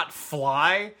 should not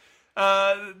fly.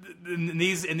 In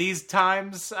these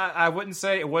times, I wouldn't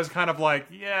say. It was kind of like,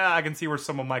 yeah, I can see where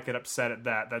someone might get upset at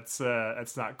that.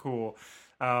 That's not cool.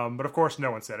 But of course,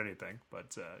 no one said anything.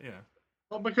 But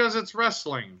well, because it's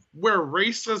wrestling, where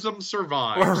racism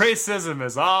survives. Where racism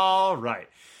is all right.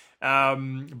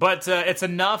 But it's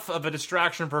enough of a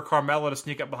distraction for Carmella to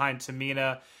sneak up behind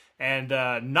Tamina and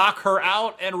knock her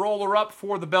out and roll her up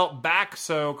for the belt back.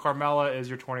 So Carmella is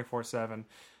your 24/7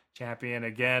 champion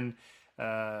again. See,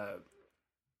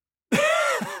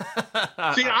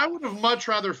 I would have much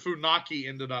rather Funaki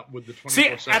ended up with the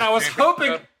 24/7. See, and I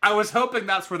was hoping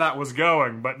that's where that was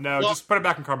going, but no, just put it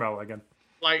back in Carmella again.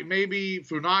 Like maybe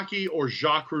Funaki or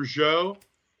Jacques Rougeau.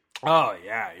 Oh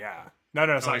yeah. No,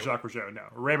 it's not Jacques Rougeau. No,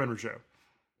 Raymond Rougeau.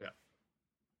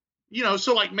 Yeah.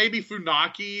 So like maybe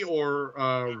Funaki or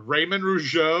Raymond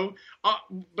Rougeau,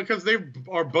 because they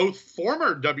are both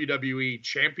former WWE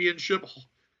Championship,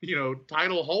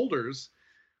 title holders.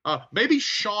 Maybe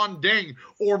Sean Deng,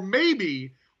 or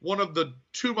maybe one of the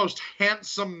two most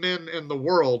handsome men in the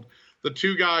world, the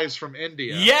two guys from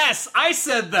India. Yes, I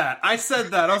said that. I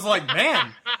was like,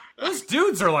 man, those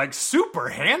dudes are like super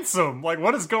handsome. Like,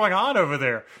 what is going on over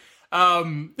there?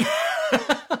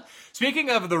 Speaking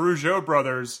of the Rougeau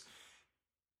brothers,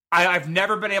 I've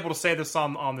never been able to say this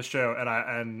on the show,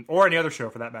 or any other show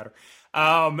for that matter.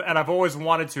 And I've always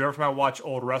wanted to every time I watch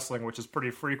old wrestling, which is pretty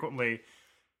frequently.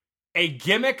 A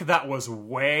gimmick that was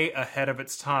way ahead of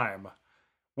its time.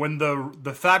 When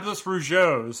the Fabulous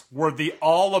Rougeaus were the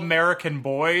All-American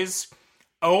Boys,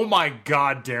 oh my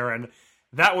God, Daryn,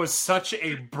 that was such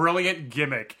a brilliant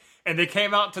gimmick. And they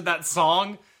came out to that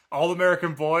song,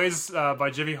 All-American Boys by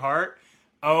Jimmy Hart.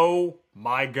 Oh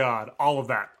my God, all of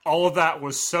that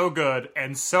was so good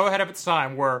and so ahead of its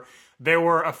time, where they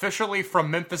were officially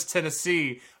from Memphis,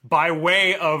 Tennessee, by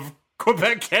way of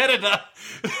Quebec, Canada.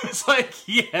 It's like,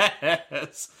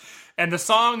 yes. And the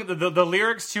song, the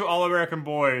lyrics to All American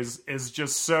Boys is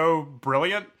just so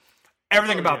brilliant.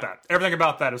 Everything about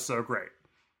that is so great.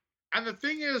 And the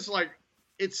thing is, like,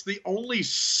 it's the only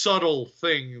subtle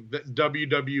thing that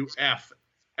WWF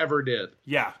ever did.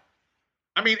 Yeah.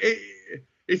 I mean,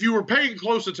 if you were paying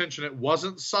close attention, it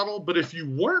wasn't subtle, but if you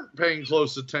weren't paying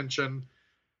close attention,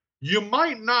 you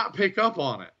might not pick up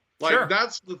on it. Like, sure.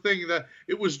 That's the thing, that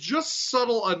it was just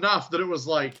subtle enough that it was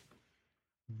like,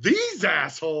 these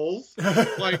assholes?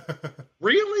 Like,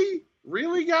 really?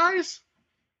 Really, guys?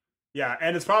 Yeah,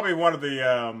 and it's probably one of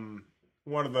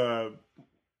the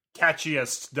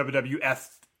catchiest WWF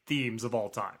themes of all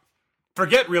time.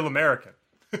 Forget Real American.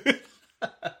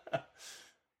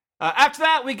 After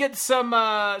that, we get some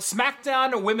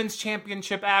SmackDown Women's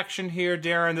Championship action here,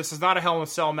 Darren. This is not a Hell in a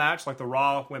Cell match like the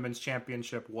Raw Women's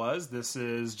Championship was. This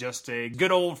is just a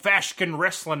good old-fashioned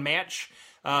wrestling match.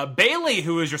 Bayley,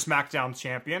 who is your SmackDown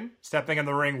champion, stepping in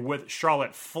the ring with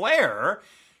Charlotte Flair.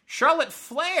 Charlotte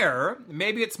Flair,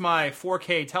 maybe it's my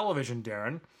 4K television,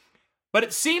 Darren, but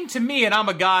it seemed to me, and I'm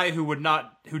a guy who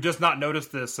does not notice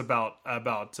this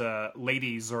about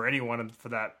ladies or anyone for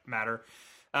that matter.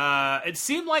 It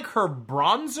seemed like her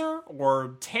bronzer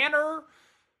or tanner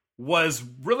was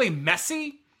really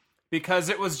messy because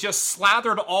it was just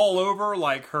slathered all over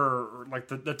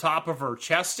the top of her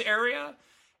chest area,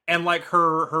 and like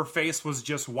her face was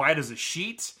just white as a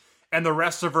sheet, and the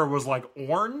rest of her was like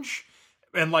orange,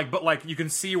 and but you can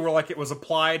see where like it was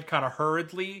applied kind of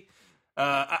hurriedly.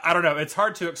 I don't know. It's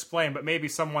hard to explain, but maybe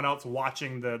someone else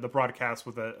watching the broadcast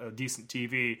with a decent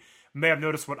TV may have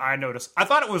noticed what I noticed. I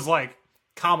thought it was like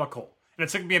comical, and it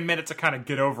took me a minute to kind of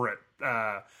get over it.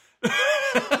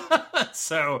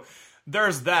 So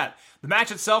there's that. The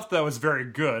match itself, though, is very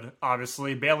good.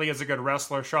 Obviously, Bayley is a good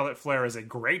wrestler. Charlotte Flair is a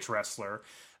great wrestler.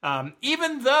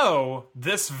 Even though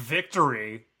this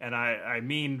victory, and I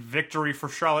mean victory for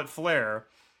Charlotte Flair,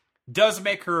 does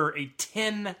make her a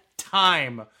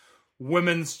 10-time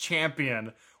women's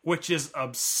champion, which is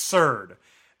absurd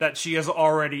that she is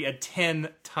already a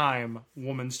 10-time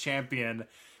women's champion.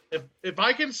 If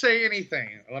I can say anything,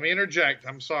 let me interject.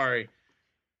 I'm sorry.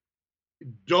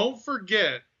 Don't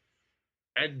forget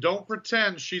and don't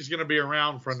pretend she's going to be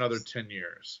around for another 10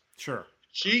 years. Sure.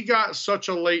 She got such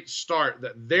a late start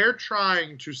that they're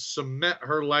trying to cement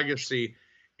her legacy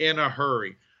in a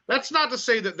hurry. That's not to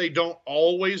say that they don't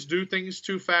always do things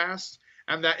too fast,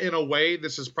 and that in a way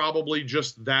this is probably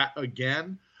just that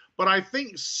again. But I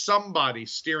think somebody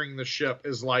steering the ship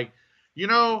is like,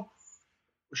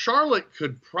 Charlotte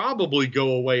could probably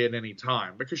go away at any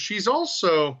time because she's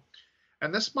also,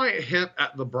 and this might hint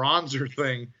at the bronzer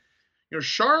thing,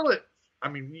 Charlotte,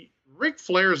 Ric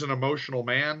Flair is an emotional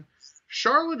man.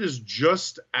 Charlotte is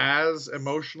just as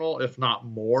emotional, if not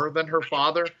more, than her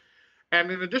father.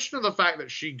 And in addition to the fact that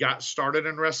she got started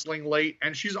in wrestling late,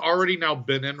 and she's already now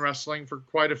been in wrestling for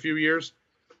quite a few years,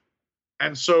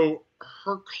 and so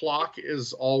her clock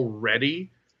is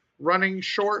already running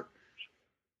short.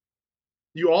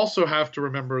 You also have to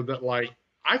remember that,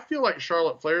 I feel like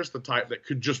Charlotte Flair is the type that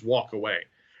could just walk away,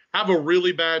 have a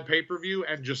really bad pay-per-view,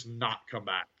 and just not come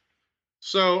back.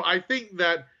 So I think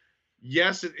that,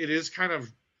 yes, it is kind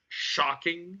of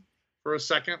shocking for a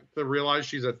second to realize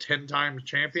she's a 10-time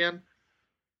champion,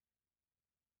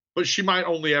 but she might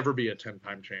only ever be a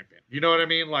 10-time champion. You know what I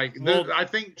mean? I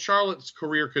think Charlotte's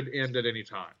career could end at any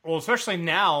time. Well, especially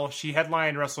now, she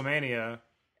headlined WrestleMania,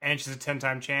 and she's a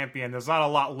 10-time champion. There's not a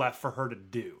lot left for her to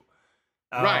do.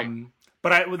 Right.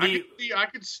 But I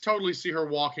could totally see her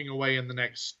walking away in the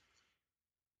next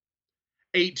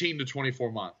 18 to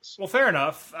 24 months. Well, fair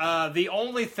enough. The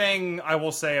only thing I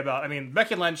will say about,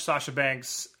 Becky Lynch, Sasha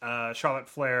Banks, Charlotte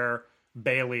Flair,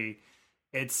 Bayley,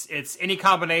 it's any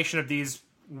combination of these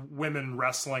women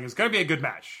wrestling is going to be a good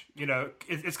match.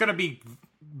 It's going to be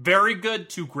very good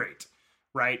to great,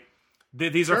 right?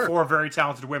 These are four very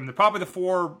talented women. They're probably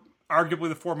arguably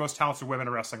the four most talented women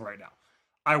in wrestling right now.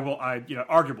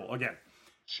 Arguable again.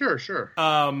 Sure.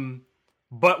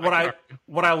 But what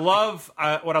I love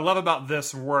about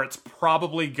this, and where it's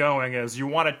probably going, is you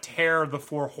want to tear the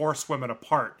four horsewomen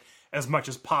apart as much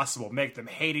as possible, make them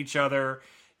hate each other,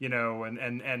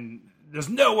 and there's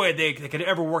no way they could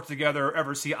ever work together or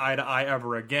ever see eye to eye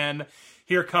ever again.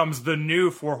 Here comes the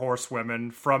new four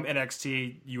horsewomen from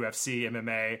NXT, UFC,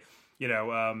 MMA.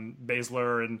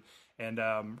 Baszler and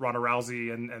Ronda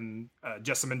Rousey and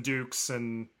Jessamine Dukes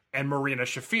and Marina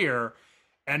Shafir.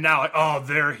 And now,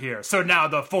 they're here. So now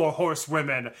the four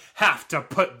horsewomen have to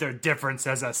put their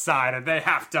differences aside and they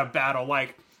have to battle.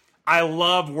 I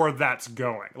love where that's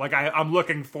going. I'm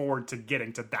looking forward to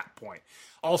getting to that point.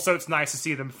 Also, it's nice to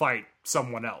see them fight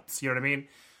someone else. You know what I mean?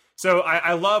 So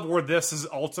I love where this is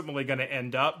ultimately going to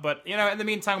end up. But, in the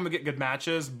meantime, we get good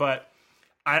matches. But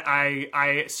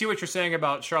I see what you're saying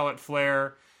about Charlotte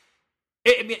Flair.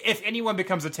 If anyone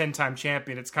becomes a 10-time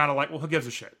champion, it's kind of like, well, who gives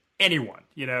a shit? Anyone,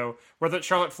 whether it's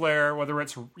Charlotte Flair, whether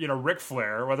it's, Ric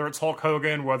Flair, whether it's Hulk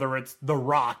Hogan, whether it's The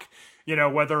Rock,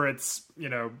 whether it's,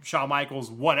 Shawn Michaels,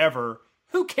 whatever,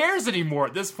 who cares anymore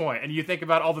at this point? And you think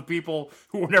about all the people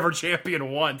who were never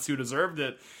champion once who deserved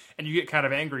it, and you get kind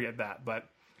of angry at that. But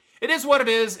it is what it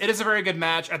is. It is a very good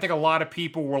match. I think a lot of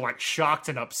people were shocked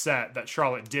and upset that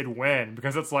Charlotte did win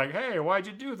because it's like, hey, why'd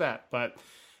you do that? But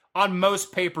on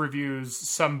most pay-per-views,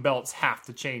 some belts have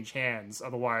to change hands.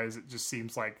 Otherwise, it just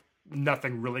seems like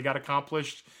nothing really got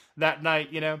accomplished that night,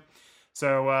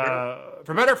 So,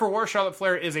 for better or for worse, Charlotte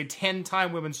Flair is a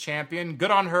 10-time women's champion.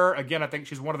 Good on her. Again, I think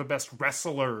she's one of the best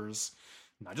wrestlers.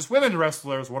 Not just women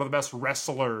wrestlers, one of the best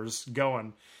wrestlers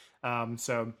going.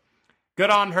 So, good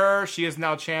on her. She is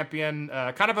now champion.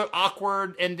 Kind of an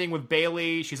awkward ending with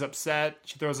Bayley. She's upset.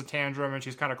 She throws a tantrum and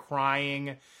she's kind of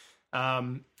crying.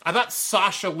 I thought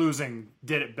Sasha losing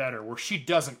did it better, where she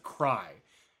doesn't cry.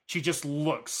 She just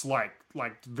looks like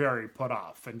very put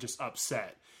off and just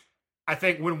upset. I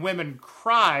think when women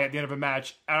cry at the end of a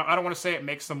match, I don't want to say it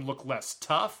makes them look less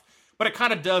tough, but it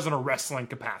kind of does in a wrestling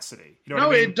capacity. You know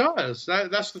what I mean? It does.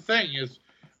 That's the thing is,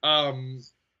 I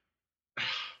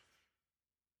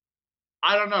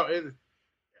don't know.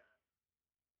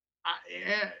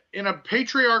 In a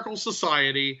patriarchal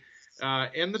society,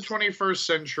 in the 21st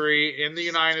century, in the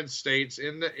United States,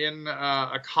 in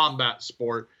a combat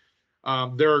sport,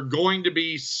 there are going to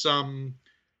be some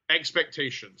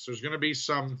expectations. There's going to be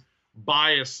some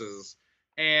biases,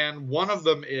 and one of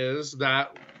them is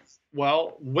that,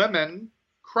 well, women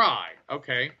cry.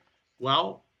 Okay,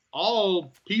 well,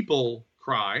 all people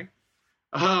cry,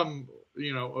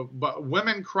 but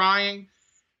women crying.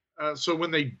 So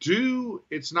when they do,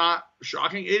 it's not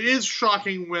shocking. It is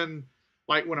shocking when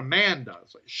a man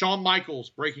does, like Shawn Michaels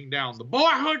breaking down the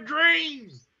boyhood dream.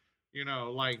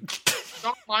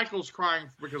 Shawn Michaels crying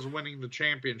because of winning the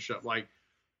championship.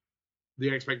 The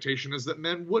expectation is that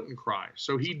men wouldn't cry.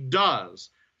 So he does.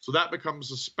 So that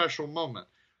becomes a special moment.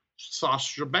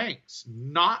 Sasha Banks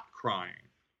not crying.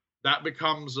 That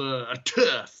becomes a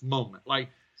tough moment.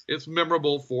 It's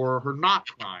memorable for her not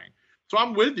crying. So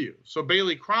I'm with you. So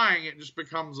Bayley crying, it just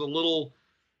becomes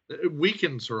it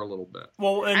weakens her a little bit.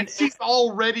 Well, and she's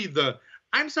already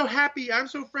I'm so happy, I'm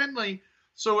so friendly.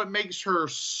 So it makes her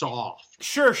soft.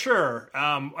 Sure.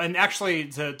 And actually,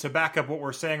 to back up what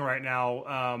we're saying right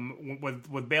now,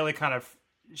 with Bayley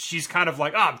she's kind of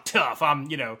like, I'm tough.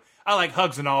 I like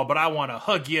hugs and all, but I want to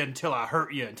hug you until I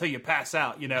hurt you, until you pass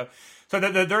out, So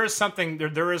there is something,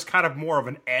 there is kind of more of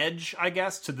an edge, I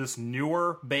guess, to this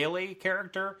newer Bayley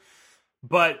character.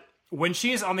 But when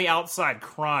she's on the outside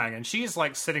crying, and she's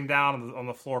sitting down on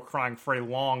the floor crying for a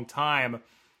long time,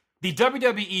 the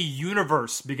WWE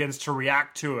universe begins to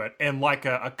react to it in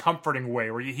a comforting way,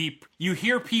 where you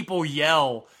hear people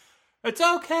yell, "It's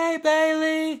okay,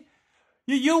 Bayley.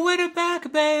 You'll win it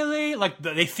back, Bayley."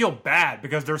 They feel bad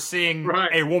because they're seeing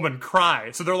a woman cry,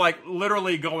 so they're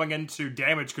literally going into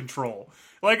damage control.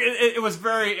 It was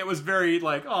very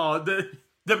the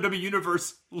WWE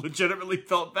universe legitimately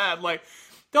felt bad.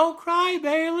 Don't cry,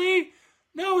 Bayley.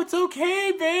 No, it's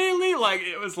okay, Bayley.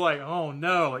 It was oh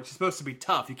no, she's supposed to be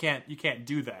tough. You can't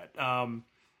do that.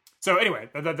 So anyway,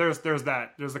 there's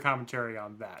that. There's the commentary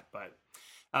on that. But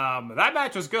that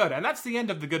match was good, and that's the end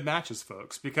of the good matches,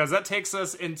 folks, because that takes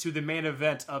us into the main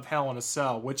event of Hell in a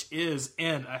Cell, which is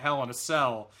in a Hell in a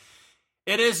Cell.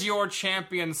 It is your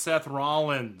champion Seth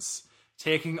Rollins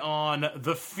taking on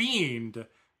the Fiend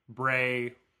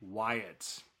Bray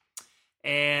Wyatt,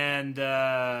 and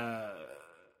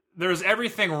there's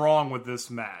everything wrong with this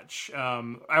match.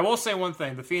 I will say one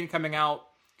thing. The Fiend coming out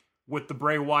with the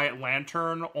Bray Wyatt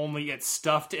lantern, only it's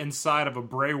stuffed inside of a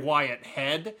Bray Wyatt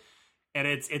head, and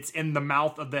it's in the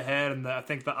mouth of the head, and I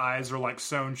think the eyes are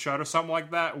sewn shut or something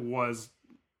like that, was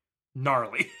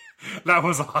gnarly. That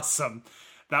was awesome.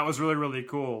 That was really, really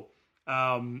cool.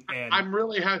 And I'm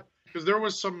really happy, because there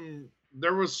was some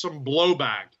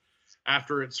blowback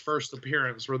after its first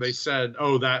appearance, where they said,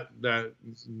 "Oh, that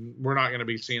we're not going to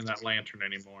be seeing that lantern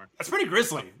anymore." That's pretty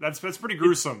grisly. That's pretty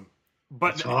gruesome.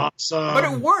 But it's awesome. But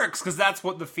it works because that's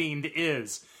what the Fiend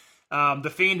is.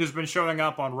 The Fiend, who's been showing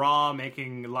up on Raw,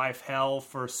 making life hell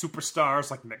for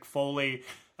superstars like Mick Foley,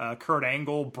 Kurt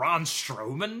Angle, Braun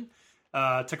Strowman.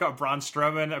 Took out Braun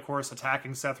Strowman, of course,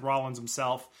 attacking Seth Rollins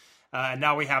himself. And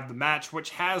now we have the match, which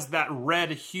has that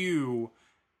red hue.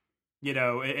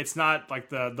 It's not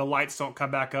the lights don't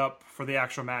come back up for the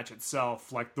actual match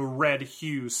itself. The red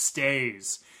hue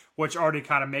stays, which already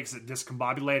kind of makes it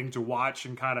discombobulating to watch,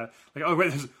 and kind of oh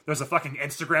wait, there's a fucking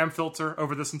Instagram filter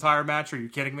over this entire match. Are you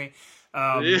kidding me?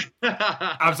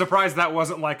 I'm surprised that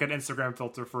wasn't an Instagram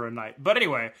filter for a night. But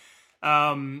anyway,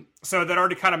 so that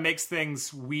already kind of makes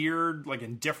things weird,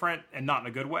 and different, and not in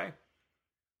a good way.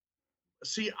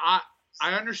 See, I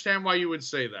understand why you would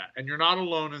say that, and you're not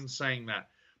alone in saying that.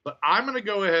 But I'm going to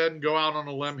go ahead and go out on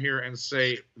a limb here and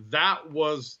say that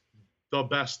was the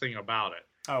best thing about it.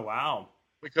 Oh, wow.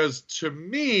 Because to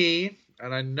me,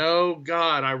 and I know,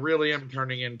 God, I really am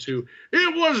turning into,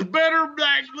 it was better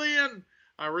back then.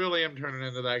 I really am turning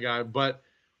into that guy. But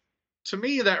to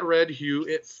me, that red hue,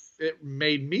 it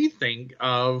made me think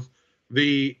of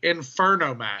the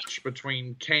Inferno match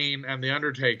between Kane and The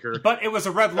Undertaker. But it was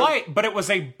a red light, but it was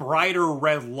a brighter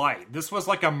red light. This was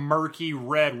like a murky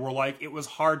red where like it was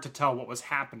hard to tell what was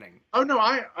happening. Oh, no,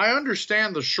 I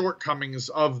understand the shortcomings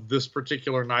of this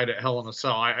particular night at Hell in a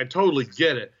Cell. I totally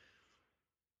get it.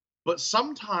 But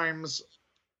sometimes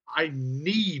I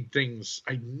need things.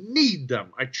 I need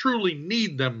them. I truly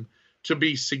need them to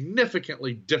be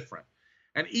significantly different.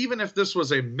 And even if this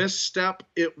was a misstep,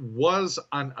 it was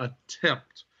an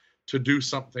attempt to do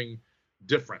something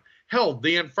different. Hell,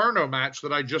 the Inferno match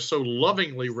that I just so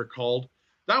lovingly recalled,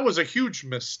 that was a huge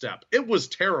misstep. It was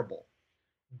terrible.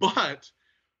 But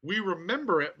we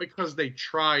remember it because they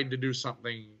tried to do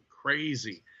something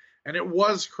crazy. And it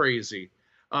was crazy.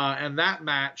 And that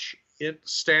match, it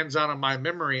stands out in my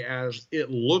memory as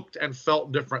it looked and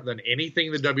felt different than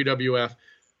anything the WWF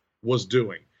was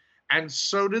doing. And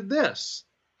so did this.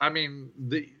 I mean,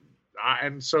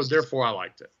 and so therefore I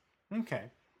liked it. Okay,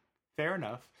 fair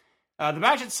enough. The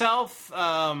match itself,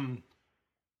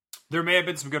 there may have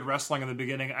been some good wrestling in the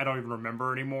beginning. I don't even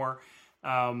remember anymore.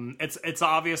 It's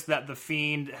obvious that the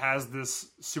Fiend has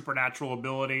this supernatural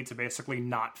ability to basically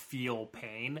not feel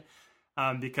pain.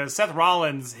 Because Seth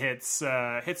Rollins hits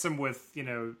him with, I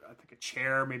think a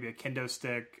chair, maybe a kendo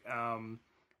stick,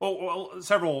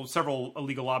 several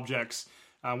illegal objects,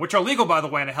 which are legal, by the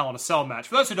way, in a Hell in a Cell match.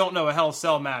 For those who don't know, a Hell in a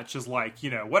Cell match is like,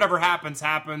 whatever happens.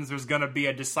 There's going to be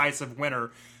a decisive winner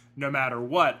no matter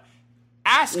what.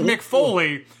 Ask Mick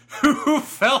Foley, who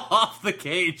fell off the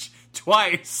cage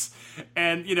twice,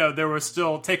 and,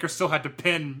 Taker still had to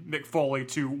pin Mick Foley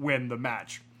to win the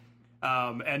match.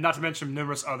 And not to mention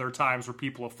numerous other times where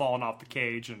people have fallen off the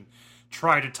cage and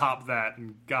tried to top that.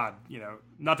 And God,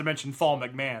 not to mention Fall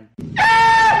McMahon.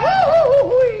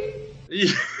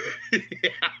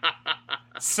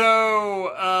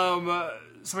 So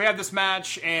we had this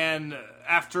match, and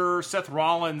after Seth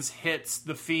Rollins hits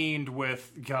the Fiend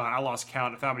with, God, I lost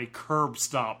count of how many curb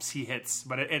stomps he hits,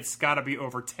 but it's got to be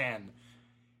over 10.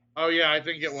 Oh yeah, I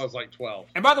think it was like 12.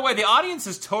 And by the way, the audience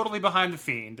is totally behind the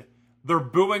Fiend. They're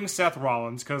booing Seth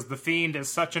Rollins because the Fiend is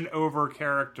such an over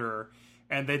character,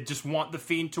 and they just want the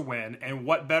Fiend to win. And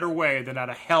what better way than at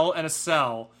a Hell in a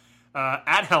Cell,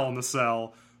 at Hell in a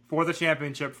Cell, for the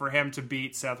championship for him to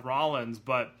beat Seth Rollins.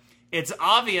 But it's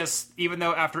obvious, even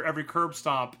though after every curb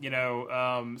stomp,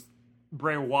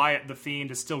 Bray Wyatt, the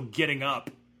Fiend, is still getting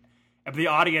up. And the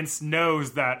audience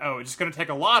knows that, it's just going to take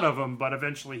a lot of him, but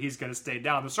eventually he's going to stay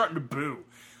down. They're starting to boo.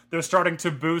 They're starting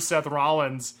to boo Seth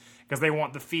Rollins because they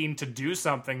want the Fiend to do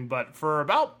something. But for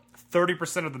about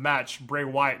 30% of the match, Bray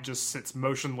Wyatt just sits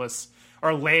motionless,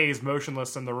 or lays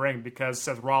motionless in the ring because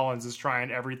Seth Rollins is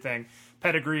trying everything.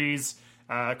 Pedigrees,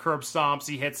 curb stomps.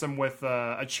 He hits him with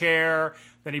a chair.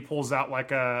 Then he pulls out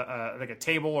like a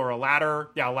table or a ladder.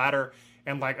 Yeah, a ladder.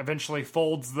 And like eventually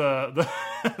folds the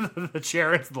the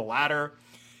chair into the ladder.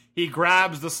 He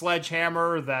grabs the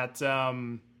sledgehammer that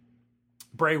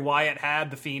Bray Wyatt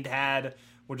had, the Fiend had,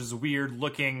 which is a weird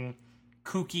looking,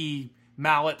 kooky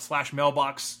mallet /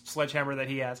 mailbox sledgehammer that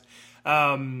he has.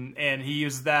 And he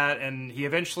uses that, and he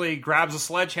eventually grabs a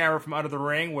sledgehammer from under the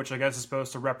ring, which I guess is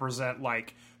supposed to represent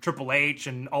like Triple H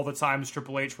and all the times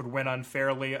Triple H would win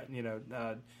unfairly,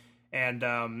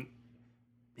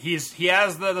 he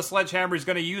has the sledgehammer. He's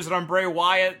going to use it on Bray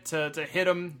Wyatt to hit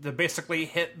him, to basically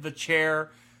hit the chair,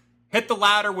 hit the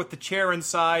ladder with the chair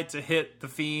inside to hit the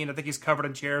Fiend. I think he's covered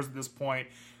in chairs at this point.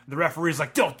 The referee's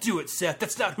like, "Don't do it, Seth.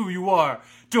 That's not who you are.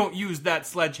 Don't use that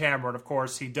sledgehammer." And of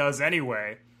course, he does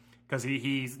anyway, because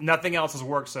he's nothing else has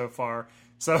worked so far.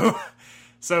 So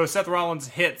Seth Rollins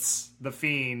hits the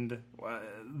Fiend,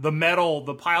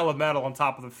 the pile of metal on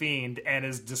top of the Fiend, and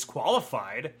is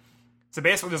disqualified. So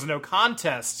basically, there's no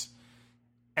contest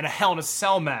in a Hell in a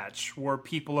Cell match where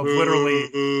people have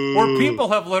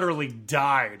literally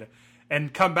died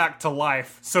and come back to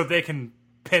life so they can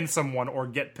pin someone or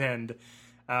get pinned.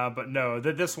 But no,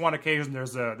 this one occasion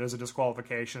there's a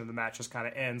disqualification and the match just kind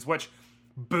of ends. Which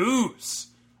boos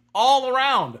all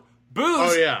around, boos.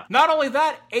 Oh yeah. Not only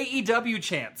that, AEW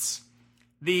chants.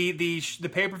 The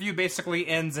pay-per-view basically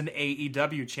ends in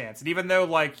AEW chants. And even though,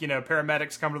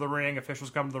 paramedics come to the ring,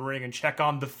 officials come to the ring and check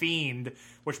on the Fiend,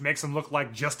 which makes him look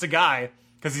like just a guy,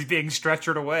 because he's being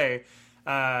stretchered away,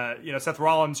 Seth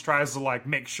Rollins tries to,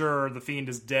 make sure the Fiend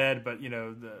is dead, but,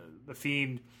 the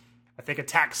Fiend, I think,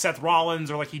 attacks Seth Rollins,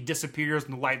 or, he disappears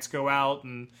and the lights go out,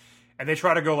 and they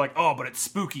try to go, but it's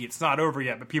spooky, it's not over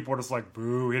yet. But people are just like,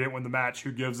 boo, he didn't win the match,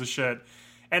 who gives a shit?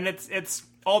 And it's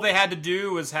all they had to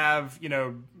do was have,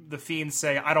 the Fiend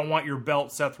say, "I don't want your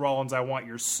belt, Seth Rollins, I want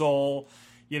your soul."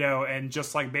 and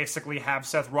just like basically have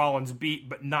Seth Rollins beat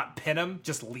but not pin him,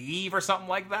 just leave or something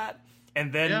like that.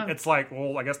 And then it's like,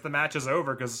 well, I guess the match is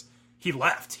over because he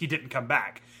left. He didn't come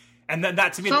back. And then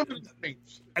that to me...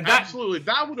 Absolutely.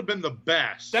 That would have been the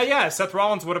best. Seth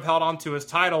Rollins would have held on to his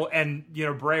title, and,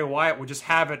 Bray Wyatt would just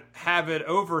have it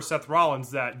over Seth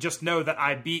Rollins that just know that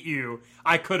I beat you,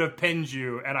 I could have pinned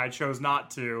you, and I chose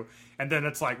not to. And then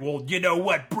it's like, well, you know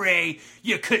what, Bray?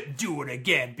 You couldn't do it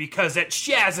again, because at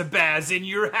Shazabaz in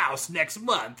your house next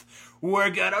month,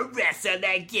 we're gonna wrestle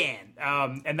again.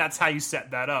 And that's how you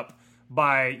set that up.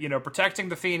 By, protecting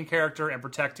the Fiend character and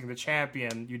protecting the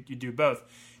champion. You do both.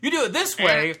 You do it this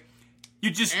way...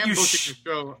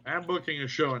 booking a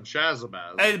show in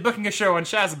Shazabaz. Booking a show in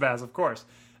Shazabaz, of course.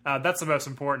 That's the most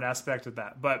important aspect of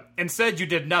that. But instead, you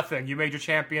did nothing. You made your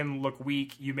champion look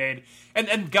weak. You made...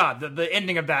 And God, the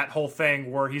ending of that whole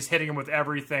thing where he's hitting him with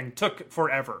everything took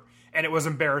forever. And it was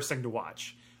embarrassing to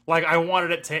watch. Like, I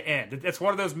wanted it to end. It's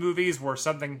one of those movies where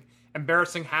something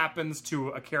embarrassing happens to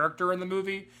a character in the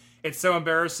movie. It's so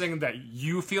embarrassing that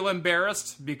you feel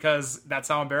embarrassed because that's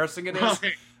how embarrassing it is.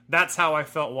 Right. That's how I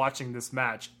felt watching this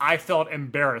match. I felt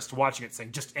embarrassed watching it,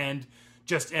 saying, just end.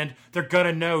 Just end. They're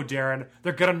gonna know, Daryn.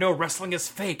 They're gonna know wrestling is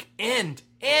fake. End.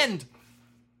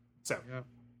 So.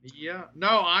 Yeah.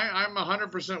 No, I'm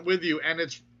 100% with you. And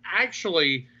it's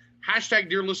actually,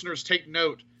 #dear listeners, take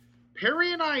note.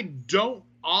 Perry and I don't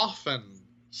often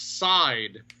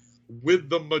side with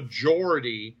the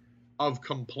majority of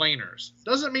complainers.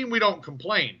 Doesn't mean we don't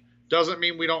complain. Doesn't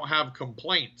mean we don't have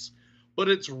complaints. But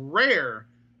it's rare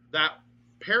that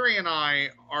Perry and I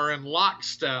are in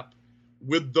lockstep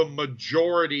with the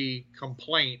majority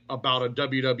complaint about a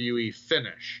WWE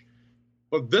finish.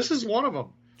 But this is one of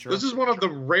them. Sure. This is one of the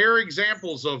rare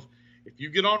examples of, if you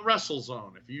get on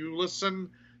WrestleZone, if you listen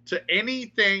to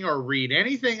anything or read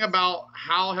anything about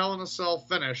how Hell in a Cell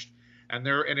finished, and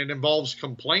it involves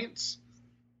complaints,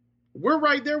 we're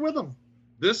right there with them.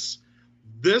 This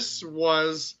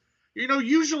was,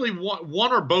 usually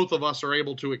one or both of us are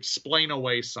able to explain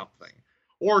away something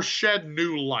or shed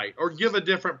new light or give a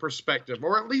different perspective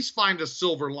or at least find a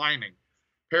silver lining.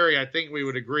 Perry, I think we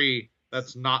would agree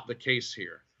that's not the case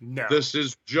here. No. This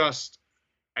is just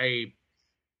a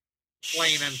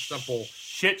plain and simple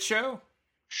shit show.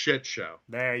 Shit show.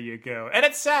 There you go. And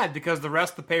it's sad because the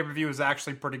rest of the pay-per-view is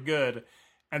actually pretty good.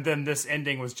 And then this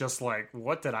ending was just like,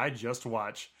 what did I just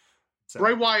watch? So.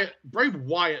 Bray Wyatt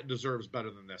deserves better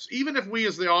than this. Even if we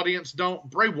as the audience don't,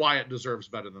 Bray Wyatt deserves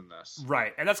better than this.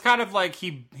 Right. And that's kind of like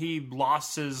he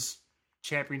lost his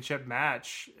championship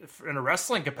match in a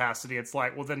wrestling capacity. It's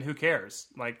like, well, then who cares?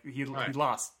 Like, he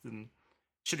lost. And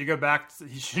should he go back?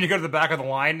 Should he go to the back of the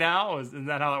line now? Isn't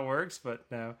that how that works? But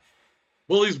no.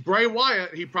 Well, he's Bray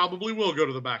Wyatt. He probably will go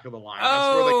to the back of the line.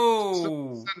 That's where they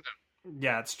send him.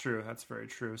 Yeah, it's true. That's very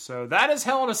true. So that is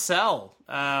Hell in a Cell.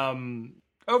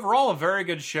 Overall, a very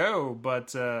good show,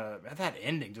 but that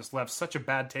ending just left such a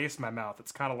bad taste in my mouth.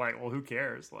 It's kind of like, well, who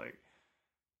cares? Like,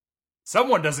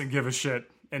 someone doesn't give a shit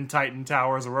in Titan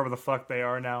Towers or wherever the fuck they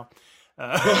are now.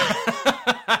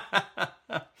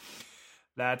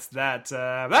 That's that.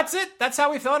 That's it. That's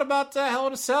how we felt about Hell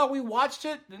in a Cell. We watched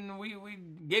it, and we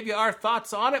gave you our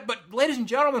thoughts on it. But, ladies and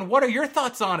gentlemen, what are your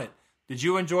thoughts on it? Did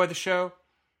you enjoy the show?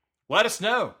 Let us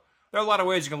know. There are a lot of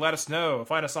ways you can let us know.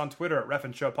 Find us on Twitter at Ref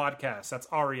and Show Podcast. That's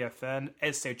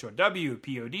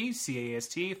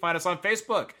REFNSHOWPODCAST. Find us on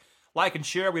Facebook. Like and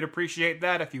share. We'd appreciate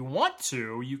that. If you want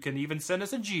to, you can even send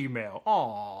us a Gmail.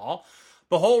 Aww.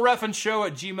 The whole Refn Show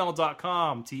at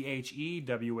gmail.com.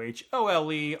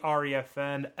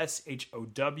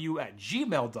 THEWHOLEREFNSHOW at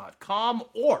gmail.com.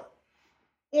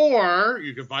 Or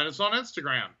you can find us on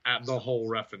Instagram at The Whole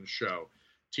Refn Show.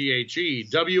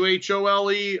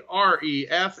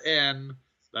 THEWHOLEREFN.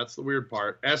 That's the weird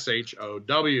part. SHOW.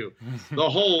 The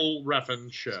Whole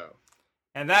Refn Show.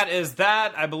 And that is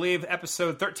that. I believe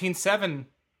episode 13.7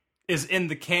 is in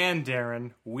the can,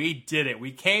 Daryn. We did it.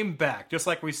 We came back, just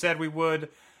like we said we would,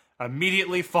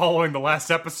 immediately following the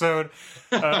last episode.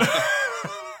 I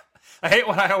hate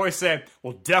what I always say.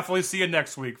 We'll definitely see you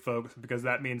next week, folks, because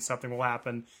that means something will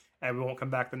happen, and we won't come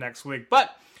back the next week.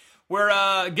 But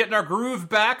we're getting our groove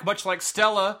back, much like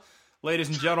Stella, ladies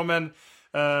and gentlemen.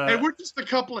 Hey, we're just a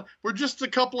couple of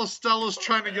Stellas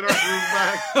trying to get our groove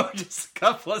back. Just a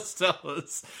couple of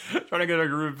Stellas trying to get our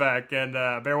groove back. And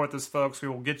bear with us, folks. We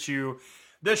will get you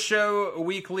this show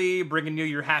weekly, bringing you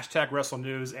your hashtag Wrestle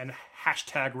News and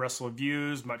hashtag Wrestle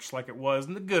Views, much like it was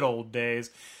in the good old days.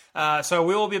 So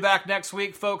we will be back next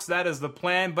week, folks. That is the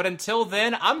plan. But until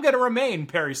then, I'm going to remain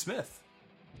Perry Smith.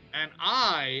 And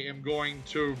I am going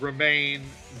to remain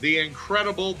the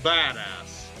incredible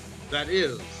badass that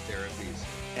is Daryn Beasley.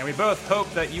 And we both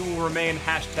hope that you will remain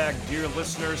hashtag dear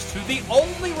listeners to the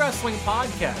only wrestling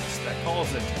podcast that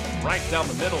calls it right down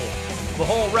the middle. The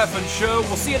whole Reffin' Show.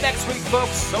 We'll see you next week,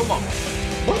 folks. So long.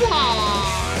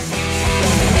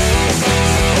 Bye-bye.